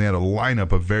 and they had a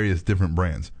lineup of various different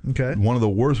brands. Okay. One of the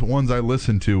worst ones I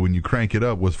listened to when you crank it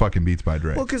up was fucking Beats by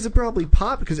Dre. Well, because it probably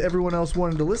popped because everyone else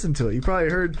wanted to listen to it. You probably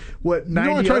heard what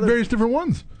 90 No, I tried other... various different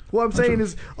ones. What I'm saying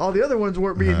is all the other ones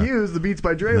weren't being used. The Beats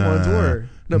by Dre ones were.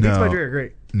 No, Beats by Dre are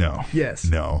great. No. Yes.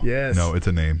 No. Yes. No, it's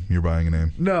a name. You're buying a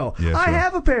name. No. Yes, I sir.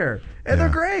 have a pair, and they're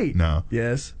Yeah. great. No.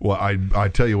 Yes. Well, I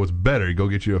tell you what's better. Go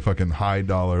get you a fucking high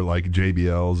dollar like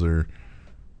JBLs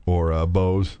or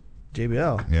Bose.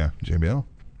 JBL. Yeah, JBL.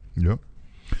 Yep.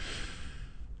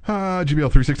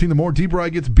 GBL 316. The more D-Bry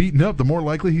gets beaten up, the more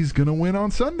likely he's going to win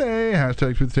on Sunday.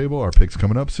 Hashtag Truth Table. Our picks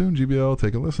coming up soon. GBL,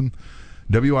 take a listen.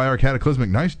 WIR Cataclysmic.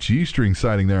 Nice G-string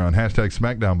sighting there on hashtag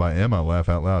SmackDown by Emma. Laugh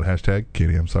out loud. Hashtag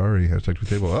Katie, I'm sorry. Hashtag Truth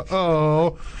Table.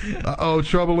 Uh-oh. Uh-oh.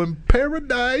 Trouble in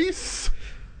paradise.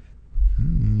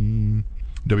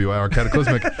 WIR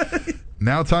Cataclysmic.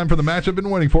 Now time for the match I've been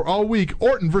waiting for all week.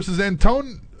 Orton versus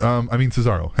Cesaro.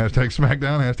 Hashtag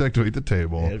SmackDown. Hashtag Tweet the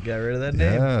Table. Yeah, got rid of that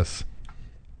name. Yes.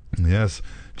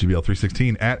 GBL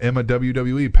 316 at Emma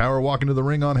WWE. Power walk into the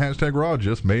ring on hashtag Raw.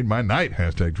 Just made my night.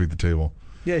 Hashtag Tweet the Table.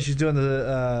 Yeah, she's doing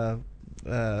the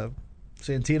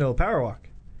Santino Power Walk.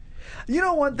 You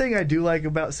know, one thing I do like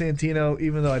about Santino,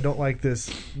 even though I don't like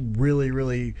this really,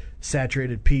 really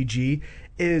saturated PG,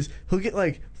 is he'll get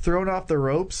like thrown off the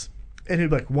ropes and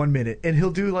he'll be like 1 minute, and he'll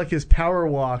do like his power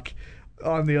walk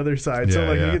on the other side. So Yeah,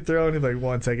 like yeah. you get thrown, he's like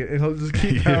 1 second, and he'll just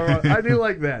keep power walking. I do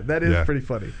like that. That is Yeah. pretty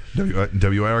funny.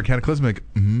 WIR Cataclysmic.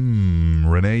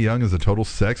 Renee Young is a total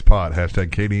sex pot.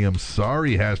 Hashtag Katie, I'm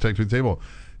sorry. Hashtag Tweet the Table.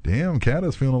 Damn, Kat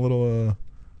is feeling a little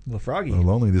Froggy.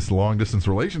 lonely. This long distance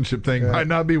relationship thing might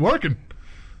not be working.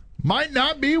 Might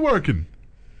not be working.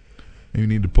 You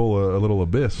need to pull a little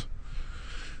abyss.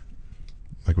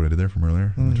 Like what I did there from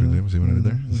earlier. See what I did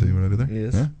there? See what I did there?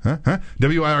 Yes. Huh?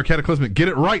 WIR Cataclysmic. Get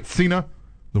it right, Cena.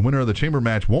 The winner of the chamber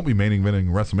match won't be main eventing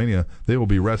WrestleMania. They will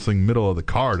be wrestling middle of the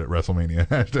card at WrestleMania.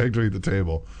 Hashtag Tweet the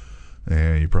Table.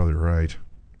 Yeah, you're probably right.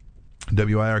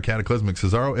 WIR Cataclysmic.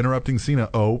 Cesaro interrupting Cena.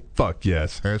 Oh, fuck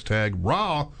yes. Hashtag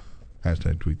Raw.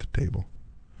 Hashtag Tweet the Table.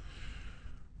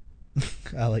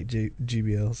 I like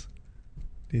GBLs.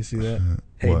 Do you see that?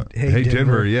 What? Hey,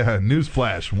 Denver. Yeah,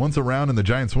 newsflash. Once a round in the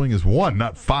giant swing is 1,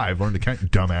 not 5. Learn to count, you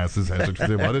dumbasses. Hashtag Tweet the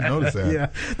Table. I didn't notice that.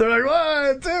 Yeah, they're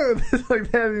like 1, 2. It's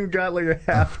like they haven't even got like a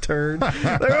half turn. Like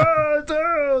 1,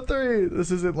 2, 3.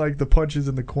 This isn't like the punches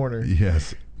in the corner.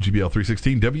 Yes. GBL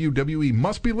 316. WWE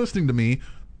must be listening to me.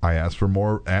 I asked for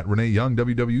more at Renee Young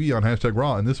WWE on hashtag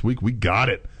Raw, and this week we got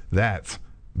it. That's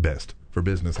best for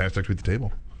business. Hashtag Tweet the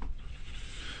Table.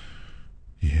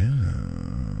 Yeah.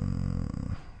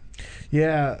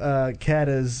 Yeah,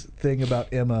 Kata's thing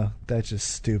about Emma, that's just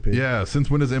stupid. Yeah. Since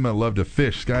when does Emma love to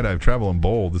fish, skydive, travel, and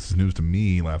bowl? This is news to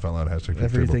me. Laugh out loud. Hashtag Tweet the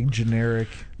Everything Table. generic.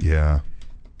 Yeah.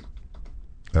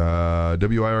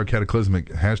 WIR Cataclysmic.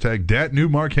 Hashtag Dat new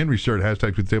Mark Henry shirt.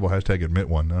 Hashtag Tweet the Table. Hashtag Admit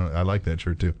One. I like that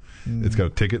shirt too. It's got a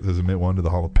ticket that says Admit One to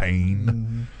the Hall of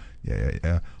Pain.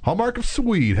 Yeah. Hallmark of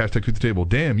Swede. Hashtag Tweet the Table.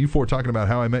 Damn, you four talking about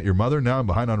How I Met Your Mother. Now I'm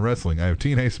behind on wrestling. I have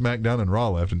TNA, SmackDown, and Raw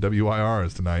left, and WIR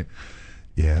is tonight.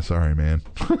 Yeah, sorry, man.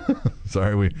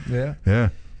 Sorry, Yeah. Yeah.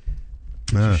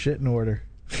 Shit in order.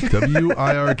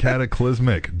 WIR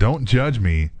Cataclysmic. Don't judge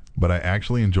me, but I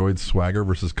actually enjoyed Swagger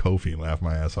versus Kofi. Laugh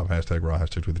my ass off. Hashtag Raw.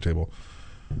 Hashtag Tweet the Table.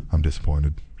 I'm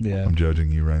disappointed. Yeah. I'm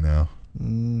judging you right now.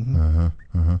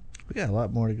 We got a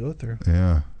lot more to go through.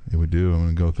 Yeah, we do. I'm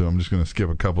going to go through. I'm just going to skip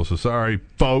a couple. So sorry,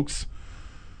 folks.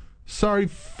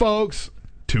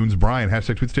 Tunes Brian.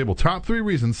 Hashtag Tweet the Table. Top 3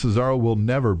 reasons Cesaro will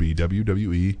never be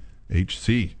WWE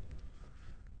HC.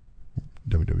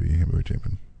 WWE Heavyweight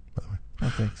Champion, by the way. Oh,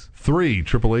 thanks. 3,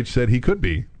 Triple H said he could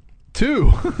be.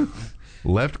 2,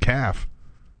 left calf.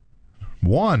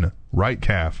 One right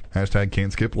calf. Hashtag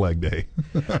can't skip leg day.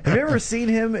 Have you ever seen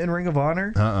him in Ring of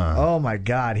Honor? Oh my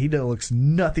God, he looks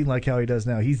nothing like how he does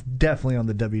now. He's definitely on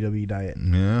the WWE diet.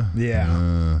 Yeah.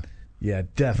 Yeah. Yeah,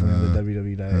 definitely on the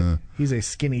WWE diet. He's a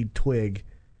skinny twig.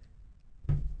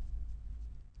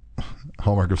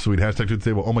 Hallmark of sweet. Hashtag to the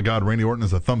table. Oh my God, Randy Orton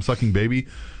is a thumb sucking baby.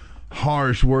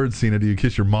 Harsh words, Cena. Do you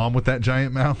kiss your mom with that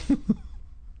giant mouth?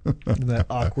 That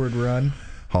awkward run.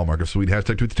 Hallmark of sweet.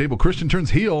 Hashtag to the table. Christian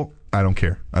turns heel. I don't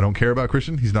care. I don't care about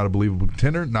Christian. He's not a believable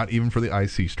contender, not even for the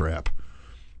IC strap.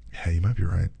 Yeah, you might be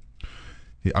right.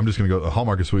 Yeah, I'm just going to go.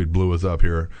 Hallmark of sweet blew us up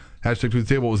here. Hashtag to the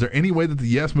table. Is there any way that the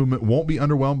Yes movement won't be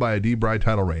underwhelmed by a D-Bry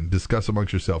title reign? Discuss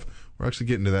amongst yourself. We're actually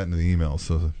getting to that in the emails,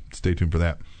 so stay tuned for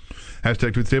that.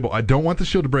 Hashtag to the table. I don't want the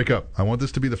Shield to break up. I want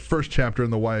this to be the first chapter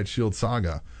in the Wyatt Shield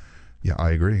saga. Yeah,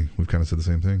 I agree. We've kind of said the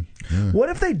same thing. Yeah. What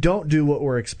if they don't do what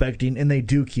we're expecting and they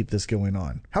do keep this going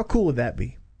on? How cool would that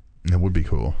be? It would be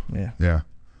cool. Yeah. Yeah.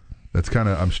 That's kind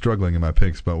of, I'm struggling in my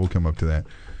picks, but we'll come up to that.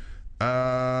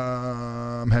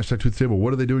 Hashtag to the table.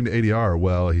 What are they doing to ADR?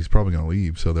 Well, he's probably going to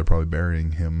leave, so they're probably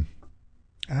burying him.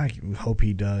 I hope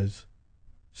he does.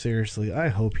 Seriously, I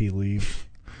hope he leaves.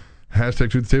 Hashtag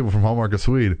to the table from Hallmark of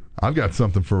Swede. I've got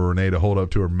something for Renee to hold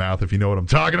up to her mouth if you know what I'm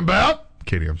talking about.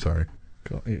 Katie, I'm sorry.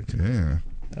 Cool. Yeah.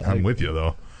 I'm with you,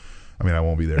 though. I mean, I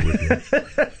won't be there with you.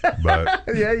 But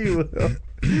Yeah, you will.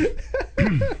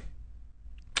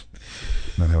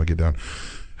 not how I get down.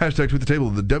 Hashtag to the table.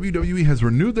 The WWE has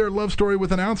renewed their love story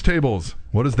with announce tables.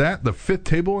 What is that? The fifth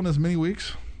table in as many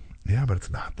weeks? Yeah, but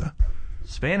it's not the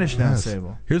Spanish announce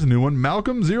table. Here's a new one.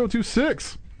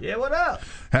 Malcolm026. Yeah, what up?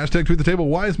 Hashtag tweet the table.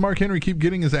 Why does Mark Henry keep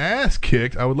getting his ass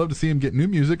kicked? I would love to see him get new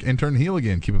music and turn heel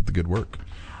again. Keep up the good work.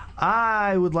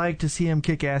 I would like to see him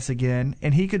kick ass again,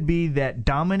 and he could be that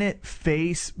dominant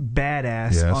face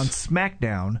badass Yes. on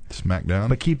SmackDown, SmackDown.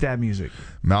 but keep that music.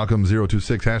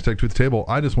 Malcolm026. Hashtag tweet the table.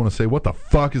 I just want to say, what the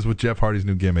fuck is with Jeff Hardy's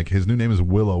new gimmick? His new name is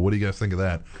Willow. What do you guys think of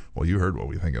that? Well, you heard what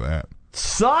we think of that.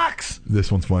 Sucks!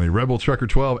 This one's funny. Rebel Trucker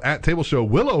 12 at Table Show.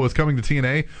 Willow is coming to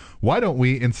TNA. Why don't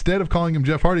we, instead of calling him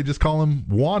Jeff Hardy, just call him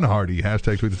Juan Hardy?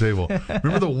 Hashtag tweet the table.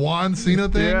 Remember the Juan Cena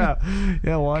thing?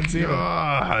 Yeah, Juan Cena.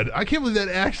 God, I can't believe that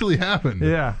actually happened.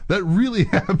 Yeah. That really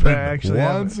happened. That actually Juan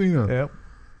happened. Cena. Yep.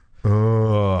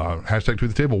 Hashtag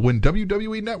tweet the table. When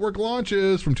WWE Network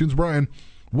launches from Tunes Brian,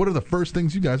 what are the first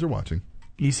things you guys are watching?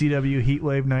 ECW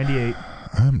Heatwave 98.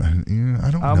 I don't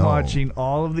know. I'm watching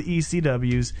all of the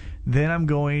ECWs. Then I'm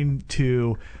going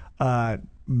to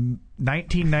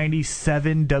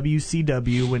 1997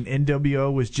 WCW when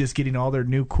NWO was just getting all their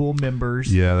new cool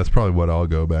members. Yeah, that's probably what I'll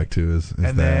go back to is And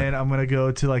that. then I'm going to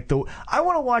go to I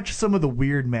want to watch some of the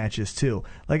weird matches too.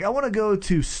 Like I want to go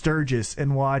to Sturgis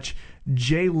and watch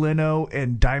Jay Leno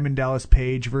and Diamond Dallas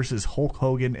Page versus Hulk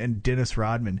Hogan and Dennis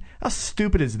Rodman. How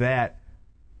stupid is that?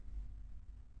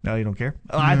 No, you don't care?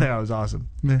 Oh, I think that was awesome.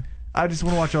 Meh. I just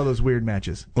want to watch all those weird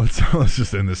matches. Let's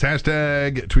just end this.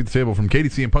 Hashtag tweet the table from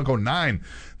KDC and Punk09.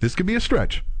 This could be a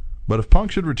stretch, but if Punk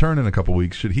should return in a couple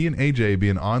weeks, should he and AJ be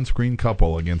an on-screen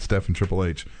couple against Steph and Triple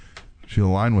H? She'll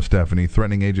align with Stephanie,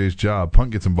 threatening AJ's job.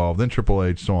 Punk gets involved, then Triple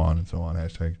H, so on and so on.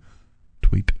 Hashtag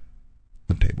tweet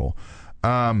the table.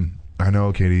 I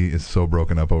know Katie is so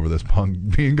broken up over this Punk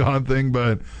being gone thing,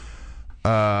 but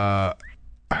I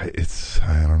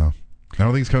don't know. I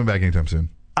don't think he's coming back anytime soon.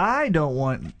 I don't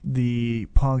want the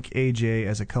Punk AJ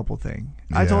as a couple thing.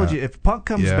 I Yeah. told you, if Punk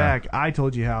comes Yeah. back, I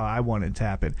told you how I want it to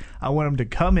happen. I want him to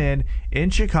come in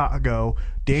Chicago,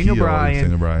 Daniel Heel, Bryan.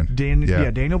 Daniel Bryan.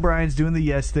 Yeah. Daniel Bryan's doing the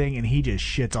yes thing, and he just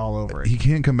shits all over it. He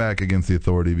can't come back against the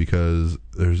Authority because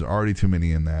there's already too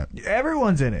many in that.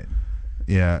 Everyone's in it.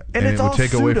 Yeah, And it's it would all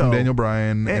take away from pseudo. Daniel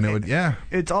Bryan, and it would, yeah.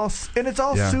 It's all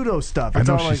Yeah. pseudo stuff. I It's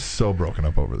know all she's like, so broken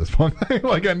up over this Punk thing.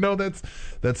 Like, I know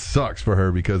that sucks for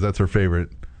her because that's her favorite.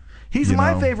 he's you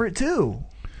my know. favorite too.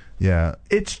 Yeah,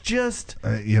 It's just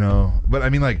but I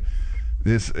mean, like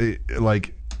this,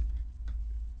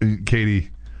 Katie,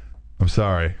 I'm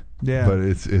sorry, Yeah. but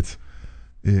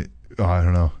I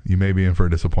don't know. You may be in for a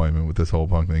disappointment with this whole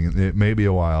Punk thing. It may be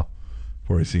a while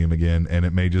before we see him again, and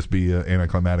it may just be an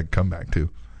anticlimactic comeback too.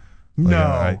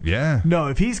 Like, no. No,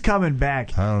 if he's coming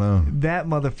back, I don't know. that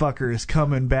motherfucker is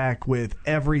coming back with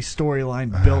every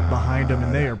storyline built behind him,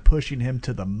 and they are pushing him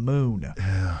to the moon.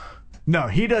 No,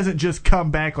 he doesn't just come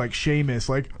back like Sheamus,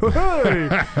 like, hey,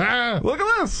 look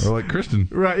at this. Or like Christian.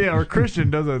 Right, yeah, or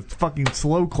Christian does a fucking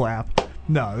slow clap.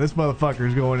 No, this motherfucker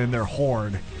is going in there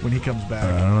hard when he comes back.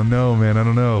 I don't know, man. I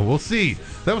don't know. We'll see.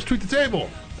 That was Tweet the Table.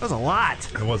 That was a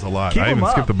lot. It was a lot. Keep I 'em even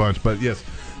up. skipped a bunch, but yes,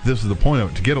 this is the point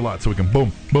of it, to get a lot so we can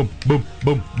boom, boom, boom,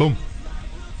 boom, boom.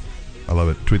 I love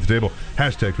it. Tweet the Table.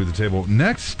 Hashtag Tweet the Table.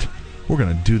 Next, we're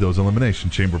going to do those Elimination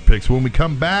Chamber picks. When we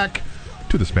come back,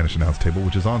 to the Spanish Announce Table,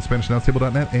 which is on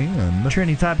SpanishAnnounceTable.net and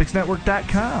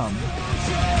TrinityTopicsNetwork.com.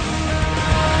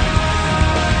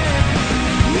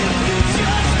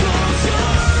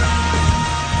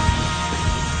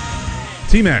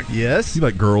 T-Mac. Yes? You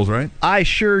like girls, right? I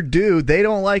sure do. They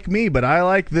don't like me, but I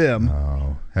like them.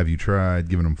 Oh, have you tried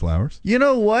giving them flowers? You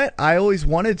know what? I always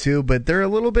wanted to, but they're a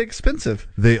little bit expensive.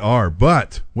 They are,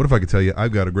 but what if I could tell you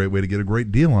I've got a great way to get a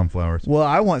great deal on flowers? Well,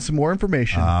 I want some more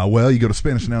information. Well, you go to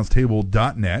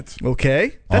SpanishAnnounceTable.net.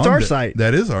 Okay. That's On our the- site.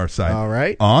 That is our site. All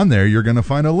right. On there, you're going to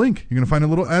find a link. You're going to find a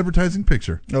little advertising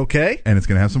picture, Okay. and it's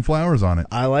going to have some flowers on it.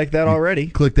 I like that already.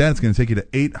 Click that. It's going to take you to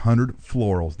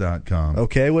 800florals.com.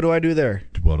 Okay. What do I do there?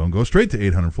 Well, don't go straight to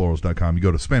 800florals.com. You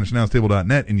go to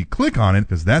SpanishAnnounceTable.net, and you click on it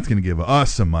because that's going to give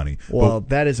us some money. Well,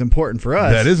 that is important for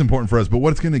us. That is important for us, but what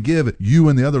it's going to give you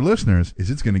and the other listeners is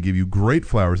it's going to give you great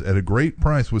flowers at a great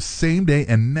price with same-day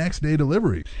and next-day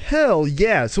delivery. Hell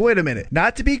yeah. So wait a minute.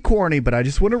 Not to be corny, but I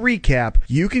just want to recap.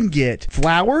 You can get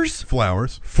flowers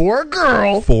Flowers for a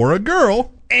girl, for a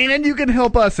girl. and you can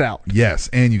help us out. Yes,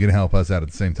 and you can help us out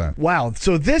at the same time. Wow,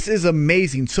 so this is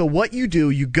amazing. So what you do,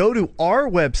 you go to our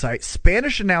website,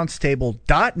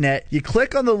 SpanishAnnounceTable.net. You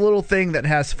click on the little thing that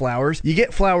has flowers. You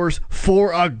get flowers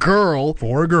for a girl.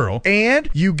 For a girl. And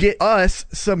you get us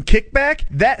some kickback.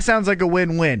 That sounds like a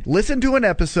win-win. Listen to an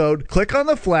episode, click on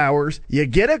the flowers, you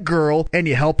get a girl, and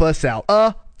you help us out.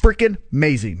 Freaking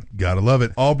amazing. Gotta love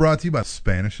it. All brought to you by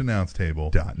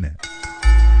SpanishAnnounceTable.net.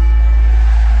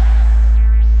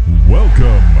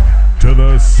 Welcome to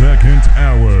the second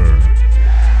hour-ish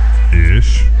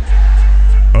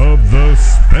of the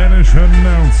Spanish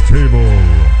Announce Table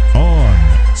on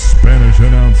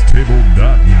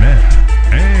SpanishAnnounceTable.net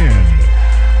and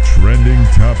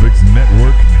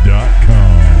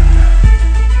TrendingTopicsNetwork.com.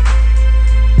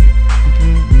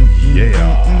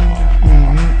 Yeah.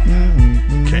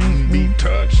 Can't be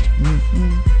touched.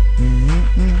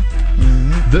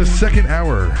 The second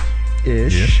hour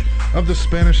Ish. of the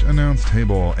Spanish Announce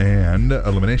Table and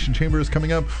Elimination Chamber is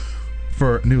coming up.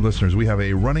 For new listeners, we have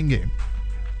a running game.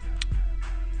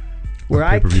 Where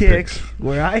I pay-per-view kick picks.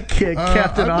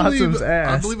 Captain I believe- Awesome's ass.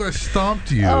 I believe I stomped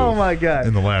you. Oh my god!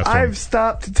 In the last one. I've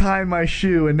stopped to tie my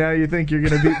shoe, and now you think you're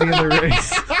going to beat me in the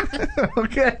race?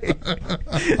 Okay.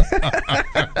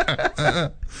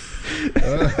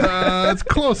 It's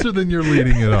closer than you're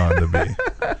leading it on to be.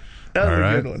 That was All a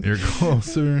right, good one. you're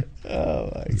closer. Oh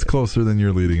my It's closer than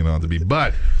you're leading it on to be.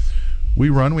 But we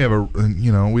run. We have a.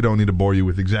 We don't need to bore you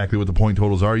with exactly what the point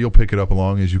totals are. You'll pick it up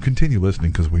along as you continue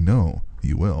listening because we know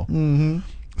you will. Mm-hmm.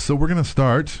 So we're going to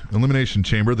start Elimination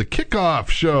Chamber. The kickoff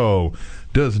show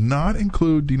does not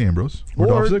include Dean Ambrose or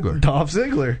Dolph Ziggler. Dolph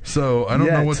Ziggler. So I don't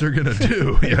know Yet. what they're going to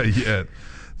do yet.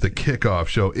 The kickoff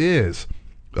show is,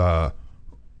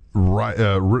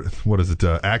 what is it?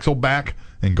 Axel Back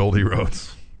and Goldie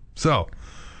Rhodes. So,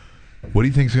 what do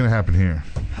you think is going to happen here?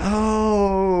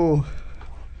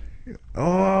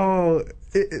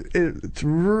 It's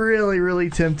really, really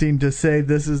tempting to say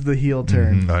this is the heel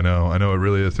turn, I know it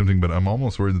really is tempting, but I'm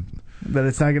almost worried. but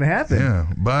it's not going to happen. Yeah,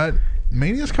 but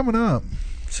Mania's coming up.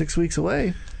 6 weeks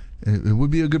away. It would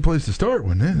be a good place to start,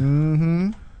 wouldn't it? Mm-hmm.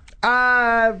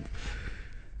 I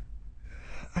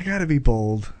gotta be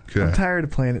bold. Okay. I'm tired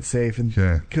of playing it safe, and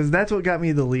Okay. because that's what got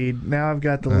me the lead. Now I've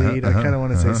got the lead. I kind of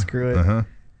want to say screw it.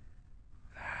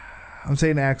 I'm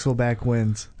saying Axel Back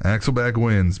wins. Axel Back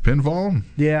wins. Pinfall?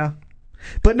 Yeah,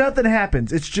 but nothing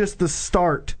happens. It's just the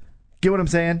start. Get what I'm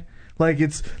saying? Like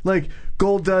it's like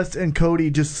Goldust and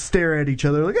Cody just stare at each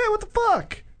other like, "Hey, what the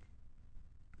fuck?"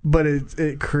 But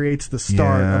it creates the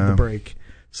start of the break.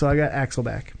 So I got Axel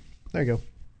Back. There you go.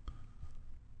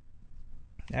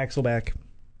 Axel Back.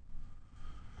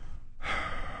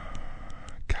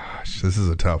 Gosh, this is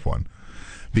a tough one.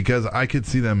 Because I could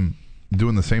see them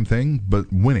doing the same thing, but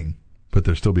winning. But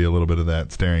there still be a little bit of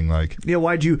that staring like... Yeah,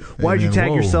 why'd you hey, man, tag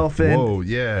whoa, yourself in? Whoa,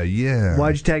 yeah.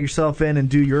 Why'd you tag yourself in and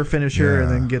do your finisher Yeah.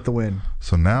 and then get the win?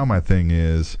 So now my thing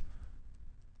is,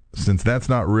 since that's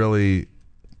not really...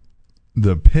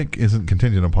 The pick isn't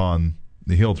contingent upon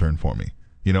the heel turn for me,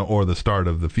 or the start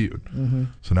of the feud. Mm-hmm.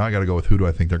 So now I got to go with who do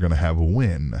I think they're going to have a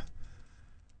win.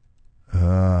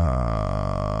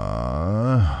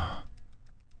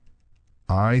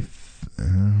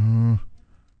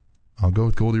 I'll go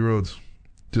with Goldie Rhodes,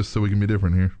 just so we can be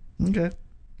different here. Okay.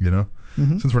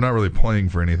 Since we're not really playing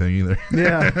for anything either.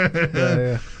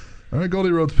 Yeah. All right,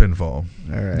 Goldie Rhodes pinfall.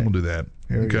 All right. We'll do that.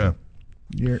 Here we go.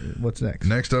 What's next?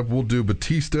 Next up, we'll do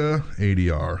Batista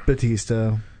ADR.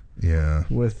 Batista Yeah.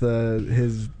 with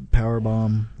his power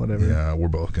bomb, whatever. Yeah, we're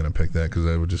both going to pick that because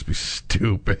that would just be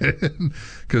stupid.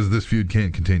 Because this feud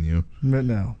can't continue. But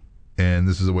no. And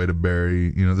this is a way to bury,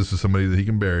 this is somebody that he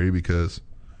can bury because...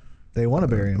 They want to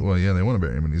bury him. Well, yeah, they want to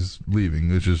bury him, and he's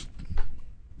leaving. It's just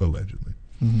allegedly.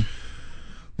 Mm-hmm.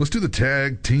 Let's do the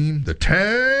tag team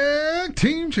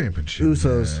championship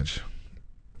Usos. match.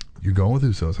 You're going with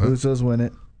Usos, huh? Usos win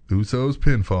it. Usos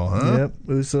pinfall, huh? Yep.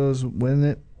 Usos win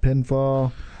it.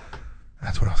 Pinfall.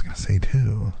 That's what I was going to say,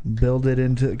 too. Build it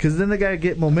into... Because then they got to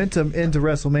get momentum into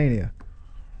WrestleMania.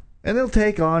 And they'll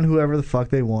take on whoever the fuck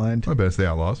they want. I bet it's the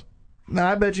Outlaws. No,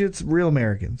 I bet you it's real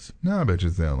Americans. No, I bet you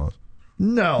it's the Outlaws.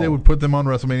 No. They would put them on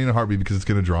WrestleMania in a heartbeat because it's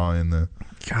going to draw in the...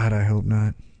 God, I hope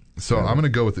not. So I'm going to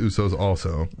go with Usos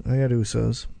also. I got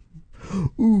Usos.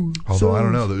 Although I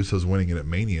don't know, the Usos winning it at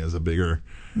Mania is a bigger...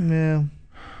 Yeah.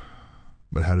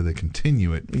 But how do they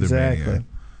continue it through Exactly. Mania?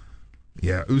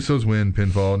 Yeah, Usos win,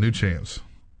 pinfall, new champs.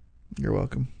 You're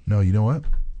welcome. No, you know what?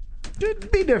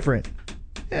 Just be different.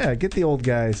 Yeah, get the old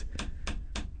guys.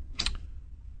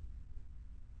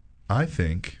 I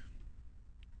think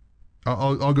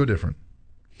I'll go different.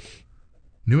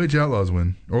 New Age Outlaws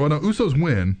win, or no, Usos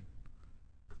win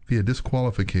via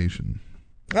disqualification.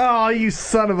 Oh, you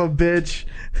son of a bitch!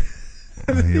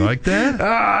 You like that?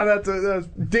 That's damn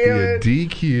Via it!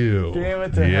 DQ. Damn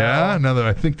it to yeah. hell. Now that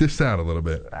I think this out a little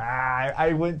bit.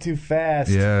 I went too fast.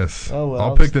 Yes. Oh well.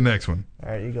 I'll pick the next one. All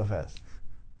right, you go fast.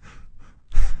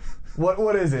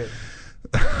 What is it?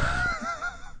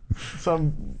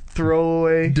 Some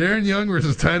throwaway. Darren Young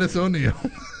versus Titus O'Neil.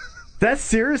 That's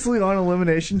seriously on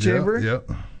Elimination Chamber?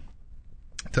 Yep.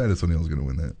 Titus O'Neil's going to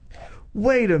win that.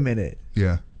 Wait a minute.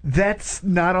 Yeah. That's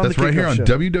not on That's the kickoff right here on show.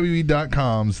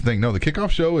 WWE.com's thing. No, the kickoff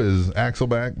show is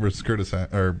Axelback versus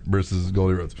versus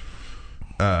Goldie Rhodes.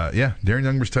 Yeah, Darren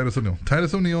Young versus Titus O'Neil.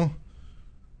 Titus O'Neil.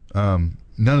 None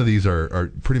of these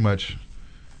are pretty much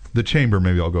the chamber.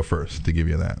 Maybe I'll go first to give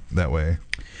you that way.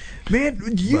 Man,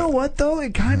 you know what though?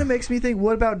 It kind of makes me think.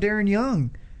 What about Darren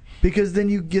Young? Because then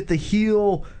you get the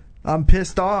heel "I'm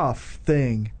pissed off"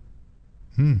 thing.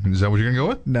 Is that what you're gonna go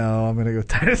with? No, I'm gonna go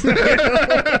Titus. No.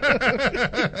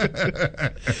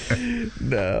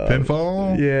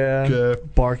 Pinfall. Yeah. Okay.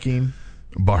 Barking.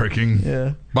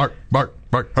 Yeah. Bark. Arr,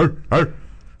 arr. Arr,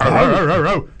 arr, arr,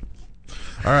 arr.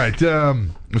 All right.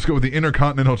 Let's go with the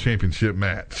Intercontinental Championship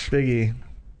match. Big E.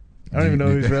 I don't even know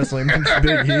who's wrestling. It's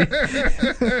Big E.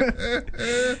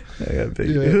 I got Big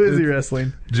E. Who is he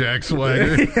wrestling? Jack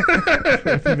Swagger.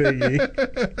 Big E.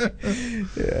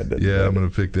 Yeah, I'm gonna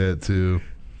pick that too.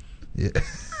 Yeah.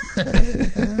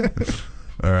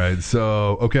 All right.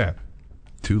 So okay,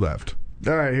 2 left.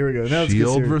 All right, here we go. Now let's get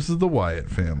Shield serious. versus the Wyatt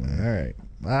family. All right.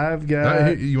 I've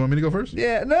got... You want me to go first?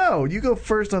 Yeah, no. You go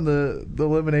first on the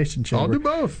Elimination Chamber. I'll do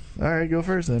both. All right, go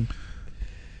first then.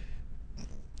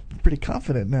 Pretty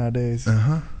confident nowadays.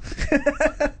 I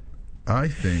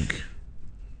think.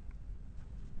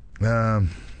 God,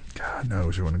 no, I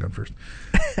wish I wouldn't have gone first.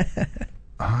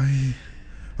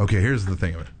 Okay, here's the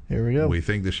thing of it. Here we go. We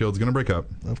think the Shield's going to break up,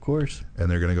 Of course. and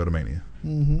they're going to go to Mania.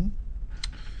 Mm-hmm.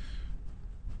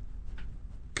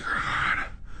 God.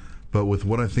 But with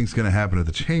what I think's going to happen at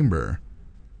the Chamber,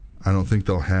 I don't think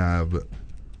they'll have...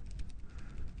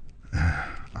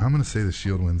 I'm going to say the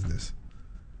Shield wins this.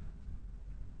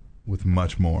 With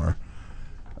much more.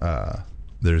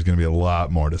 There's going to be a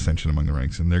lot more dissension among the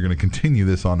ranks, and they're going to continue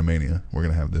this on to Mania. We're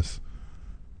going to have this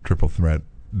triple threat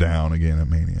down again at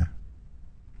Mania.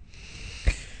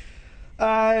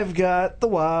 I've got the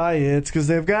Wyatts because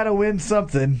they've got to win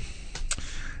something.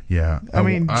 Yeah. I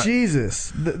mean,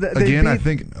 Jesus. Again, I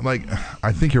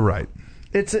think you're right.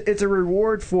 It's a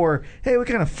reward for, hey, we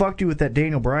kind of fucked you with that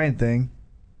Daniel Bryan thing.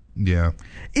 Yeah.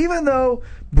 Even though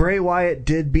Bray Wyatt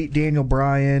did beat Daniel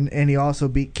Bryan and he also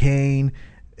beat Kane,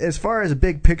 as far as a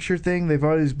big picture thing, they've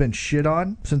always been shit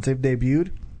on since they've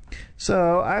debuted.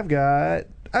 So I've got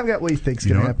what you think's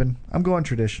going to happen. I'm going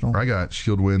traditional. I got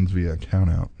Shield wins via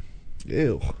countout.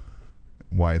 Ew.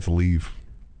 Wyatt's leave.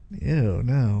 Ew,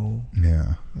 no.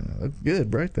 Yeah.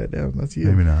 Good, write that down. That's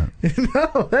you. Maybe not.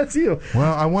 No, that's you.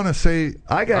 Well, I want to say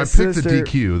I picked the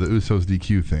DQ, the Usos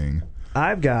DQ thing.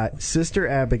 I've got Sister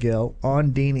Abigail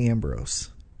on Dean Ambrose.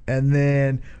 And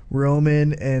then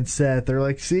Roman and Seth are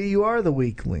like, see, you are the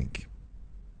weak link.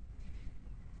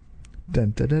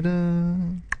 Dun, da, da, da,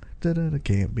 da, da, da,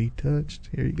 can't be touched.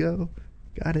 Here you go.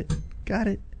 Got it.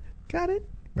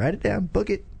 Write it down. Book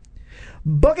it.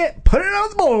 Put it on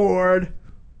the board.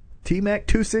 T-Mac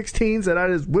 216s that I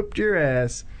just whipped your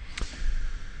ass.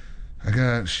 I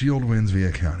got Shield wins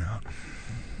via countout.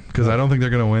 Because I don't think they're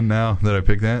going to win now that I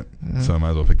picked that. So I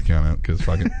might as well pick the countout because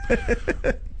fuck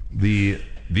it. The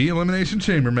Elimination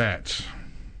Chamber match.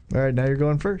 All right, now you're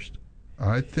going first.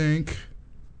 I think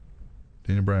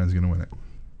Daniel Bryan's going to win it.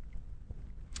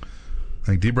 I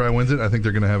think D-Bry wins it. I think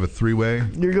they're going to have a three-way.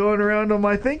 You're going around on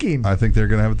my thinking. I think they're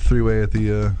going to have a three-way at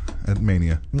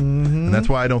Mania. Mm-hmm. And that's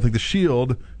why I don't think the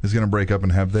Shield is going to break up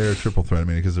and have their triple threat at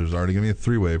Mania, because there's already going to be a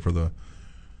three-way for the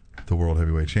World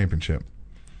Heavyweight Championship.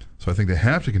 So I think they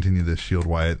have to continue this Shield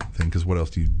Wyatt thing, because what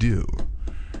else do?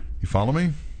 You follow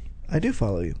me? I do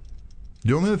follow you.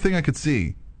 The only other thing I could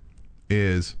see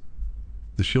is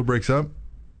the Shield breaks up,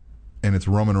 and it's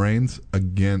Roman Reigns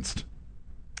against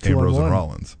Ambrose and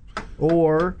Rollins.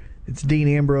 Or it's Dean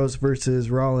Ambrose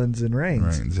versus Rollins and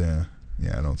Reigns. Yeah.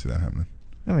 Yeah, I don't see that happening.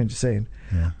 I mean, just saying.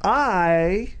 Yeah.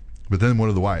 But then what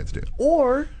do the Wyatts do?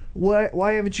 Or,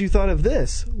 why haven't you thought of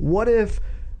this? What if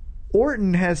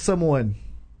Orton has someone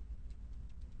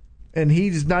and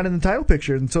he's not in the title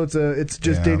picture, and so it's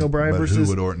just Daniel Bryan versus... who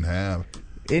would Orton have?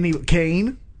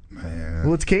 Kane? Man.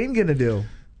 What's Kane going to do?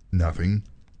 Nothing.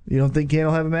 You don't think Kane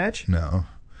will have a match? No.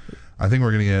 I think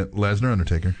we're going to get Lesnar,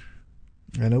 Undertaker.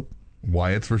 Nope.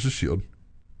 Wyatts versus Shield.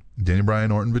 Daniel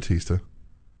Bryan, Orton, Batista.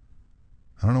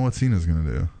 I don't know what Cena's going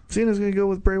to do. Cena's going to go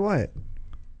with Bray Wyatt.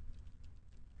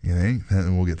 You think?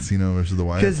 And we'll get Cena versus the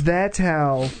Wyatts?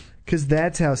 Because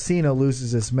that's how Cena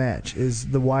loses this match, is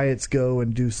the Wyatts go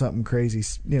and do something crazy.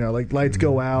 Like lights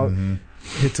go out,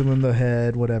 hits him in the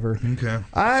head, whatever. Okay.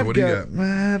 So what do you got?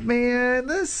 Man,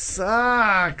 this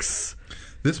sucks.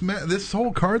 This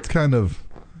whole card's kind of...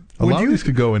 A lot of these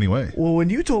could go anyway. Well,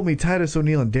 when you told me Titus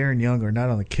O'Neil and Darren Young are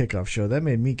not on the kickoff show, that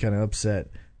made me kind of upset.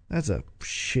 That's a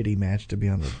shitty match to be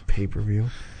on the pay-per-view.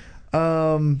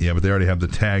 Yeah, but they already have the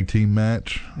tag team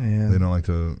match. Yeah. They don't like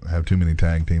to have too many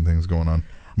tag team things going on.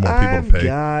 More people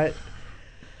to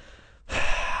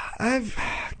pay.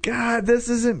 This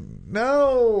isn't...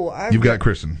 No. You've got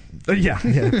Christian. Yeah,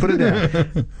 put it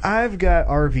down. I've got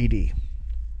RVD.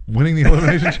 Winning the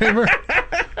Elimination Chamber?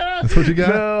 That's what you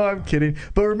got? No, I'm kidding.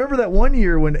 But remember that one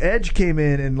year when Edge came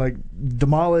in and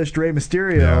demolished Rey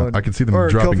Mysterio? Yeah, I can see them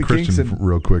dropping Kofi Christian Kingston.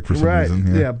 real quick for some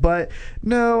reason. Yeah, but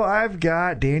no, I've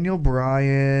got Daniel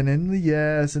Bryan and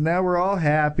and now we're all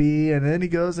happy, and then he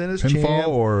goes in as champ. Pinfall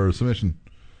or submission?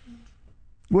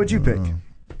 What'd you pick?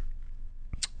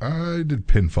 I did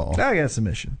pinfall. I got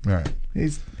submission. All right.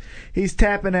 He's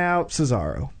tapping out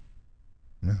Cesaro.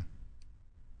 Yeah.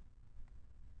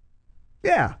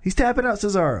 Yeah, he's tapping out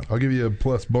Cesaro. I'll give you a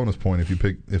plus bonus point if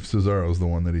Cesaro's the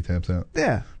one that he taps out.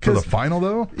 Yeah. For the final,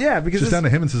 though? Yeah, because it's just down to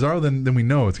him and Cesaro, then we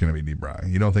know it's going to be D-Bry.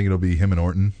 You don't think it'll be him and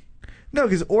Orton? No,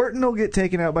 because Orton will get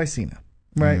taken out by Cena.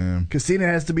 Right? Because Cena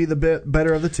has to be the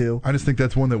better of the two. I just think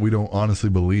that's one that we don't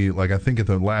honestly believe. I think at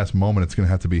the last moment it's going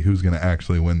to have to be who's going to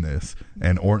actually win this.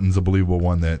 And Orton's a believable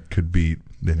one that could beat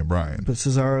Daniel Bryan. But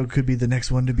Cesaro could be the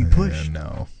next one to be pushed.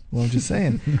 No. Well, I'm just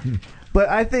saying. But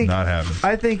I think not happening.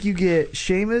 I think you get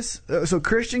Sheamus. So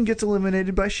Christian gets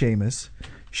eliminated by Sheamus.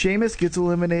 Sheamus gets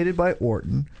eliminated by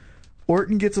Orton.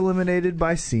 Orton gets eliminated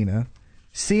by Cena.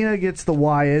 Cena gets the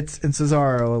Wyatts, and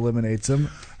Cesaro eliminates him.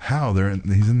 How?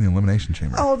 He's in the Elimination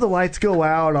Chamber. Oh, the lights go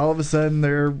out. All of a sudden,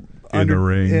 they're in the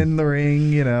ring.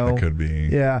 That could be.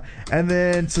 Yeah, and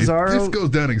then Cesaro. If this goes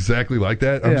down exactly like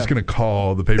that, I'm just going to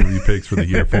call the pay-per-view picks for the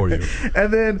year for you.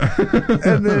 and then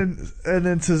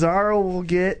Cesaro will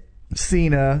get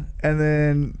Cena, and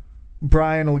then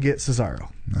Bryan will get Cesaro.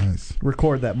 Nice.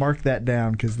 Record that. Mark that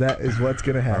down, because that is what's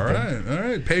going to happen. All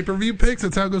right. Pay-per-view picks.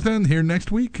 That's how it goes down here next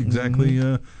week. Exactly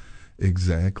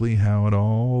how it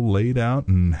all laid out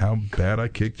and how bad I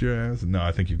kicked your ass. No,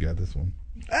 I think you've got this one.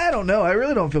 I don't know. I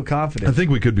really don't feel confident. I think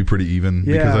we could be pretty even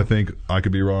because I think I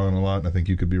could be wrong on a lot, and I think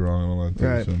you could be wrong on a lot too.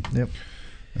 Right. So. Yep.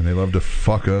 And they love to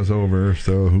fuck us over,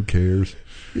 so who cares?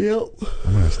 Yep.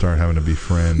 I'm going to start having to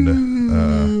befriend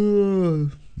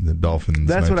the Dolphins.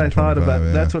 That's what I thought about.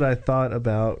 Yeah. That's what I thought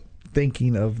about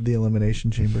thinking of the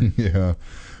Elimination Chamber. Yeah.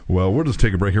 Well, we'll just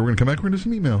take a break here. We're going to come back. We're going to do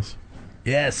some emails.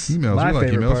 Yes. Emails. My we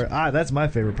favorite like emails. part. That's my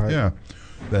favorite part. Yeah.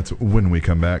 That's when we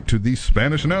come back to the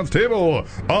Spanish Announce Table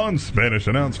on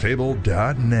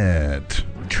SpanishAnnounceTable.net.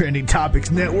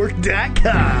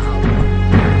 TrendingTopicsNetwork.com.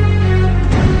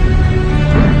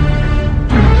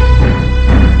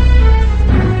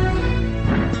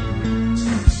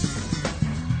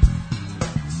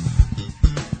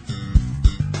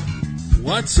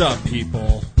 What's up,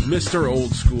 people? Mr.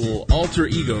 Old School, alter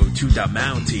ego to the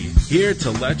Mountie, here to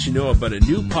let you know about a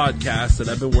new podcast that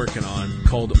I've been working on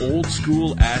called Old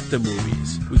School at the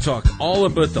Movies. We talk all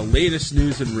about the latest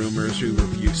news and rumors, we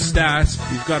review stats,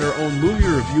 we've got our own movie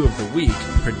review of the week,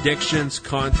 predictions,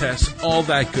 contests, all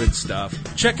that good stuff.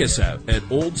 Check us out at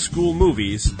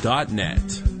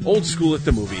oldschoolmovies.net. Old School at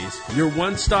the Movies, your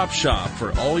one-stop shop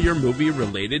for all your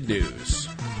movie-related news.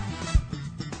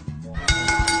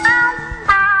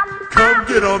 Come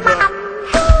get on that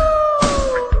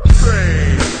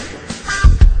train.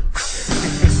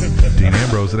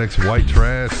 Ambrose, the next white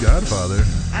trash Godfather.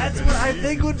 That's what I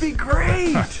think would be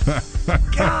great.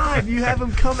 God, you have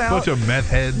him come out. Bunch of meth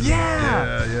heads.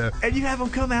 Yeah. And you have him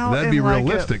come out. That'd in be like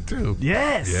realistic, too.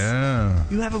 Yes. Yeah.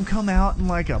 You have him come out in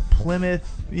like a Plymouth,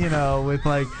 with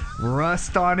like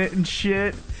rust on it and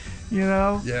shit.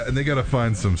 Yeah, and they got to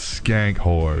find some skank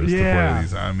whores to play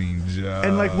these. I mean, just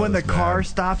and like when the car bad.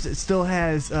 stops, it still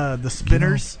has the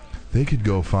spinners. They could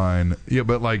go find,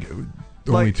 but like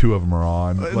only two of them are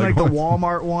on. Like the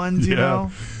Walmart ones, you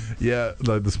know? Yeah,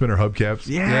 like the spinner hubcaps.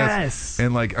 Yes.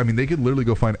 And like, I mean, they could literally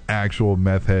go find actual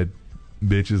meth head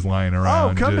bitches lying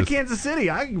around. Oh, come to Kansas City.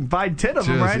 I can find 10 of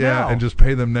them right now. And just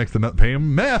pay them next to pay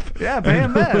them meth. Yeah, pay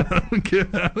them meth.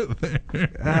 Get out of there.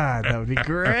 That would be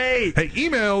great. Hey,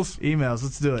 emails.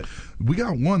 Let's do it. We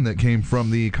got one that came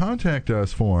from the Contact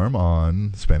Us form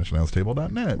on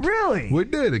SpanishAnnounceTable.net. Really? We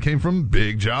did. It came from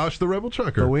Big Josh, the Rebel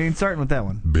Trucker. But we ain't starting with that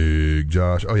one. Big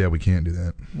Josh. Oh, yeah, we can't do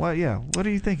that. What? Yeah. What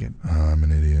are you thinking? I'm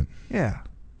an idiot. Yeah.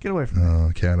 Get away from me.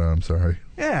 Oh, Kata, I'm sorry.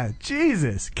 Yeah,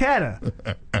 Jesus. Kata.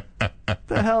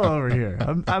 The hell over here.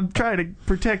 I'm trying to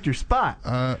protect your spot.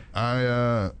 God,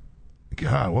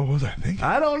 what was I thinking?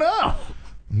 I don't know.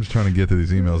 I'm just trying to get to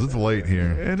these emails. It's late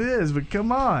here. It is, but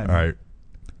come on. All right.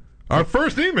 Our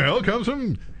first email comes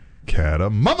from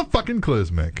Kata motherfucking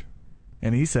Klismic.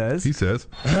 And he says,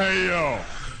 Hey, yo.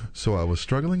 So I was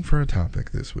struggling for a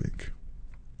topic this week.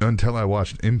 Until I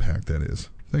watched Impact, that is.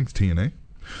 Thanks, TNA.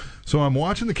 So I'm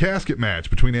watching the casket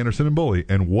match between Anderson and Bully,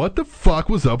 and what the fuck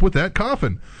was up with that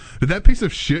coffin? Did that piece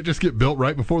of shit just get built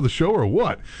right before the show or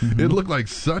what? It looked like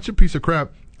such a piece of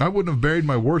crap I wouldn't have buried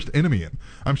my worst enemy in.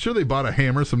 I'm sure they bought a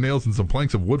hammer, some nails, and some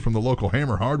planks of wood from the local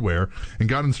Hammer Hardware and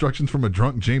got instructions from a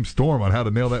drunk James Storm on how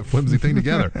to nail that flimsy thing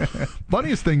together.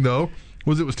 Funniest thing, though,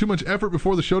 was it was too much effort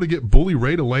before the show to get Bully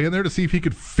Ray to lay in there to see if he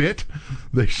could fit.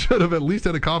 They should have at least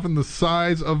had a coffin the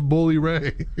size of Bully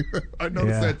Ray. I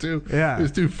noticed that too. Yeah. He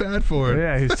was too fat for it.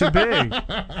 Yeah, he's too big.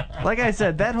 Like I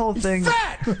said, that whole thing...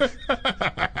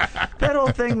 that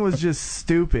whole thing was just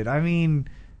stupid. I mean,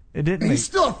 it didn't He's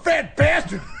still a fat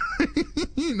bastard.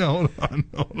 No.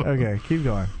 Okay, keep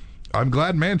going. I'm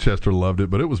glad Manchester loved it,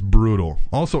 but it was brutal.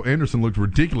 Also, Anderson looked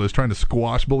ridiculous trying to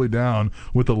squash Bully down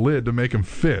with a lid to make him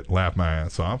fit. Laugh my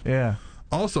ass off. Yeah.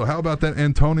 Also, how about that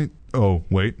Antonio? Oh,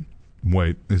 wait.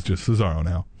 It's just Cesaro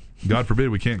now. God forbid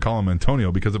we can't call him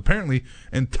Antonio because apparently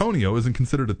Antonio isn't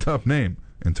considered a tough name.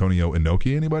 Antonio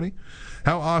Inoki, anybody?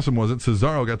 How awesome was it?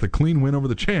 Cesaro got the clean win over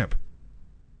the champ.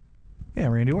 Yeah,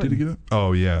 Randy Orton. Did he get it?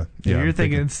 Oh, yeah. You're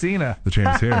thinking Cena. The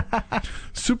champ's here.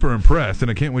 Super impressed,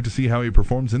 and I can't wait to see how he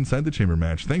performs inside the chamber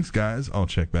match. Thanks, guys. I'll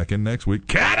check back in next week.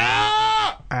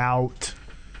 Kata! Out.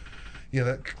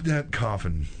 Yeah, that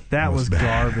coffin. That was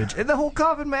bad. garbage. And the whole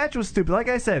coffin match was stupid. Like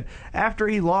I said, after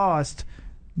he lost,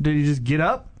 did he just get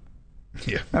up?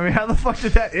 Yeah. I mean, how the fuck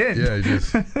did that end? Yeah, he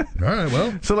just... All right,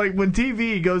 well... So, like, when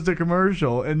TV goes to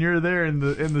commercial and you're there in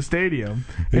the stadium...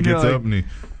 He and gets you're up and he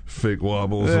fake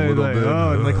wobbles Yeah, a little like, bit.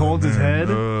 oh, and, like, holds his head?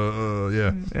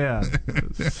 Yeah. Yeah.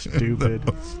 Stupid.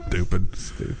 Stupid.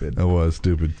 That was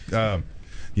stupid. Yeah,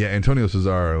 Antonio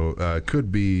Cesaro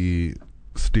could be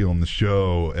stealing the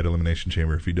show at Elimination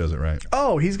Chamber if he does it right.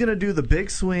 Oh, he's going to do the big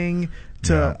swing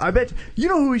to... Yeah. I bet... You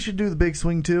know who he should do the big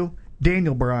swing to?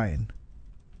 Daniel Bryan.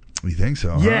 You think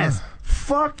so? Yes. Huh?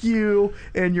 Fuck you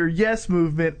and your yes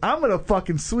movement. I'm going to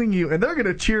fucking swing you, and they're going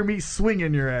to cheer me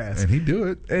swinging your ass. And he'd do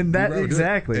it. And that, He'd probably do it.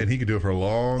 exactly. And he could do it for a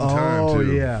long time, Oh,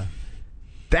 too. yeah.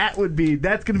 That's going to be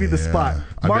the spot.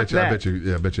 Mark that. I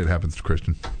bet you it happens to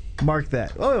Christian. Mark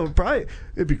that. Oh,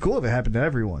 it'd be cool if it happened to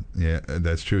everyone. Yeah,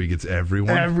 that's true. He gets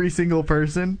everyone. Every single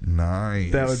person.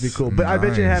 Nice. That would be cool. But I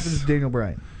bet you it happens to Daniel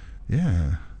Bryan.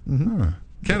 Yeah. Mm-hmm.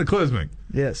 Cataclysmic.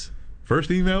 Yes. First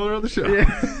emailer of the show.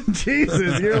 Yeah.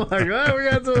 Jesus, you're like, oh, we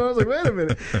got someone. I was like, wait a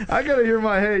minute. I got to hear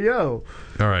my hey, yo.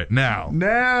 All right, now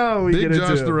we Big get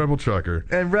Josh into the it. Rebel Trucker.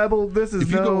 And Rebel, this is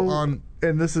If you go on...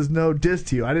 And this is no diss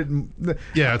to you. I didn't...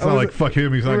 Yeah, it's not like, fuck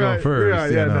him, he's not going first.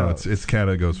 Right, yeah, no. It's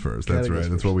Kata goes first. That's Kata right. goes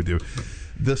That's first. what we do.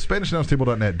 The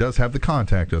SpanishAnnounceTable.net does have the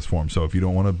contact us form. So if you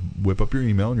don't want to whip up your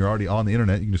email and you're already on the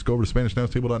internet, you can just go over to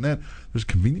SpanishAnnounceTable.net. There's a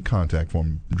convenient contact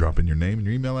form. Drop in your name and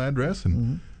your email address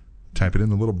and type it in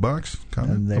the little box.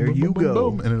 Comment, And there boom, you boom, boom, go.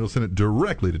 boom, and it'll send it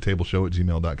directly to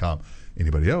tableshow@gmail.com.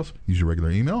 Anybody else, use your regular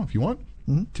email if you want.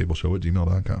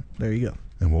 Tableshow@gmail.com. There you go.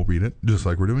 And we'll read it just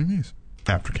like we're doing these.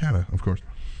 After Kata, of course.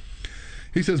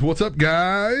 He says, what's up,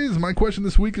 guys? My question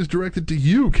this week is directed to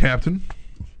you, Captain.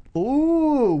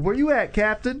 Ooh, where you at,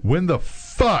 Captain? When the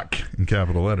fuck, in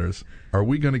capital letters, are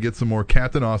we going to get some more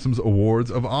Captain Awesome's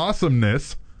Awards of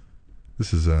Awesomeness?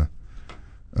 This is that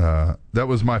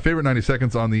was my favorite 90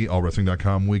 seconds on the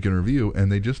AllWrestling.com Week in Review,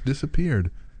 and they just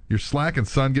disappeared. You're slacking,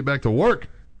 son. Get back to work.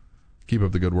 Keep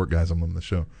up the good work, guys. I'm loving the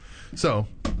show. So,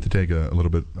 to take a little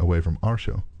bit away from our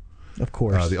show, Of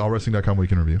course. the allwrestling.com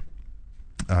weekend review.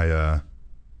 There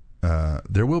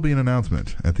will be an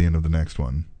announcement at the end of the next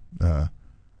one, and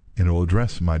it will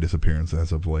address my disappearance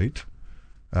as of late.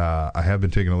 I have been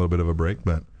taking a little bit of a break,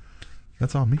 but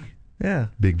that's on me. Yeah.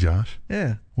 Big Josh.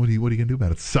 Yeah. What are you gonna do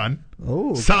about it, son?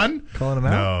 Oh. Son? Calling him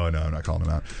out? No, I'm not calling him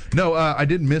out. No, I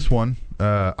did miss one.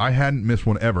 I hadn't missed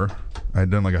one ever. I had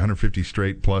done like 150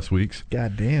 straight plus weeks.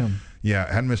 God damn. Yeah,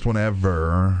 I hadn't missed one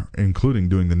ever, including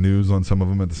doing the news on some of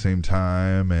them at the same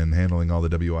time and handling all the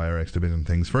WIRX division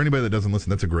things. For anybody that doesn't listen,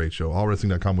 that's a great show.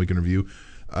 Allwrestling.com Weekend Review.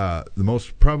 The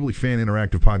most probably fan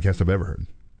interactive podcast I've ever heard.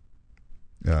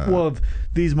 Well, if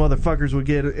these motherfuckers would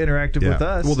get interactive with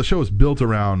us. Well, the show is built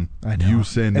around you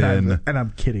send in...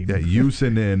 I'm kidding. Yeah, you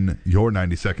send in your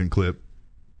 90-second clip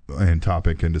and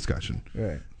topic and discussion.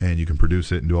 Right. And you can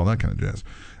produce it and do all that kind of jazz.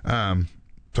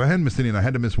 So I hadn't missed any, and I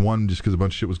had to miss one just because a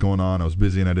bunch of shit was going on. I was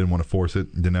busy, and I didn't want to force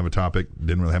it. Didn't have a topic.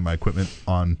 Didn't really have my equipment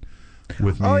on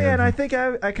with me. Oh, yeah, and I think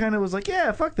I kind of was like,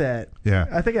 yeah, fuck that. Yeah.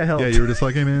 I think I helped. Yeah, you were just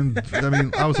like, hey, man. I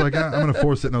mean, I was like, I'm going to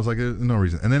force it, and I was like, no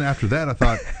reason. And then after that, I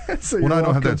thought, So well, you're I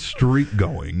don't have welcome. that streak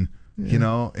going, you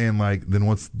know, and like, then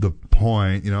what's the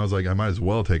point? You know, I was like, I might as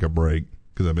well take a break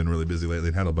because I've been really busy lately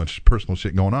and had a bunch of personal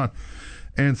shit going on.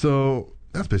 And so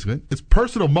that's basically it. It's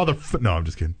personal No, I'm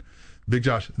just kidding. Big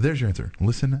Josh, there's your answer.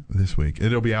 Listen this week.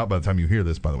 It'll be out by the time you hear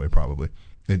this, by the way, probably.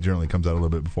 It generally comes out a little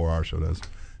bit before our show does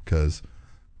because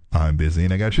I'm busy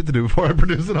and I got shit to do before I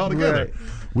produce it all together. Right.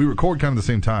 We record kind of the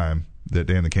same time that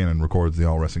Dan the Cannon records the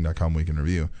allwrestling.com weekend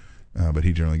review, but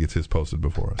he generally gets his posted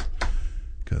before us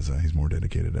because he's more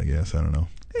dedicated, I guess. I don't know.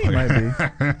 He might be. He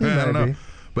I don't might know. be.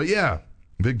 But yeah,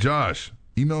 Big Josh,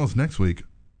 email us next week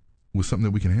with something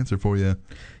that we can answer for you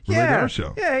related to our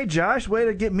show. Yeah, hey, Josh, way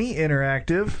to get me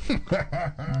interactive.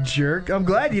 Jerk. I'm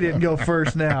glad you didn't go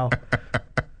first now.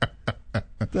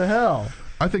 The hell?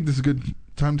 I think this is a good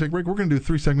time to take a break. We're going to do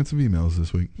 3 segments of emails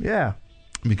this week Yeah.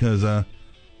 because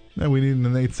we need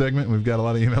an 8th segment and we've got a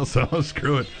lot of emails, so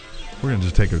screw it. We're going to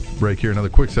just take a break here. Another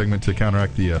quick segment to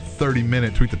counteract the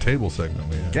 30-minute Tweet the Table segment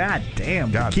we had. God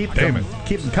damn. God keep damn them, it.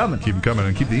 Keep them coming. Keep them coming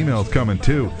and keep the emails coming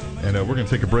too. And we're going to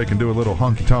take a break and do a little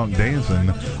honky-tonk dancing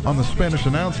on the Spanish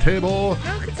Announce Table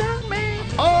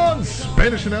on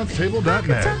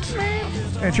SpanishAnnounceTable.net.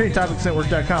 And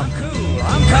TreeTopicsNetwork.com.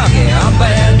 I'm cocky, I'm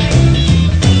bad.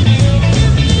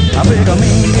 I pick a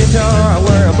mean guitar, I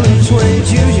wear a blue suede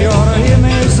shoes. You ought to hear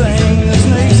me sing the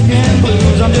snakeskin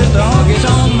blues. I'm just a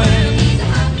honky-tonk man.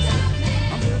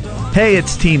 Hey,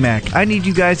 it's T-Mac. I need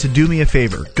you guys to do me a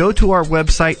favor. Go to our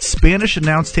website,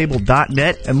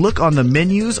 SpanishAnnounceTable.net, and look on the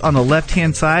menus on the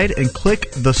left-hand side and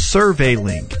click the survey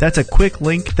link. That's a quick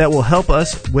link that will help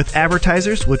us with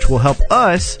advertisers, which will help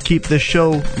us keep this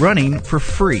show running for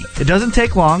free. It doesn't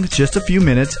take long. It's just a few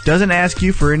minutes. Doesn't ask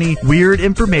you for any weird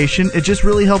information. It just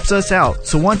really helps us out.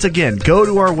 So once again, go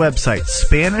to our website,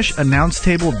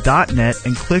 SpanishAnnounceTable.net,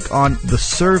 and click on the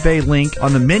survey link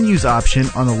on the menus option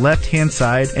on the left-hand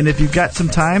side. And if you've got some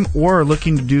time or are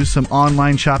looking to do some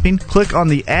online shopping, click on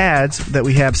the ads that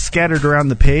we have scattered around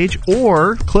the page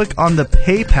or click on the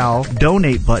PayPal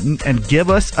donate button and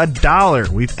give us $1.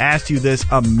 We've asked you this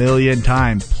 1,000,000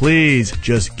 times. Please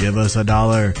just give us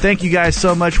 $1. Thank you guys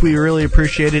so much. We really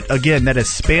appreciate it. Again, that is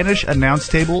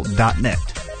SpanishAnnounceTable.net.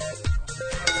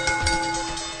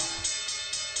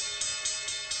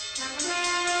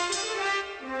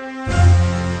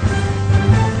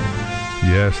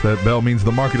 Yes, that bell means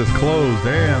the market is closed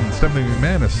and Stephanie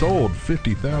McMahon has sold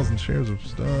 50,000 shares of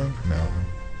stock. No,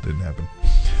 didn't happen.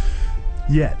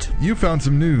 Yet. You found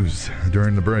some news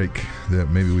during the break that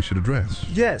maybe we should address.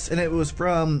 Yes, and it was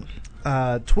from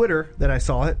Twitter that I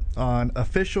saw it on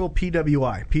official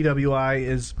PWI. PWI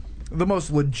is the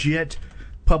most legit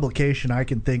publication I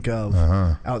can think of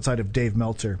outside of Dave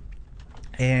Meltzer.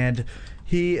 And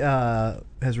he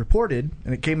has reported,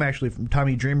 and it came actually from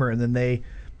Tommy Dreamer, and then they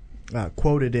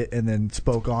quoted it and then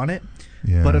spoke on it.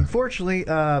 Yeah. But unfortunately,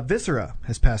 Viscera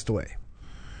has passed away.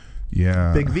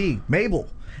 Yeah. Big V. Mabel.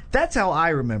 That's how I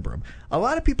remember him. A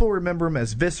lot of people remember him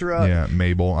as Viscera. Yeah,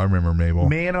 Mabel. I remember Mabel.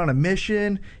 Man on a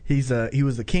Mission. He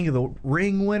was the King of the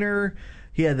Ring winner.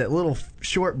 He had that little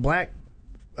short black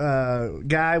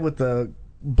guy with the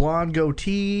blonde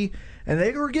goatee, and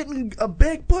they were getting a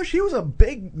big push. He was a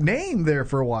big name there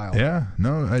for a while. Yeah,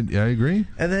 no, I agree.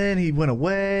 And then he went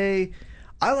away.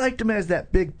 I liked him as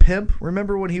that big pimp.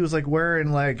 Remember when he was like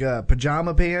wearing like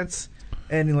pajama pants?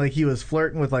 And like he was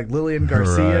flirting with like Lillian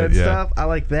Garcia and stuff. I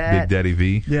like that. Big Daddy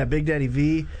V. Yeah, Big Daddy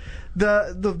V.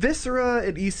 The Viscera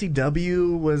at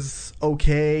ECW was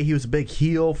okay. He was a big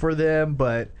heel for them,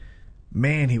 but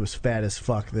man, he was fat as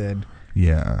fuck then.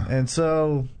 Yeah. And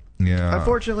so, Yeah.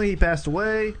 unfortunately, he passed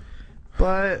away.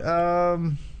 But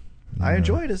I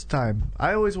enjoyed his time.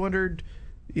 I always wondered,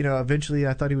 eventually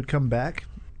I thought he would come back.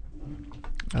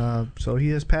 So he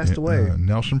has passed away.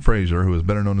 Nelson Frazier, who is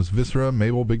better known as Viscera,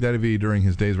 Mabel, Big Daddy V, during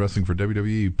his days wrestling for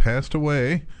WWE, passed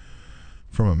away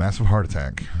from a massive heart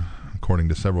attack, according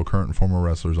to several current and former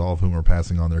wrestlers, all of whom are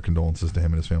passing on their condolences to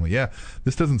him and his family. Yeah,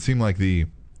 this doesn't seem like the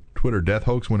Twitter death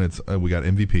hoax when it's we got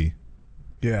MVP,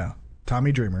 Yeah.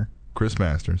 Tommy Dreamer. Chris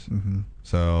Masters.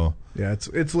 So Yeah,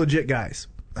 it's legit guys.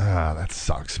 that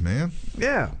sucks, man.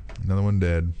 Yeah. Another one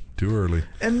dead too early.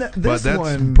 And But this that's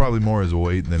one... probably more his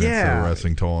weight than it's Yeah. the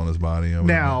wrestling toll on his body. I would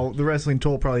Now, the wrestling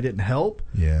toll probably didn't help.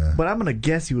 Yeah. But I'm going to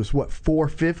guess he was,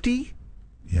 450?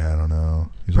 Yeah, I don't know.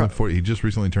 He's only 40, he just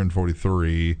recently turned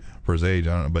 43 for his age.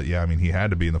 I don't know, but yeah, I mean, he had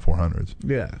to be in the 400s.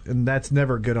 Yeah, and that's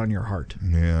never good on your heart.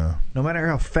 Yeah. No matter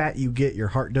how fat you get, your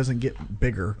heart doesn't get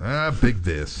bigger. Big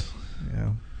this.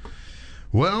 Yeah.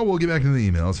 Well, we'll get back into the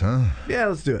emails, huh? Yeah,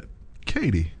 let's do it.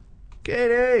 Katie.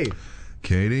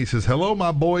 Katie says, hello,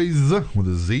 my boys, with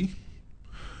a Z.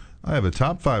 I have a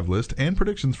top 5 list and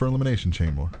predictions for Elimination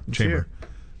Chamber.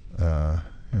 Yeah.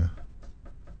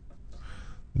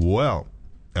 Well,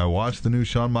 I watched the new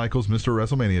Shawn Michaels Mr.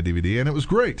 WrestleMania DVD, and it was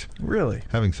great. Really?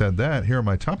 Having said that, here are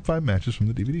my top 5 matches from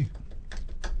the DVD.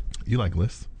 You like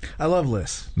lists? I love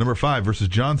lists. Number 5 versus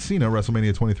John Cena,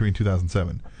 WrestleMania 23 in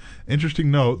 2007.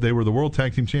 Interesting note, they were the World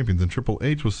Tag Team Champions, and Triple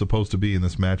H was supposed to be in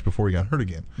this match before he got hurt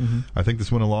again. I think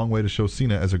this went a long way to show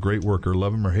Cena as a great worker.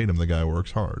 Love him or hate him, the guy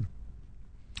works hard.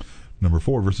 Number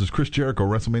 4 versus Chris Jericho,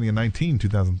 WrestleMania 19,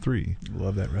 2003.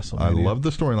 Love that WrestleMania. I love the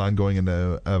storyline going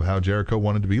into of how Jericho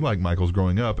wanted to be like Michaels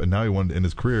growing up, and now he wanted to end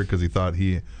his career because he thought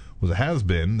he was a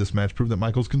has-been. This match proved that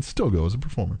Michaels can still go as a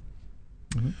performer.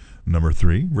 Number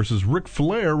 3 versus Ric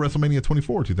Flair, WrestleMania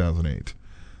 24, 2008.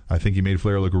 I think he made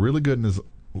Flair look really good in his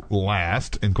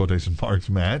last, in quotation marks,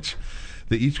 match.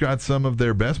 They each got some of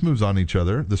their best moves on each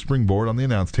other. The springboard on the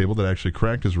announce table that actually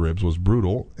cracked his ribs was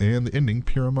brutal, and the ending,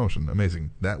 pure emotion.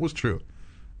 Amazing. That was true.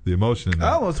 The emotion in that.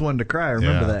 I almost wanted to cry. I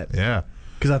remember that. Yeah.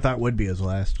 Because I thought it would be his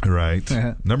last. Right.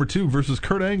 Number 2 versus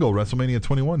Kurt Angle, WrestleMania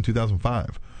 21,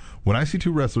 2005. When I see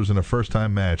two wrestlers in a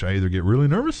first-time match, I either get really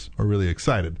nervous or really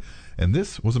excited. And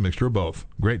this was a mixture of both.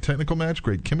 Great technical match,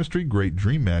 great chemistry, great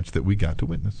dream match that we got to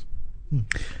witness.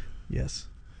 Yes.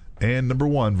 And number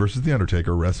 1 versus The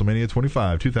Undertaker, WrestleMania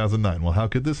 25, 2009. Well, how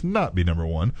could this not be number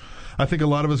 1? I think a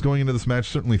lot of us going into this match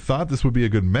certainly thought this would be a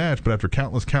good match, but after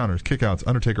countless counters, kickouts,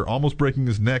 Undertaker almost breaking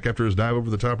his neck after his dive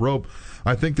over the top rope,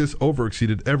 I think this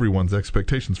overexceeded everyone's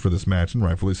expectations for this match, and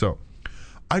rightfully so.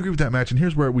 I agree with that match, and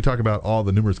here's where we talk about all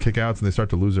the numerous kickouts and they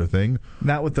start to lose their thing.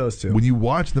 Not with those two. When you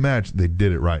watch the match, they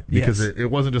did it right. Because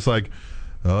it wasn't just like,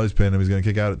 oh, he's pinned him, he's going to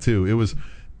kick out at 2. It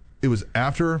was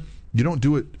after... You don't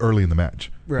do it early in the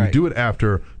match. Right. You do it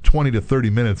after 20 to 30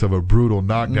 minutes of a brutal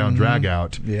knockdown drag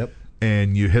out. Yep.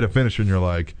 And you hit a finisher and you're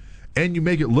like, and you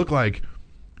make it look like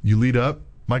you lead up,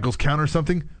 Michaels counters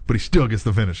something, but he still gets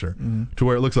the finisher. To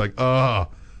where it looks like, oh,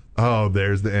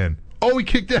 there's the end. Oh, he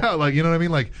kicked out. Like, you know what I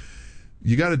mean? Like,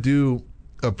 you got to do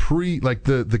a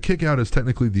the kick out is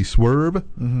technically the swerve.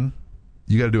 You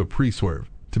got to do a pre-swerve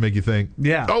to make you think,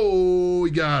 oh, we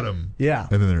got him. Yeah.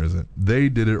 And then there isn't. They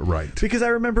did it right. Because I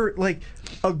remember, like,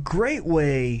 a great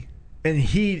way, and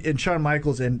he and Shawn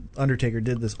Michaels and Undertaker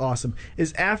did this awesome,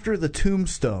 is after the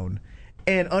tombstone,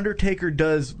 and Undertaker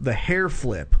does the hair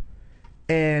flip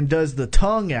and does the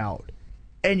tongue out,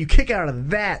 and you kick out of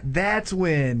that, that's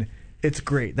when it's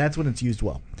great. That's when it's used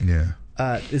well. Yeah.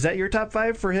 Is that your top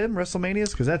 5 for him,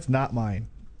 WrestleManias? Because that's not mine.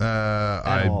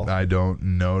 I don't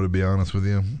know, to be honest with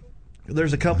you.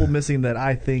 There's a couple missing that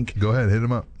I think... Go ahead, hit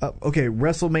him up. Okay,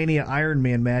 WrestleMania Iron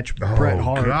Man match, Bret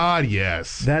Hart. Oh, God,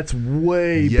 yes. That's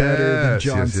way better than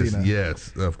John Cena.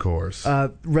 Yes, of course.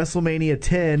 WrestleMania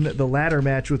 10, the ladder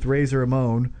match with Razor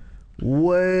Ramon,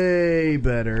 way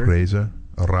better. Razor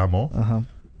Ramon.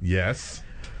 Yes.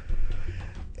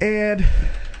 And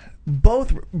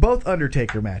both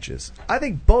Undertaker matches. I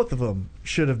think both of them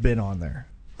should have been on there.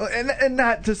 And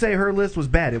not to say her list was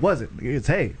bad. It wasn't. It's,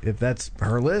 hey, if that's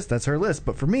her list, that's her list.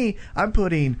 But for me, I'm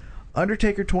putting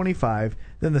Undertaker 25,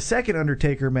 then the second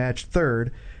Undertaker match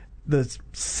third. The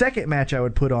second match I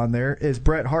would put on there is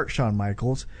Bret Hart, Shawn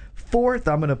Michaels. 4th,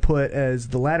 I'm going to put as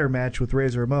the ladder match with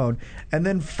Razor Ramon. And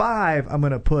then 5, I'm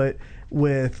going to put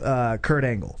with Kurt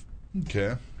Angle.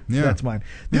 Okay. Yeah. So that's mine.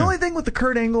 The only thing with the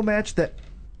Kurt Angle match that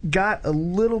got a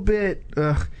little bit...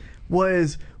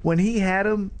 was when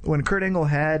Kurt Angle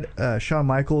had Shawn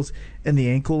Michaels in the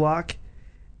ankle lock,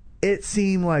 it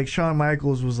seemed like Shawn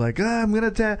Michaels was like, I'm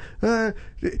going to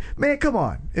man, come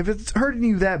on. If it's hurting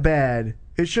you that bad,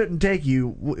 it shouldn't take you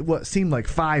what seemed like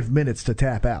 5 minutes to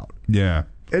tap out. Yeah.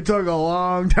 It took a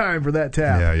long time for that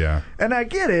tap. Yeah, yeah. And I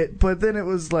get it, but then it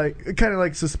was like kind of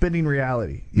like suspending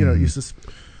reality. You know, you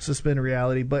suspend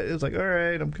reality, but it was like, all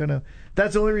right, I'm kind of.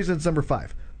 That's the only reason it's number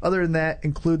 5. Other than that,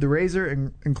 include the Razor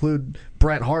and include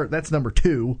Bret Hart. That's number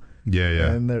 2. Yeah,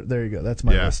 yeah. And there you go. That's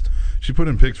my list. She put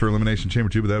in picks for Elimination Chamber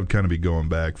 2, but that would kind of be going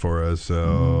back for us.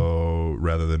 So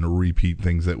rather than repeat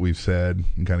things that we've said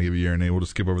and kind of give a year and nay, we'll just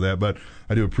skip over that. But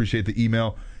I do appreciate the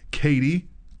email. Katie.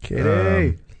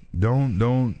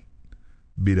 Don't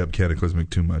beat up Cataclysmic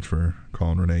too much for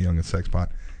calling Renee Young a sex pot.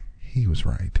 He was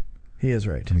right. He is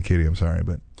right. I mean, Katie, I'm sorry,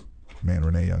 but man,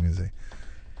 Renee Young is a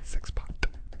sex pot.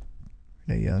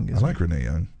 Renee Young is. I like Renee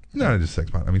Young. Not just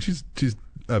sex pot. I mean, she's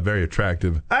a very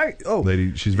attractive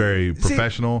lady. She's very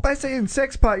professional. See, by saying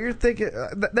sex pot, you're thinking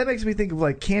that makes me think of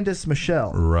like Candice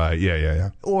Michelle, right?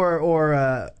 Yeah.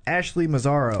 Or Ashley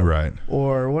Mazzaro, right?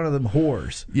 Or one of them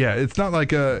whores. Yeah, it's not like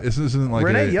this isn't like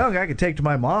Renee Young. I could take to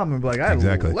my mom and be like,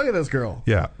 exactly. Look at this girl.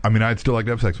 Yeah, I mean, I'd still like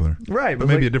to have sex with her, right? But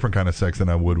maybe a different kind of sex than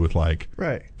I would with like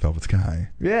Velvet Sky.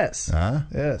 Yes.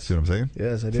 Yes. See what I'm saying?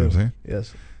 Yes, I do. See what I'm saying?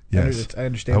 Yes. Yes. I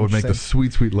understand. I would make the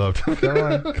sweet, sweet love. Come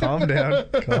on, calm down.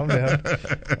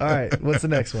 All right, what's the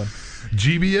next one?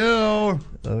 GBL.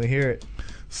 Let me hear it.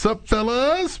 Sup,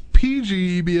 fellas?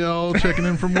 PGBL checking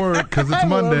in from work because it's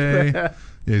Monday. Yeah,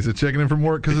 he said checking in from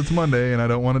work because it's Monday and I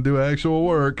don't want to do actual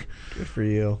work. Good for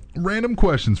you. Random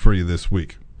questions for you this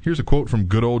week. Here's a quote from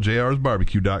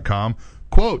goodoldjrsbarbecue.com.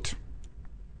 Quote,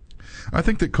 I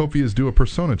think that Kofi is due a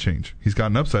persona change. He's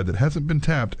got an upside that hasn't been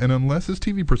tapped, and unless his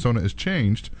TV persona is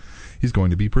changed, he's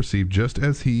going to be perceived just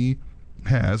as he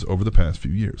has over the past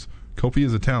few years. Kofi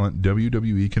is a talent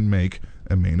WWE can make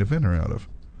a main eventer out of.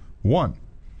 1.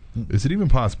 Is it even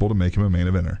possible to make him a main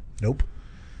eventer? Nope.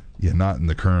 Yeah, not in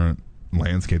the current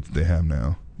landscape that they have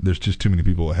now. There's just too many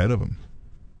people ahead of him.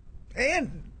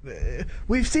 And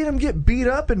we've seen him get beat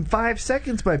up in 5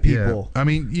 seconds by people. Yeah. I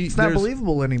mean, it's not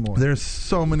believable anymore. There's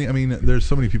so many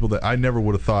people that I never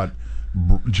would have thought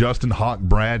Justin Hawk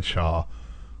Bradshaw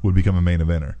would become a main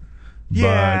eventer.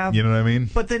 Yeah, but, you know what I mean?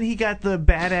 But then he got the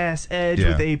badass edge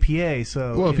with APA.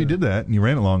 So well, if you did that and you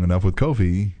ran it long enough with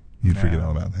Kofi, you'd forget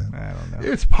all about that. I don't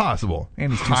know. It's possible.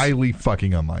 And he's highly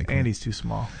fucking unlikely. And he's too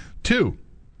small. 2.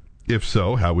 If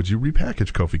so, how would you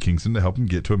repackage Kofi Kingston to help him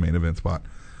get to a main event spot?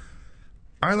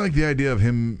 I like the idea of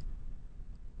him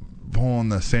pulling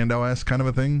the Sandow-esque kind of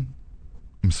a thing.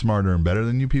 I'm smarter and better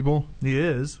than you people. He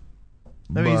is.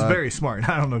 I mean, he's very smart.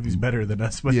 I don't know if he's better than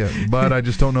us. But yeah, but I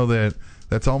just don't know that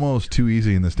that's almost too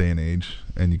easy in this day and age.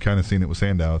 And you kind of seen it with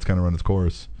Sandow. It's kind of run its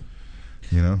course.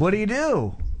 You know? What do you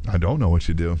do? I don't know what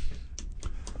you do.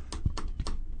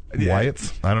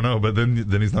 Wyatt's? I don't know, but then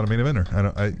he's not a main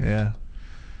eventer. Yeah.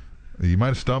 You might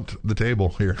have stumped the table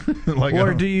here.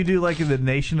 Or do you do like the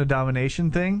Nation of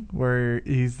Domination thing where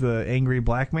he's the angry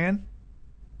black man?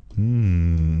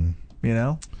 You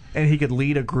know? And he could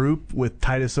lead a group with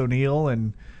Titus O'Neil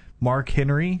and Mark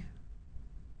Henry.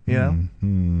 You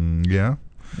know? Yeah.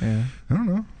 Yeah. I don't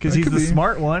know. Because he's the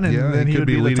smart one, and then he could would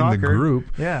be leading the the group.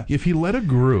 Yeah. If he led a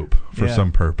group for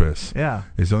some purpose,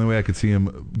 it's the only way I could see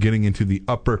him getting into the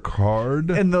upper card.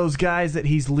 And those guys that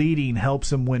he's leading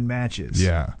helps him win matches.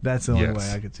 Yeah. That's the only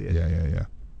way I could see it. Yeah.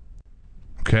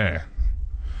 Okay.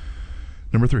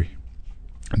 Number 3.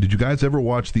 Did you guys ever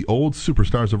watch the old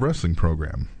Superstars of Wrestling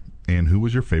program? And who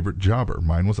was your favorite jobber?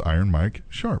 Mine was Iron Mike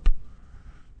Sharp.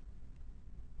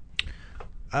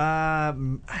 I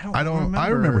don't remember. I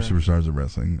remember Superstars of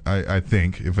Wrestling. I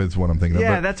think, if it's what I'm thinking of.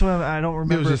 Yeah, that's what I don't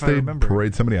remember. It was just they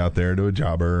parade somebody out there to a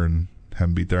jobber and have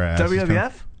them beat their ass.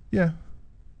 WWF? Yeah.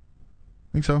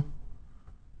 I think so.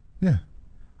 Yeah.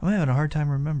 I'm having a hard time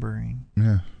remembering.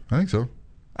 Yeah, I think so.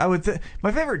 I would.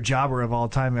 My favorite jobber of all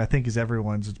time, I think, is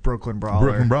everyone's. It's Brooklyn Brawler.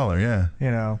 Brooklyn Brawler, yeah.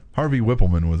 You know, Harvey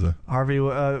Whippleman was a Harvey.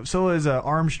 So is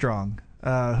Armstrong.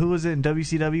 Who was it in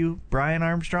WCW? Brian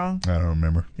Armstrong. I don't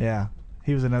remember. Yeah,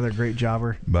 he was another great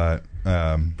jobber. But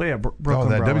yeah, Brooklyn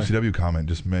that Brawler. WCW comment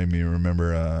just made me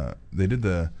remember. They did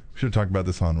we should have talked about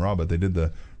this on Raw, but they did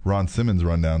the Ron Simmons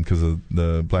rundown because of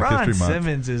the Black History Month. Ron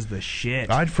Simmons is the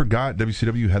shit. I'd forgot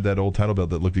WCW had that old title belt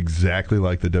that looked exactly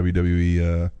like the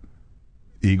WWE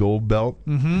Eagle belt.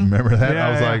 Mm-hmm. Remember that? Yeah,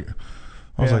 I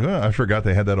was like, oh, I forgot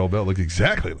they had that old belt. Looked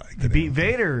exactly like that. He beat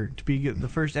Vader to be the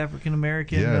first African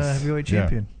American heavyweight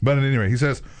champion. Yeah. But at any rate, he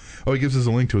says, he gives us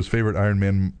a link to his favorite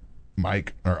Iron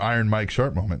Mike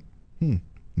Sharp moment.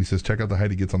 He says, check out the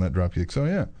height he gets on that dropkick. So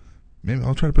yeah, maybe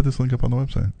I'll try to put this link up on the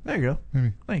website. There you go.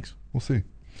 Maybe. Thanks. We'll see.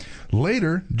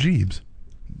 Later, Jeebs.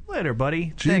 Later,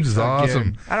 buddy. Jeebs Thanks, is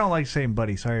awesome. I don't like saying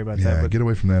buddy. Sorry about that. Yeah, But get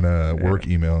away from that work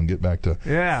email and get back to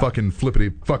fucking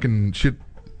flippity fucking shit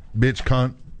bitch,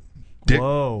 cunt, dick.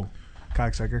 Whoa.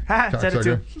 Cocksucker. Ha! Said it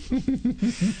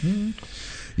too.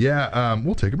 Yeah,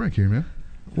 we'll take a break here, man.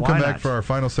 We'll Why come back not? for our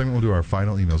final segment. We'll do our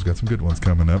final emails. We've got some good ones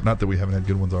coming up. Not that we haven't had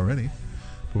good ones already,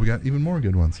 but we got even more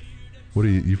good ones. What are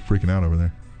you freaking out over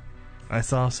there? I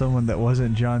saw someone that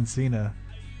wasn't John Cena.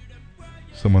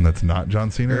 Someone that's not John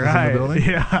Cena is in the building?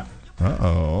 Yeah.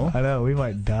 Uh-oh. I know. We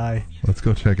might die. Let's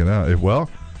go check it out. If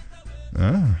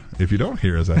you don't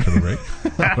hear us after the break,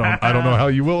 I don't know how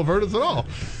you will have heard us at all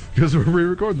because we're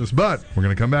re-recording this. But we're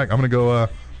going to come back. I'm going to go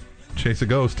chase a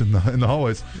ghost in the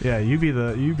hallways. Yeah, you be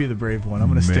the brave one. I'm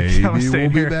gonna Maybe stay. I'm gonna stay we'll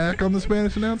here. be back on the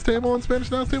Spanish Announce Table on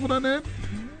SpanishAnnounceTable.net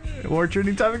or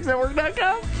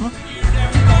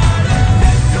TrendingTopicsNetwork.com.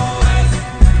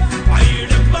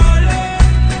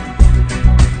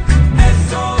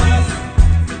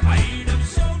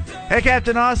 Hey,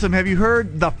 Captain Awesome, have you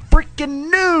heard the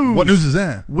freaking news? What news is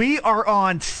that? We are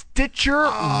on Stitcher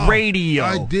Radio.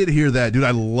 I did hear that, dude.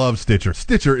 I love Stitcher.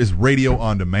 Stitcher is radio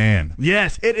on demand.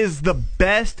 Yes, it is the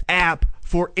best app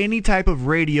for any type of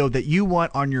radio that you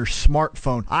want on your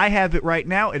smartphone. I have it right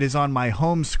now. It is on my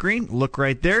home screen. Look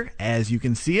right there. As you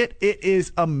can see it, it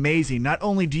is amazing. Not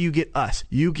only do you get us,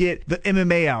 you get the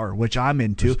MMA Hour, which I'm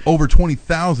into. There's over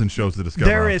 20,000 shows to discover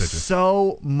There on is Stitcher.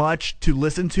 so much to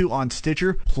listen to on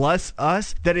Stitcher, plus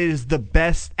us, that it is the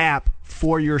best app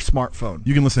for your smartphone.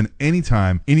 You can listen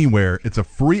anytime, anywhere. It's a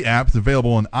free app. It's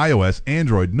available on iOS,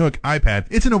 Android, Nook, iPad.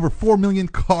 It's in over 4 million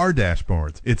car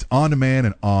dashboards. It's on demand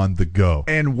and on the go.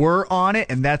 And we're on it,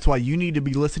 and that's why you need to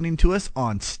be listening to us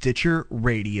on Stitcher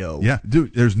Radio. Yeah,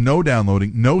 dude, there's no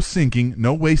downloading, no syncing,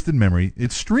 no wasted memory.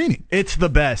 It's streaming. It's the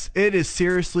best. It is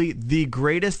seriously the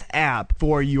greatest app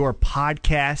for your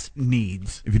podcast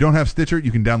needs. If you don't have Stitcher,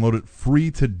 you can download it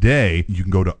free today. You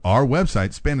can go to our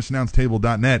website,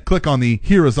 SpanishAnnounceTable.net, click on the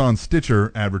Here Is on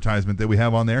Stitcher advertisement that we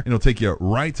have on there, and it'll take you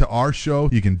right to our show.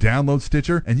 You can download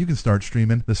Stitcher, and you can start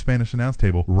streaming the Spanish Announce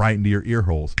Table right into your ear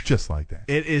holes, just like that.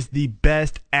 It is the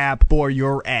best app for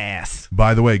your ass.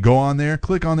 By the way, go on there,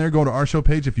 click on there, go to our show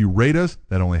page. If you rate us,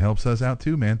 that only helps us out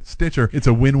too, man. Stitcher, it's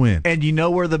a win-win. And you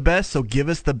know we're the best, so give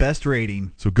us the best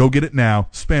rating. So go get it now,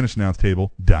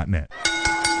 SpanishAnnounceTable.net.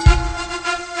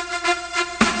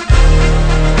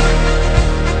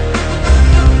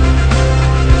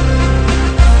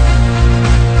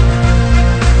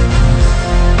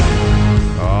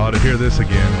 To hear this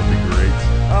again would be great.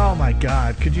 Oh my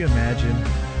God! Could you imagine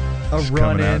a Just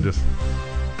run coming out, in?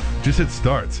 just it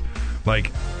starts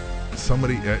like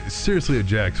somebody seriously a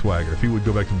Jack Swagger. If he would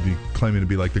go back to be claiming to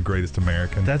be like the greatest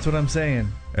American, That's what I'm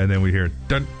saying. and then we hear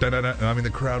dun dun dun, dun and I mean the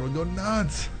crowd would go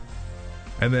nuts,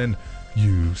 and then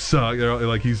you suck,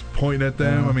 like he's pointing at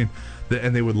them. I mean,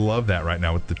 and they would love that right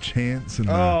now with the chants and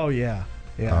Oh yeah,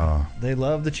 yeah. They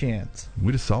love the chants.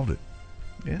 we just solved it.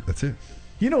 Yeah. That's it.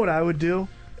 You know what I would do?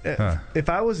 Huh. If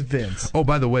I was Vince. Oh,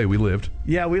 by the way, we lived.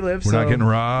 Yeah, we live. We're so not getting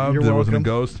robbed. You're There wasn't a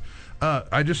welcome. ghost.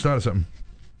 I just thought of something.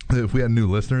 If we had new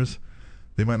listeners,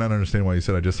 they might not understand why you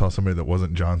said I just saw somebody that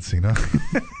wasn't John Cena.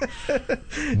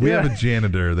 We have a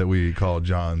janitor that we call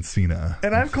John Cena.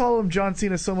 And I've called him John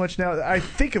Cena so much now that I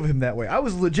think of him that way. I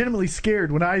was legitimately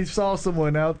scared when I saw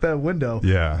someone out that window.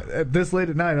 Yeah. At this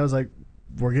late at night, I was like,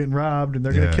 we're getting robbed and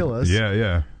they're going to kill us. Yeah,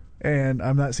 yeah. And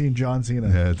I'm not seeing John Cena.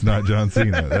 Yeah, it's not John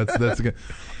Cena. That's a good.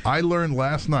 I learned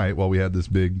last night while we had this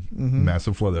big,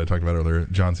 massive flood that I talked about earlier,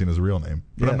 John Cena's real name.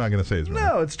 But Yeah. I'm not going to say his real name.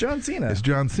 No, it's John Cena. It's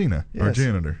John Cena, our Yes.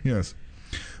 janitor. Yes.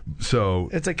 So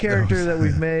It's a character that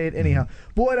we've made. Anyhow,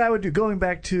 but what I would do, going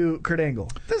back to Kurt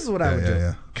Angle, this is what I would do.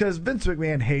 yeah. Because Vince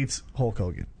McMahon hates Hulk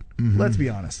Hogan. Mm-hmm. Let's be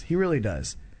honest. He really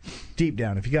does. Deep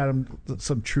down, if you got him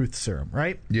some truth serum,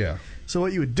 right? Yeah. So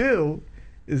what you would do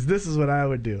is this is what I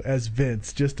would do as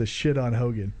Vince, just to shit on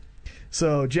Hogan.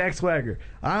 So Jack Swagger,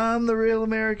 I'm the real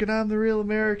American, I'm the real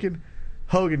American.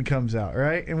 Hogan comes out,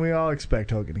 right? And we all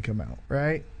expect Hogan to come out,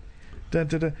 right? Dun,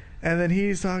 dun, dun. And then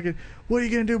he's talking, what are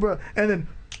you going to do, bro? And then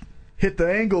hit the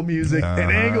Angle music, and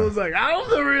Uh-huh. Angle's like, I'm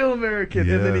the real American.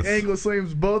 And then Yes. the Angle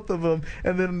slams both of them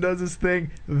and then does his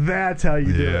thing. That's how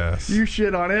you do Yes. it. You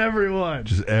shit on everyone.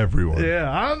 Just everyone. Yeah,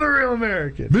 I'm the real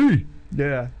American. Me.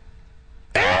 Yeah.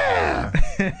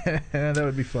 That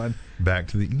would be fun. Back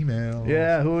to the email.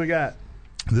 Yeah, who we got?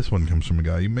 This one comes from a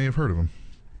guy. You may have heard of him.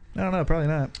 I don't know, probably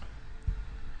not.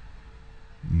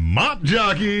 Mop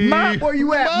Jockey. Mop, where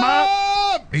you at,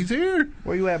 Mop? He's here.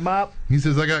 Where you at, Mop? He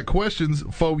says, I got questions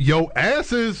for yo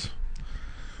asses.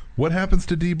 What happens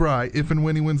to D. Bry if and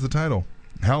when he wins the title?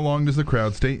 How long does the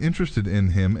crowd stay interested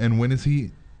in him, and when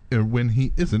he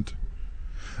isn't?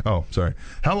 Oh, sorry.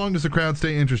 How long does the crowd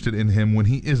stay interested in him when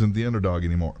he isn't the underdog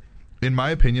anymore? In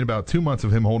my opinion, about 2 months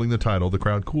of him holding the title, the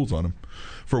crowd cools on him.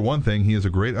 For one thing, he is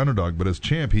a great underdog, but as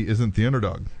champ, he isn't the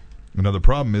underdog. Another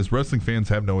problem is wrestling fans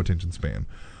have no attention span.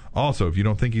 Also, if you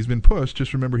don't think he's been pushed,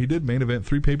 just remember he did main event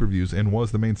 3 pay-per-views and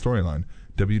was the main storyline.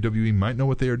 WWE might know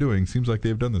what they are doing. Seems like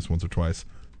they've done this once or twice.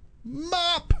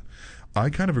 Mop! I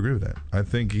kind of agree with that. I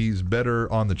think he's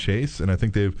better on the chase, and I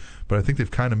think they've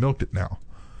kind of milked it now.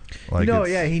 Like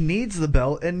he needs the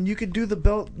belt, and you could do the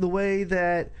belt the way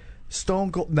that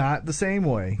Stone Cold, not the same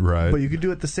way, right? But you could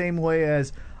do it the same way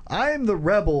as I'm the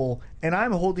rebel, and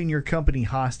I'm holding your company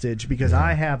hostage because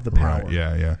I have the power. Right.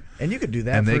 Yeah. And you could do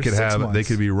that. And for they could 6 months. They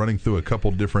could be running through a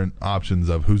couple different options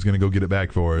of who's going to go get it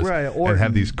back for us, right? Or and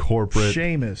have these corporate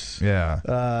Sheamus. Yeah.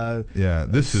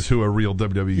 This is who a real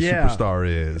WWE superstar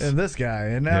is. And this guy,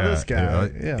 and now this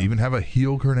guy. Even have a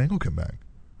heel Kurt Angle come back.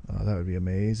 Oh, that would be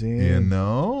amazing. You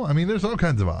know, I mean, there's all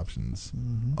kinds of options,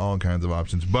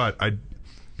 But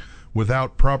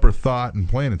without proper thought and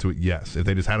plan into it, yes. If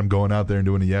they just had him going out there and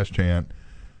doing a yes chant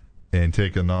and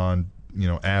taking on,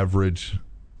 average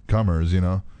comers,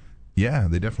 yeah,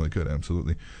 they definitely could,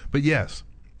 absolutely. But yes,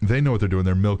 they know what they're doing.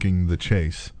 They're milking the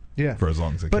chase. Yeah. For as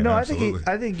long as they but can. No, absolutely.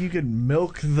 I think you could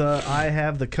milk the I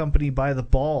have the company by the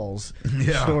balls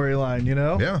storyline,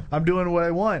 Yeah. I'm doing what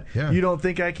I want. Yeah. You don't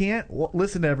think I can't? Well,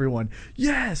 listen to everyone.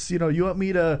 Yes. You want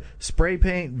me to spray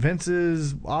paint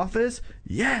Vince's office?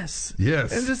 Yes.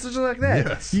 Yes. And just like that.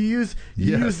 Yes. You use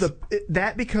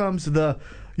that becomes the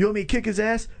you want me to kick his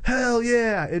ass? Hell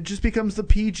yeah. It just becomes the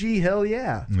PG hell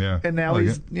yeah. Yeah. And now like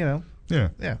he's, Yeah.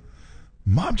 Yeah.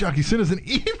 Mop Jockey sent us an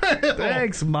email.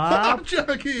 Thanks, Mop. Mop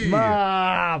Jockey.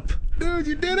 Mop. Dude,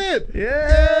 you did it.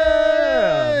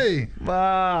 Yeah. Yay.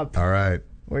 Mop. All right.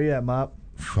 Where you at, Mop?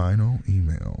 Final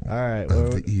email All right.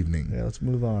 of the evening. Yeah, let's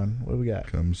move on. What do we got?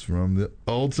 Comes from the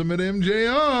ultimate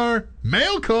MJR.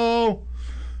 Mail call.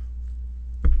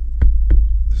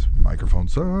 This microphone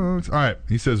sucks. All right.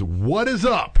 He says, what is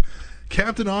up?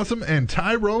 Captain Awesome and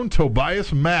Tyrone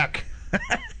Tobias Mack.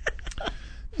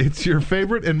 It's your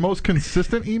favorite and most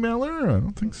consistent emailer? I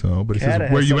don't think so. But he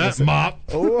says, where you at, Mop?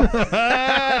 Oh.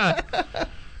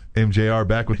 MJR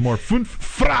back with more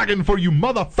fragen for you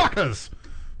motherfuckers.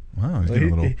 Wow, he's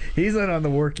getting a little... He's not on the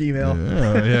work email.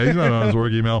 Yeah, he's not on his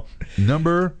work email.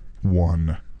 Number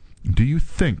 1. Do you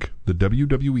think the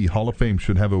WWE Hall of Fame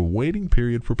should have a waiting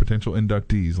period for potential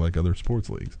inductees like other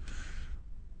sports leagues?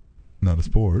 Not a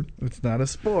sport. It's not a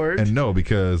sport. And no,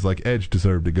 because like Edge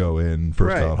deserved to go in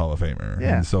first ballot Hall of Famer.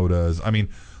 Yeah. And so does... I mean,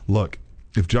 look,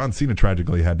 if John Cena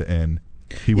tragically had to end,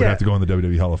 he would have to go in the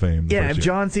WWE Hall of Fame. Yeah, if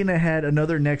John Cena had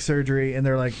another neck surgery and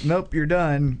they're like, nope, you're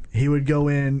done, he would go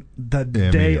in the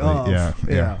day of.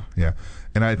 Yeah.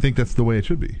 And I think that's the way it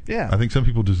should be. Yeah. I think some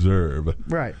people deserve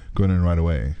going in right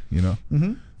away,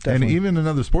 Mm-hmm. And even in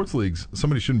other sports leagues,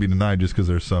 somebody shouldn't be denied just because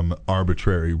there's some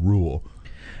arbitrary rule.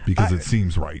 Because it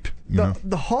seems right.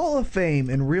 The Hall of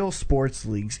Fame in real sports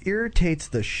leagues irritates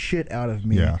the shit out of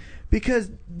me. Yeah.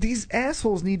 Because these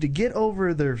assholes need to get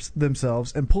over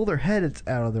themselves and pull their heads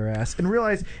out of their ass and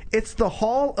realize it's the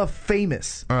Hall of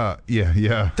Famous.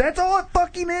 Yeah. That's all it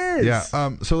fucking is. Yeah.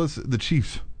 So the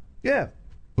Chiefs. Yeah.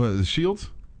 What, the Shields?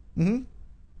 Mm-hmm.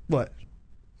 What?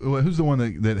 Well, who's the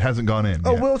one that hasn't gone in?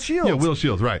 Oh, yet? Will Shields. Yeah, Will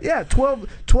Shields, right. Yeah, 12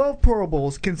 Pro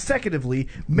Bowls consecutively.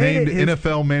 Named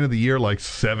NFL Man of the Year like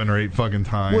 7 or 8 fucking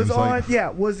times.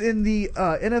 Was in the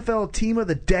NFL Team of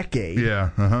the Decade.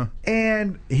 Yeah,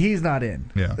 And he's not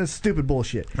in. Yeah. That's stupid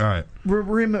bullshit. All right.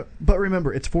 But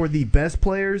remember, it's for the best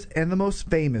players and the most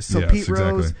famous. So Yes, Pete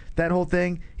Rose, exactly. that whole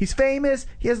thing, he's famous.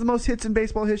 He has the most hits in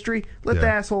baseball history. Let the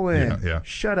asshole in. Yeah.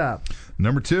 Shut up.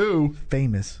 Number 2.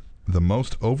 Famous. The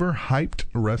most overhyped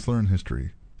wrestler in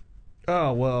history.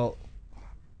 Oh, well,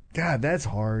 God, that's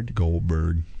hard.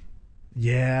 Goldberg.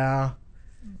 Yeah,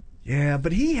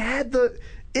 but he had the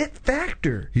it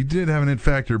factor. He did have an it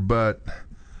factor, but...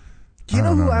 You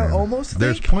know who I man. almost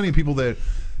There's think? plenty of people that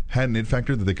had an it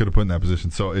factor that they could have put in that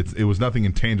position, so it was nothing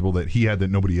intangible that he had that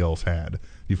nobody else had.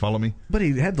 You follow me? But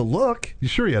he had the look. You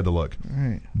sure he had the look.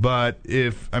 Right. But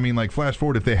flash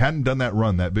forward, if they hadn't done that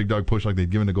run, that big dog push like they'd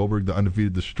given to Goldberg, the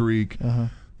undefeated, the streak,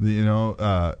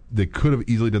 they could have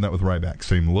easily done that with Ryback.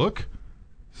 Same look,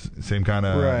 same kind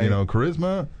of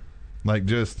charisma, like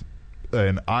just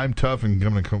an I'm tough and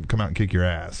I'm going to come out and kick your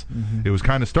ass. Mm-hmm. It was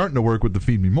kind of starting to work with the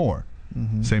Feed Me More.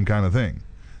 Mm-hmm. Same kind of thing.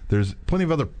 There's plenty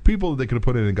of other people that they could have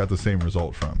put in and got the same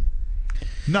result from.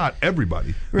 Not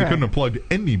everybody. They couldn't have plugged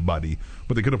anybody,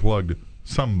 but they could have plugged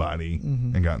somebody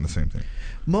and gotten the same thing.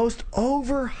 Most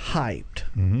overhyped.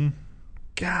 Mm-hmm.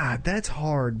 God, that's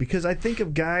hard because I think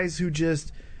of guys who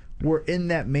just were in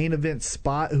that main event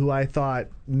spot who I thought,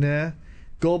 nah.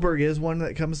 Goldberg is one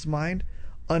that comes to mind.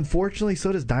 Unfortunately,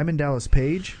 so does Diamond Dallas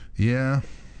Page. Yeah.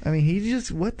 I mean, he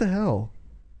just, what the hell?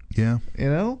 Yeah. You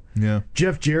know? Yeah.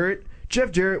 Jeff Jarrett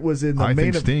Jeff Jarrett was in the I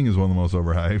main think Sting is one of the most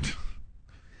overhyped.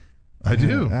 I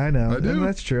do. I know. I do.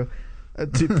 That's true.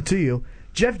 To you.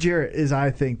 Jeff Jarrett is, I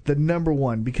think, the number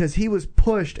one because he was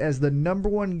pushed as the number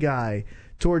one guy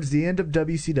towards the end of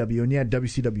WCW. And yeah,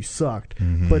 WCW sucked.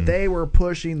 But they were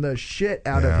pushing the shit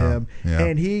out of him. Yeah.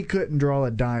 And he couldn't draw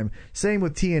a dime. Same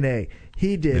with TNA.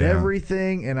 He did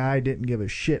everything, and I didn't give a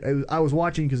shit. I was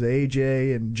watching because of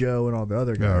AJ and Joe and all the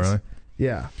other guys. Oh, really?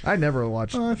 Yeah. I never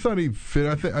watched. I thought he fit.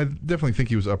 I definitely think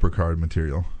he was upper card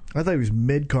material. I thought he was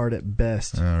mid-card at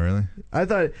best. Oh, really? I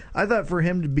thought for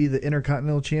him to be the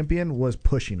Intercontinental Champion was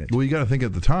pushing it. Well, you got to think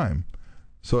at the time.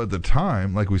 So at the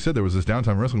time, like we said, there was this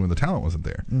downtime wrestling when the talent wasn't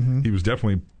there. He was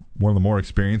definitely one of the more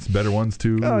experienced, better ones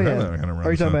to have that kind of run.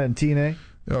 Are you talking about in TNA?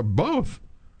 Both.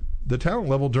 The talent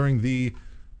level during the,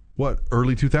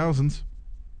 early 2000s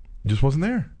just wasn't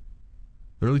there.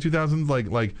 The early 2000s,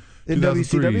 like in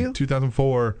 2003, WCW?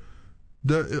 2004,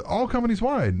 all companies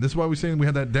wide. This is why we're saying we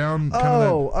had that down.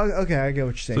 Okay, I get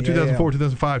what you're saying. So 2004,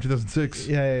 2005, 2006.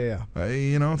 Yeah.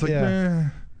 It's like, meh.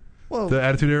 Well, The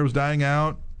Attitude Era was dying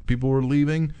out. People were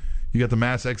leaving. You got the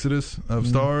mass exodus of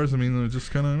stars. I mean, it was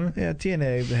just kind of... Yeah,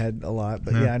 TNA had a lot,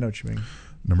 but I know what you mean.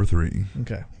 Number 3.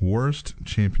 Okay. Worst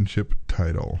championship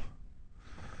title.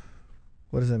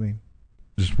 What does that mean?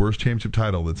 Just worst championship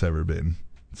title that's ever been.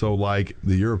 So, like,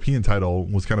 the European title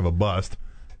was kind of a bust.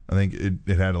 I think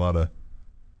it had a lot of...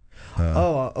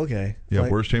 okay. Yeah,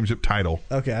 like, worst championship title.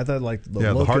 Okay, I thought like the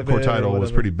The look of hardcore it title or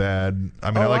was whatever. pretty bad.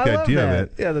 I mean, I like the love idea that. of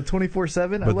it. Yeah, the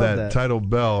 24/7. I But love that title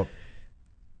belt...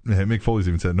 Mick Foley's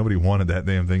even said nobody wanted that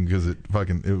damn thing because it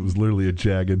was literally a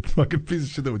jagged fucking piece of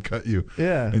shit that would cut you.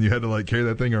 Yeah. And you had to like carry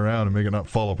that thing around and make it not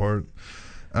fall apart.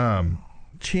 I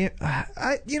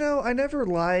never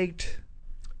liked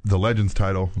The Legends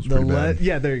title was pretty bad.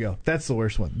 Yeah, there you go. That's the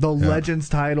worst one. The Legends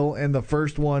title, and the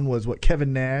first one was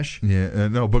Kevin Nash. Yeah,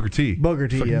 no, Booker T. Booker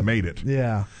T, fucking yeah. made it.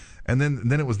 Yeah. And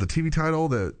then it was the TV title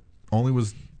that only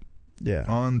was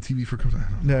on TV for...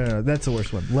 No, that's the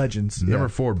worst one. Legends. Number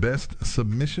 4, best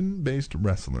submission-based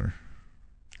wrestler.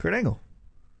 Kurt Angle.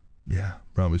 Yeah,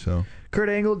 probably so. Kurt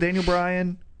Angle, Daniel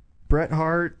Bryan, Bret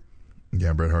Hart.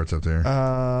 Yeah, Bret Hart's up there.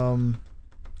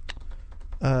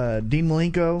 Dean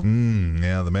Malenko.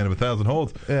 Yeah, the man of 1,000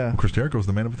 holds. Yeah. Well, Chris Jericho's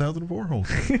the man of 1,004 holds.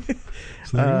 So there you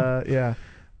go. Yeah.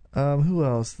 Who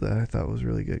else that I thought was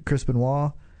really good? Chris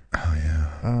Benoit. Oh,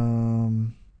 yeah.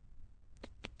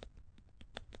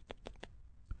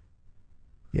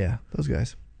 Yeah, those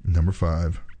guys. Number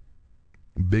 5,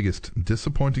 biggest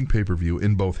disappointing pay-per-view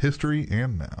in both history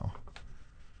and now.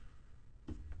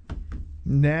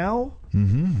 Now,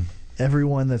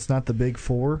 everyone that's not the big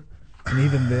 4, and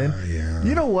even then,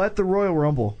 you know what? The Royal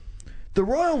Rumble. The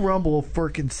Royal Rumble for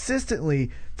consistently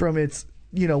from its,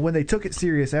 when they took it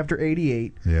serious after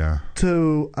 88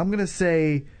 to, I'm going to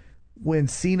say, when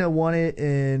Cena won it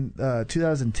in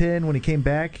 2010 when he came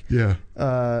back,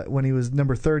 when he was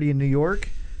number 30 in New York,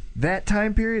 that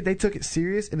time period, they took it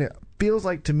serious, and it feels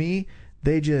like to me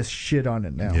they just shit on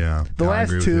it now. Yeah, the I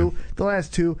agree with you.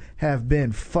 last two have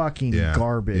been fucking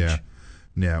garbage.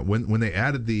 Yeah. When they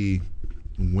added the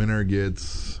winner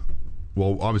gets,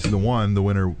 well, obviously the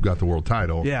winner got the world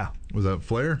title. Yeah, was that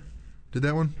Flair? Did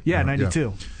that one? Yeah, 92.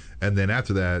 Yeah. And then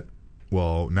after that,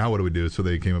 well, now what do we do? So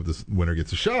they came up with this winner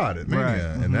gets a shot at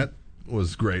Mania, and that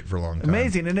was great for a long time.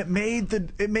 Amazing, and it made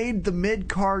the mid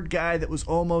card guy that was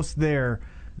almost there.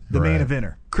 The main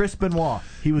eventer, Chris Benoit.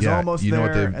 He was almost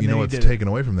there. You know what's taken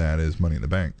away from that is Money in the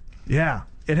Bank. Yeah,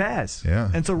 it has. Yeah.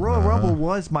 And so Royal Rumble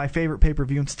was my favorite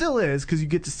pay-per-view, and still is, because you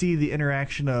get to see the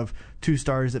interaction of two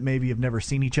stars that maybe have never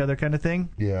seen each other kind of thing.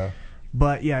 Yeah.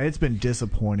 But, yeah, it's been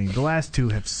disappointing. The last two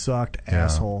have sucked,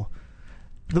 asshole.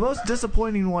 The most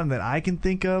disappointing one that I can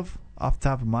think of, off the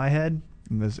top of my head,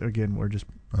 and this, again, we're just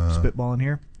spitballing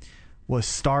here, was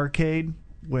Starrcade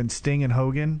when Sting and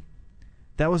Hogan...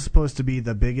 That was supposed to be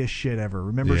the biggest shit ever.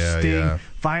 Remember Sting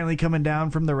finally coming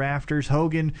down from the rafters,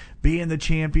 Hogan being the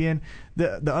champion.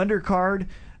 The undercard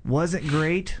wasn't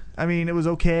great. I mean, it was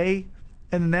okay.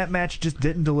 And then that match just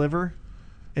didn't deliver.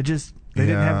 They didn't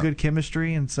have good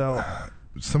chemistry, and so...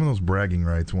 Some of those bragging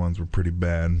rights ones were pretty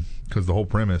bad, because the whole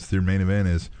premise, their main event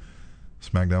is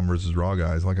SmackDown versus Raw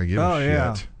guys. Like, I give a shit.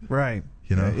 Yeah. Right.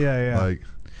 Yeah. Like,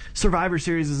 Survivor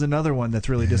Series is another one that's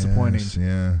really disappointing.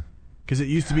 Yeah. Because it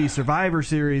used to be Survivor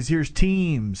Series, here's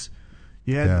teams.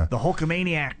 You had the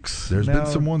Hulkamaniacs. There's been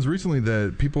some ones recently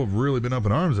that people have really been up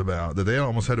in arms about, that they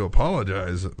almost had to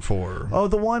apologize for. Oh,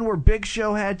 the one where Big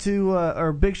Show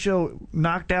Big Show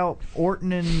knocked out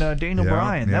Orton and Daniel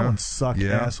Bryan. That one sucked,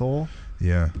 asshole.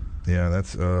 Yeah,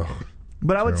 that's...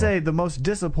 But I would say the most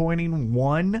disappointing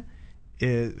one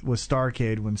it was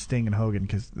Starrcade when Sting and Hogan,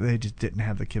 because they just didn't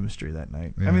have the chemistry that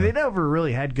night. Yeah. I mean, they never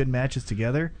really had good matches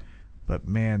together, but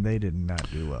man, they did not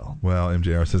do well. Well,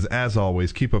 MJR says, as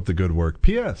always, keep up the good work.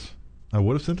 P.S. I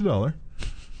would have sent $1,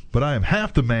 but I am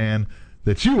half the man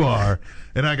that you are,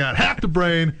 and I got half the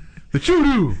brain that you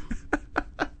do.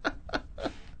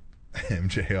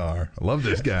 MJR. I love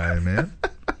this guy, man.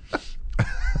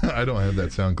 I don't have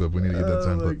that sound clip. We need to get that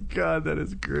sound clip. Oh, my God, that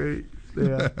is great.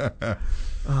 Yeah.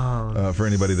 For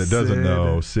anybody that doesn't Sid.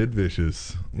 know, Sid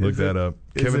Vicious. Look Is that it- up.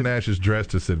 is Kevin it- Nash is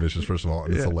dressed as Sid Vicious, first of all,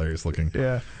 and it's Yeah. hilarious looking.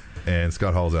 Yeah. And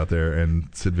Scott Hall's out there, and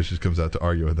Sid Vicious comes out to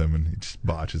argue with him, and he just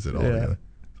botches it all Yeah. together.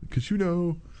 Because you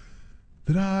know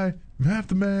that I am half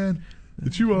the man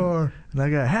that you are. And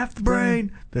I got half the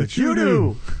brain that you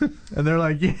do. And they're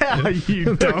like, yeah,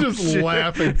 you They're dumb just shit.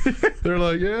 laughing. They're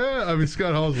like, yeah. I mean,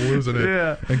 Scott Hall's losing it.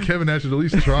 Yeah. And Kevin Nash is at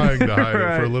least trying to hide it for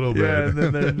a Right. little bit. Yeah, and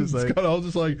then they're just like- Scott Hall's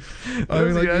just like, This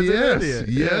guy's an yes, idiot.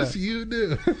 yes, Yeah. you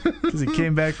do. Because he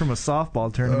came back from a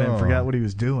softball tournament and Oh. forgot what he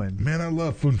was doing. Man, I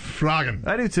love Fun Fragen.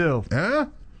 I do too. Huh?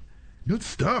 Good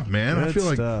stuff, man. I Good feel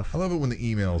like stuff. I love it when the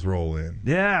emails roll in.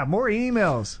 Yeah, more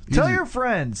emails. Tell Easy. your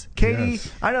friends. Katie,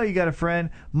 Yes. I know you got a friend.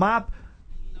 Mop,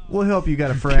 we'll help you got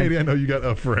a friend. Katie, I know you got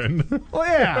a friend. Well,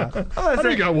 yeah. I'm I not know you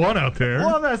saying, got one out there.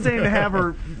 well, I'm not saying to have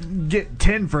her get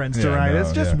 10 friends to Yeah, write. no,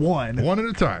 It's just yeah. one. One at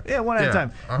a time. Yeah, one at a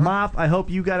time. Uh-huh. Mop, I hope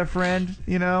you got a friend,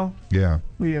 you know? Yeah.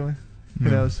 Who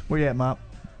knows? Where you at, Mop?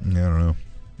 Yeah, I don't know.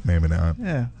 Maybe not.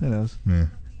 Yeah, who knows? Yeah.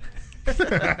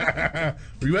 Where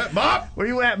you at, Mop? Where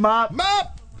you at, Mop?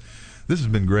 Mop! This has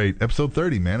been great. Episode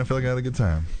 30, man. I feel like I had a good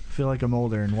time. I feel like I'm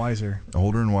older and wiser.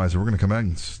 Older and wiser. We're going to come back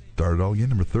and start it all again.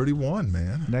 Number 31,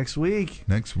 man. Next week.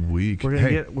 Next week. We're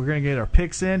gonna get our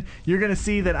picks in. You're gonna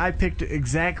see that I picked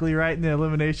exactly right in the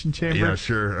elimination chamber. Yeah,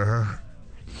 sure.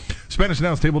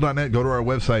 SpanishAnnounceTable.net. Go to our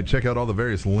website. Check out all the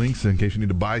various links in case you need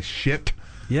to buy shit.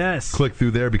 Yes. Click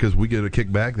through there because we get a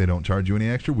kickback. They don't charge you any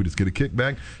extra. We just get a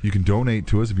kickback. You can donate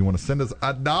to us if you want to send us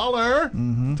 $1.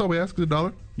 Mm-hmm. That's all we ask is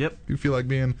 $1. Yep. If you feel like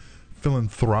being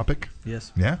philanthropic.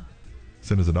 Yes. Yeah.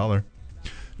 Send us $1.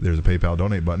 There's a PayPal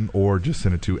donate button, or just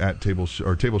send it to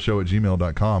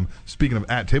tableshow@gmail.com. Speaking of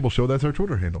 @tableshow, that's our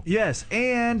Twitter handle. Yes,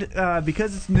 and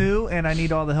because it's new and I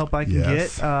need all the help I can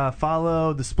Yes. get,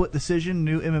 follow the Split Decision,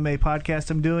 new MMA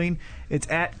podcast I'm doing. It's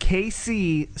at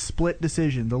KC Split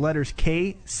Decision. The letters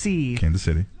KC Kansas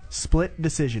City. Split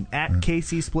Decision. At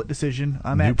KC Split Decision.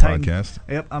 I'm New at Titan. podcast.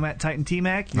 Yep, I'm at Titan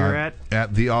T-Mac. You're at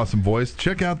The Awesome Voice.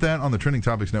 Check out that on the Trending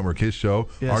Topics Network, his show.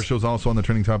 Yes. Our show's also on the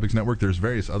Trending Topics Network. There's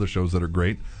various other shows that are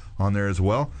great on there as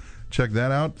well. Check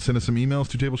that out. Send us some emails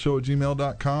to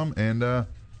tableshow@gmail.com and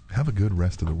have a good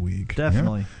rest of the week.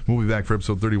 Definitely. Yeah? We'll be back for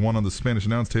episode 31 on the Spanish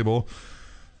Announce Table,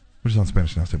 which is on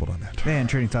SpanishAnnounceTable.net. and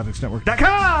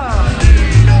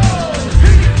TrainingTopicsNetwork.com.